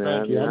thank you, man.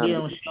 Thank you. I get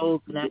on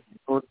shows tonight.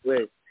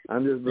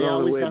 I'm just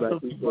blown away by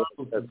people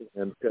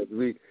because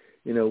we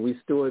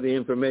store the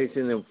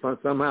information and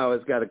somehow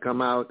it's got to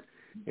come out,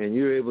 and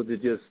you're able to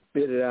just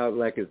spit it out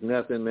like it's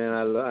nothing, man.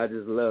 I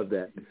just love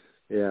that.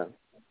 Yeah.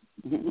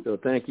 So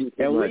thank you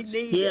so much. We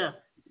need it.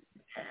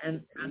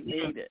 And we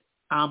need it.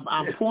 I'm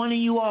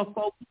pointing you all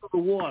folks to the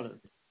water.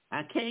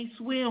 I can't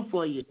swim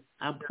for you.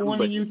 I'm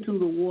pointing you to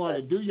the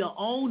water. Do your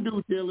own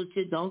due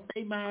diligence. Don't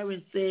say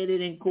Myron said it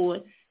in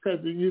court,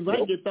 because you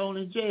might get thrown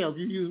in jail if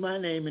you use my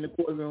name in the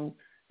courtroom.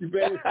 You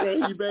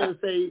better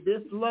say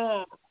this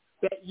law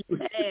that you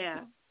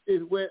have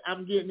is where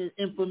I'm getting this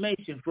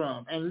information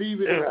from, and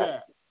leave it at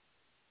that.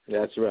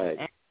 That's right.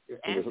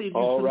 It's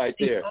all right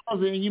there.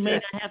 And you may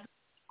not have to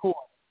court.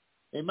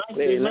 They might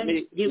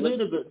get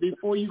rid of it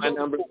before you go. My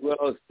number as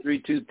well is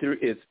 323.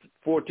 It's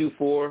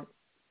 424.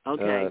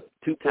 Okay.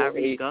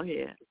 248. Go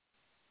ahead.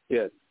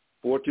 Yes,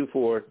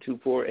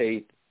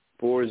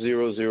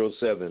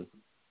 424-248-4007.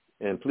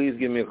 And please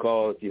give me a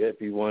call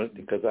if you want,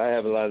 because I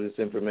have a lot of this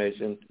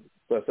information.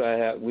 Plus,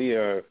 we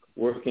are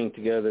working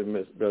together,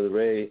 Brother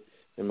Ray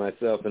and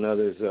myself and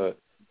others, to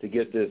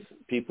get this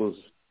People's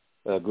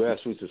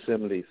Grassroots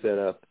Assembly set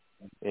up.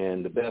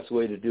 And the best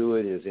way to do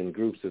it is in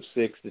groups of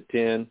 6 to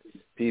 10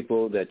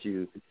 people that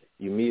you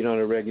meet on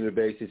a regular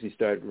basis. You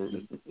start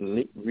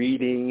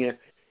reading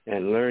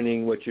and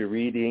learning what you're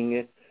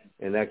reading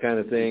and that kind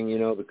of thing,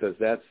 because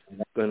that's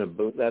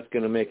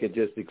gonna make it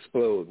just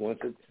explode.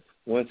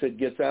 Once it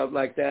gets out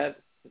like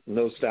that,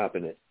 no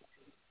stopping it.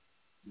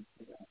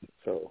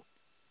 So.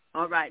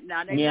 All right,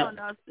 now they want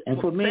us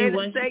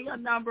to say your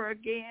number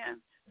again.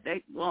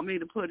 They want me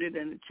to put it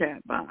in the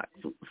chat box.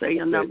 Say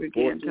your number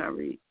again,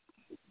 Tyree.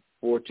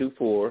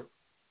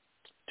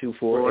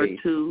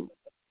 424-248.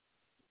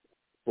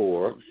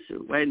 Oh,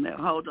 shoot. Wait a minute.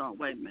 Hold on.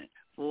 Wait a minute.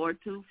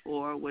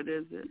 424. What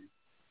is it?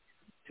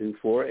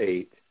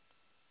 248-4007.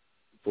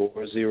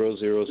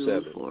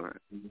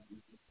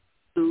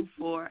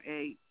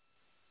 248.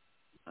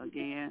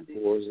 Again.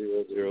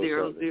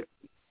 4007.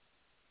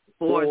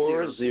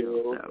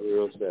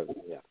 4007.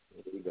 Yeah.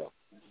 There you go.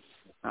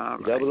 All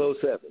right.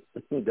 007.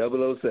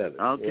 007.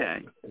 Okay. Yeah.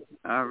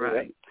 All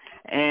right.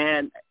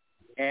 And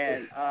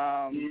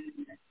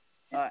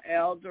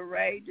Elder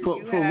Ray, do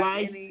you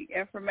have any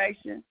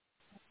information?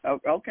 Oh,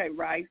 okay,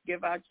 Rice,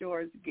 give out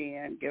yours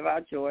again. Give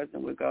out yours,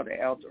 and we'll go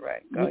to Elder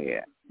Ray. Go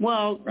ahead.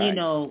 Well, Rice.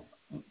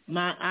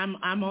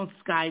 I'm on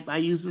Skype. I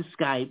use the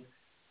Skype,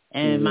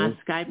 and my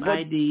Skype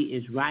ID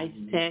is Rice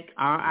Tech,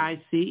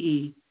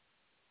 RICETECH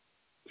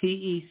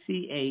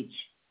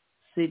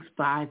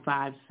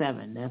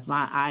 6557. That's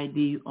my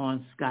ID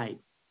on Skype.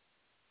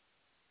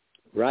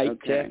 Rice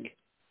Tech.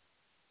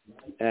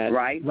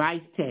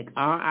 Rice Tech,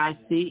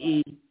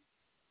 RICETECH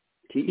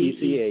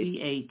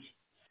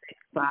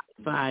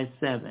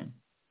 6557.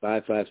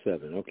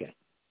 557. Okay.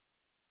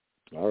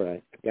 All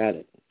right. Got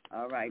it.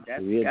 All right.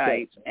 That's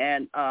Skype.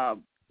 And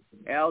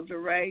Elder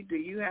Ray, do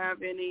you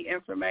have any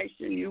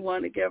information you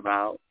want to give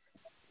out?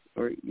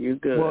 Or you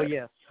good? Well,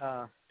 yes.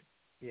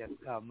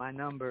 My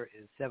number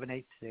is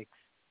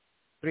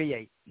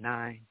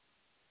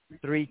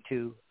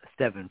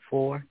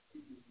 786-389-3274.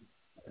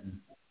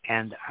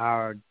 And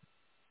our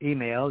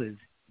email is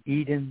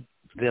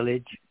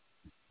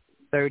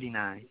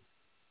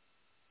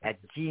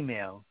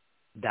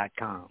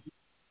EdenVillage39@gmail.com.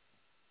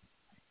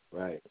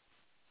 Right.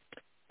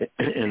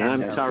 And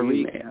I'm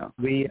Tariq.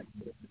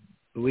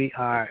 We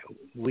are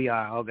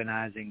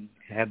organizing,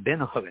 have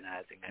been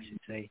organizing, I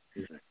should say,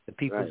 the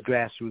People's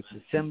Grassroots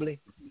Assembly.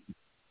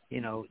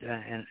 And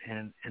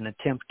an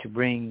attempt to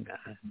bring,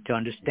 to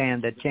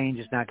understand that change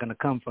is not going to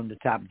come from the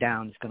top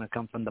down, it's going to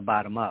come from the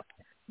bottom up.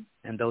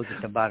 And those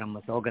at the bottom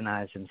must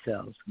organize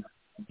themselves,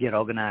 get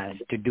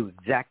organized to do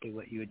exactly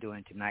what you're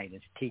doing tonight,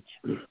 is teach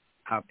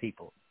our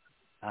people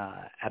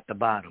at the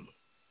bottom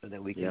so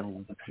that we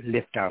can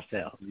lift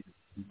ourselves.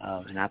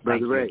 And I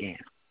thank you again.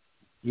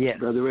 Yes.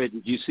 Brother Ray,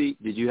 did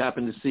you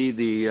happen to see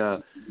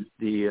the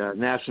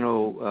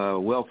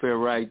National Welfare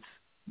Rights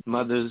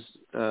Mothers?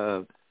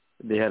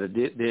 They had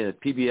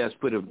PBS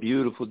put a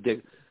beautiful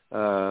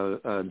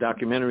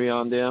documentary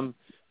on them.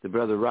 The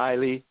Brother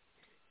Riley,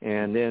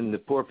 and then the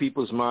Poor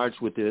People's March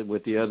with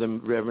the other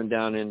reverend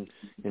down in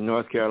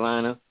North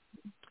Carolina,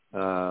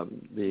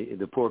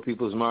 the Poor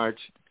People's March.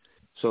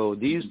 So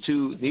these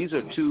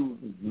are two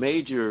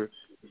major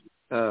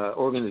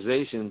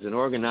organizations and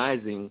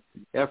organizing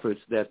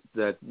efforts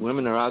that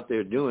women are out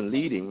there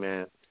leading,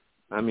 man.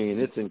 I mean,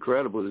 it's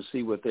incredible to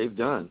see what they've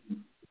done.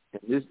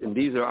 And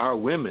these are our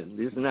women.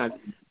 These are not,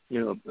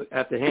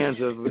 at the hands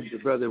of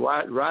Brother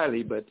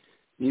Riley, but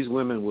these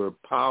women were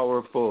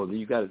powerful.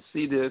 You got to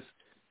see this.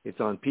 It's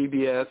on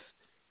PBS,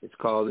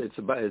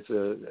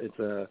 It's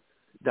a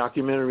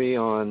documentary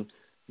on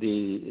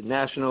the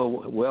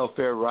National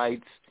Welfare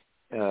Rights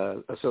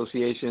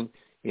Association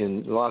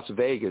in Las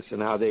Vegas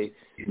and how they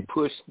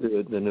pushed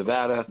the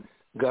Nevada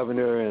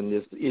governor and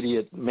this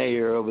idiot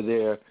mayor over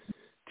there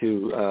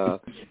to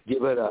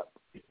give it up.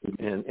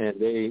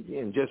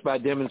 And just by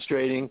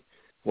demonstrating,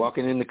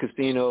 walking in the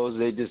casinos,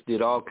 they just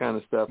did all kind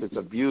of stuff. It's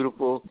a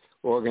beautiful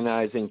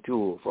organizing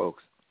tool,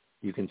 folks.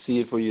 You can see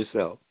it for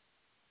yourself.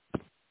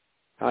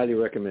 Highly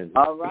recommend it.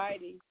 All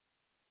righty.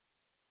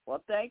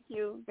 Well, thank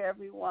you,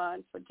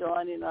 everyone, for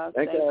joining us.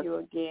 Thank you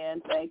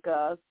again. Thank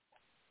us.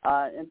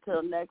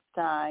 Until next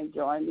time,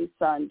 join me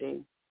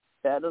Sunday.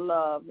 Better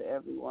love,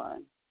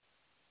 everyone.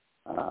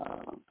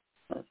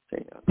 Let's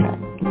see.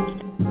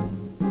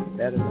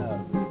 Better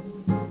love.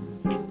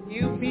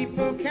 You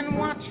people can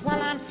watch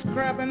while I'm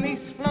scrubbing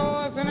these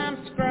floors, and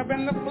I'm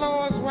scrubbing the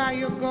floors while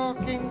you're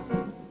gawking.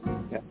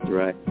 That's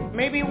right.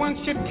 Maybe once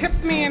you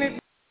tip me and it...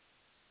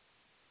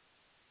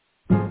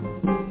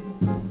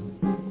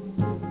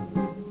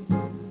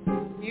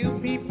 You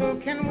people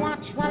can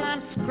watch while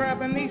I'm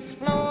scrubbing these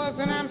floors,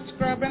 and I'm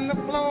scrubbing the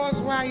floors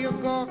while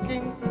you're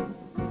gawking.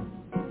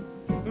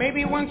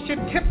 Maybe once you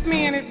tip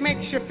me and it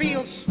makes you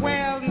feel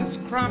swell in this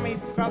crummy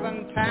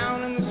southern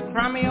town, in this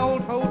crummy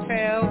old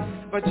hotel,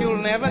 but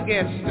you'll never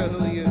guess to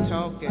who you're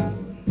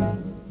talking.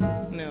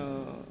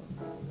 No,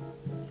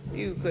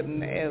 you could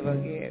never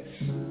guess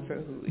to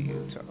who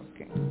you're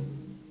talking.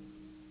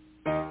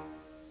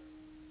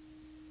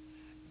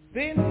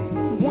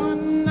 Then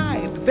one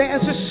night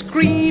there's a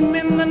scream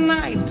in the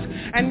night,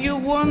 and you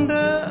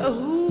wonder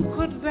who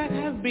could that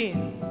have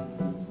been?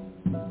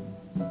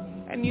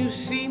 And you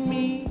see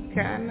me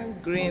kind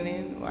of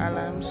grinning while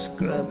I'm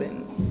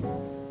scrubbing.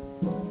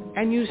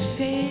 And you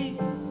say,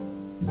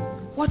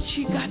 what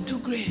she got to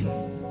grin?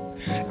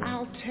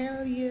 I'll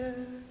tell you.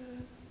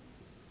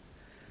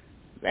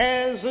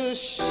 There's a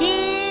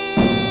ship,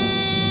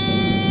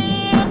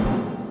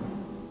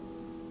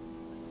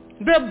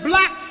 the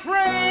Black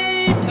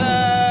Freighter,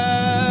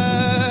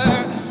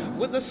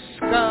 with a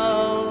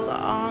skull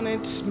on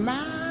its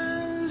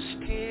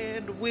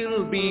masthead,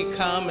 will be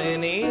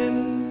coming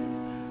in.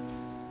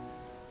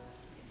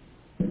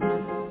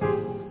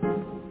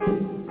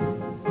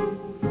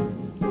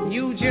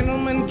 You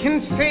gentlemen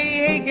can say,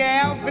 hey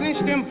gal, finish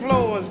them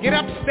floors, get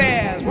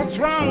upstairs, what's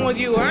wrong with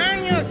you?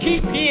 Earn your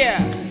keep here.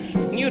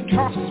 You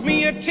toss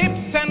me your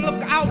tips and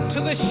look out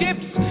to the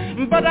ships,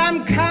 but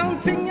I'm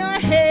counting your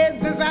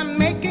heads as I'm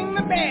making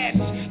the beds,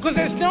 'cause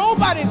there's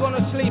nobody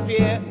gonna sleep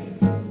here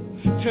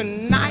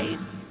tonight.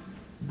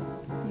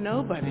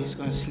 Nobody's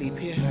gonna sleep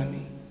here,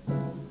 honey.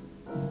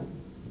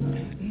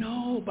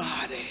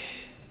 Nobody.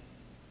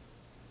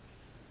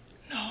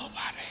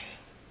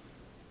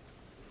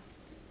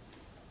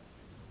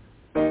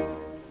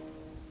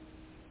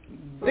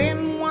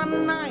 Then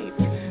one night,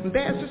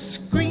 there's a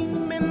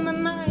scream in the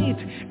night,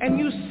 and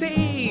you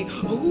say,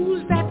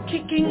 who's that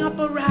kicking up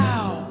a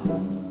row?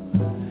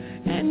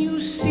 And you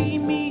see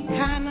me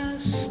kinda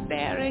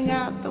staring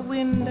out the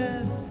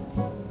window,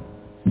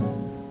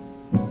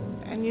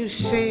 and you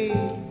say,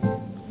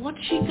 what's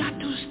she got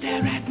to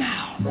stare at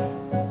now?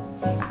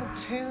 I'll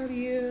tell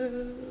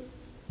you,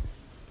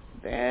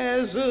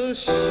 there's a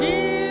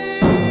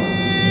ship,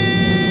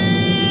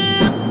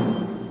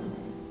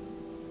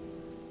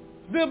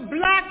 the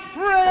Black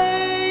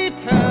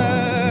Freighter,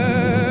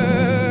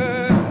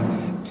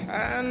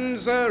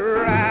 turns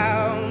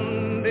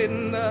around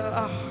in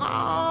the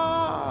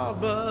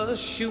harbor,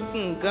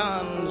 shooting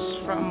guns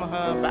from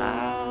her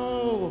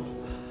bow.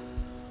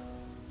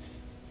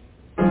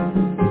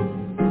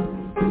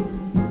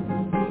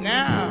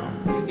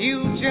 Now,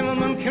 you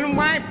gentlemen can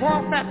wipe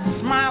off that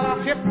smile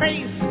off your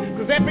face,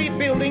 'cause every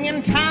building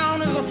in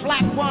town is a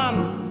flat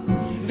one.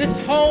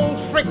 This whole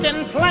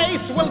frickin'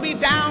 place will be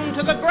down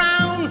to the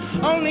ground,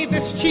 only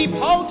this cheap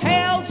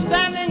hotel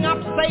standing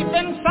up safe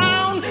and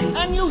sound.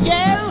 And you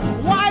yell,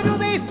 why do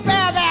they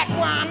spare that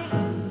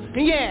one?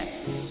 Yes,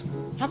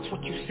 that's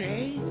what you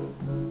say.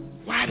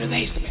 Why do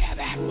they spare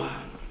that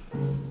one?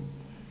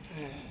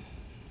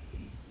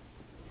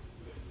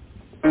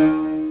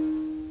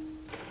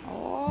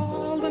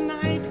 All the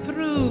night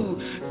through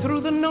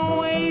the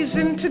noise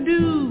and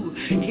to-do,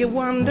 you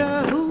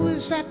wonder who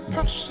is that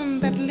person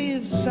that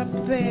lives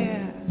up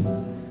there.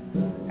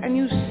 And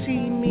you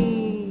see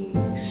me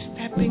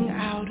stepping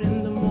out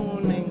in the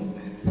morning,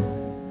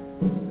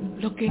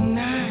 looking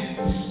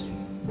nice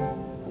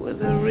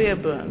with a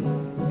ribbon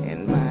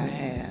in my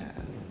hair.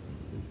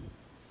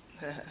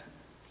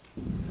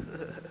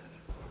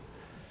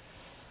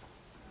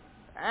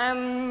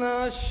 And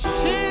the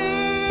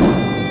ship,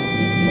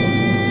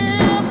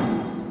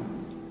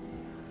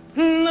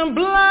 the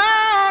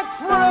Black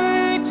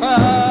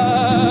Freighter,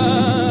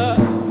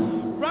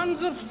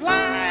 runs a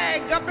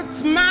flag up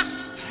its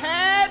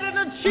masthead and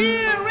a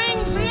cheer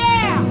rings the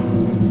air.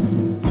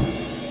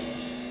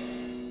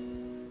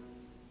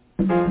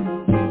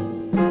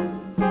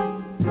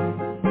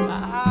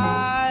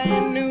 By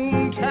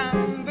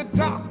noontime the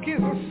dock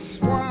is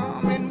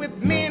a-swarming with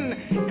men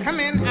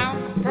coming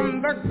out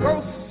from the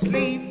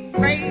ghostly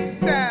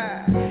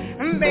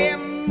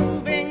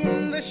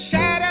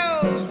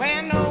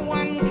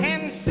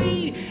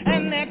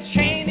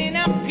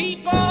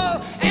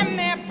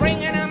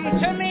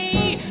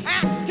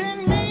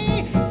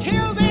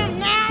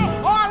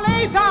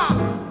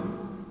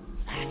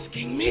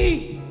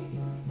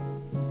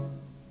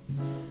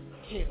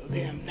kill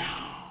them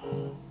now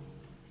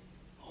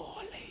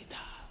or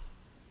later.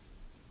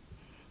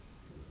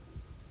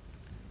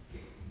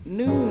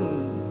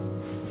 Noon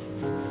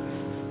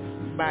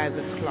by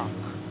the clock,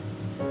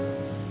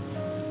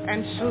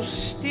 and so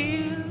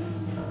still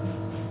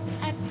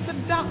at the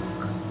dock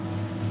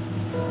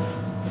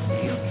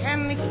you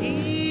can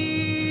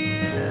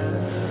hear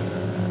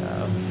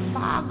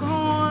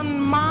foghorn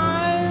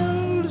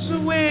miles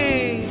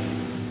away,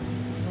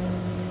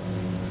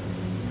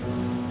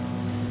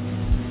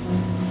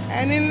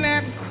 and in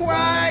that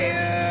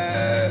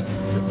quiet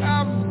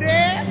of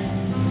death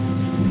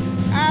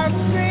I'll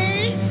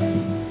say,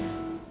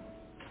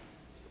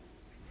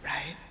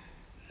 right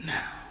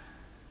now,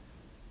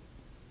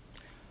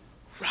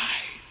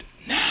 right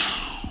now.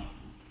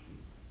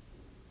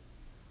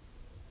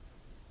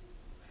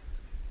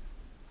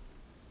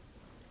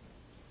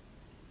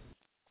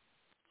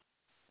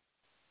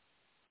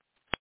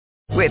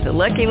 With the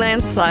Lucky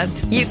Land Slots,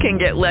 you can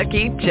get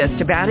lucky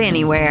just about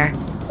anywhere.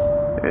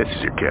 This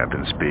is your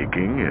captain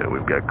speaking.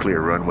 We've got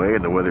clear runway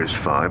and the weather's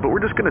fine, but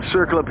we're just going to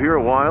circle up here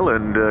a while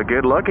and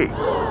get lucky.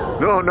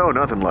 No,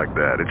 nothing like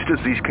that. It's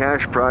just these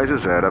cash prizes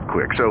add up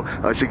quick. So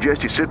I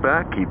suggest you sit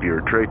back, keep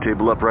your tray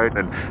table upright,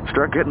 and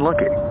start getting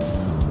lucky.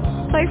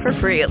 Play for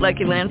free at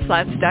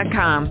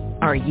LuckyLandSlots.com.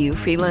 Are you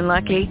feeling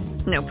lucky?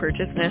 No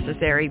purchase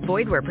necessary.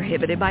 Void where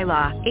prohibited by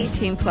law.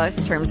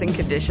 18+ terms and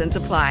conditions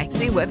apply.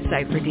 See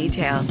website for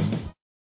details.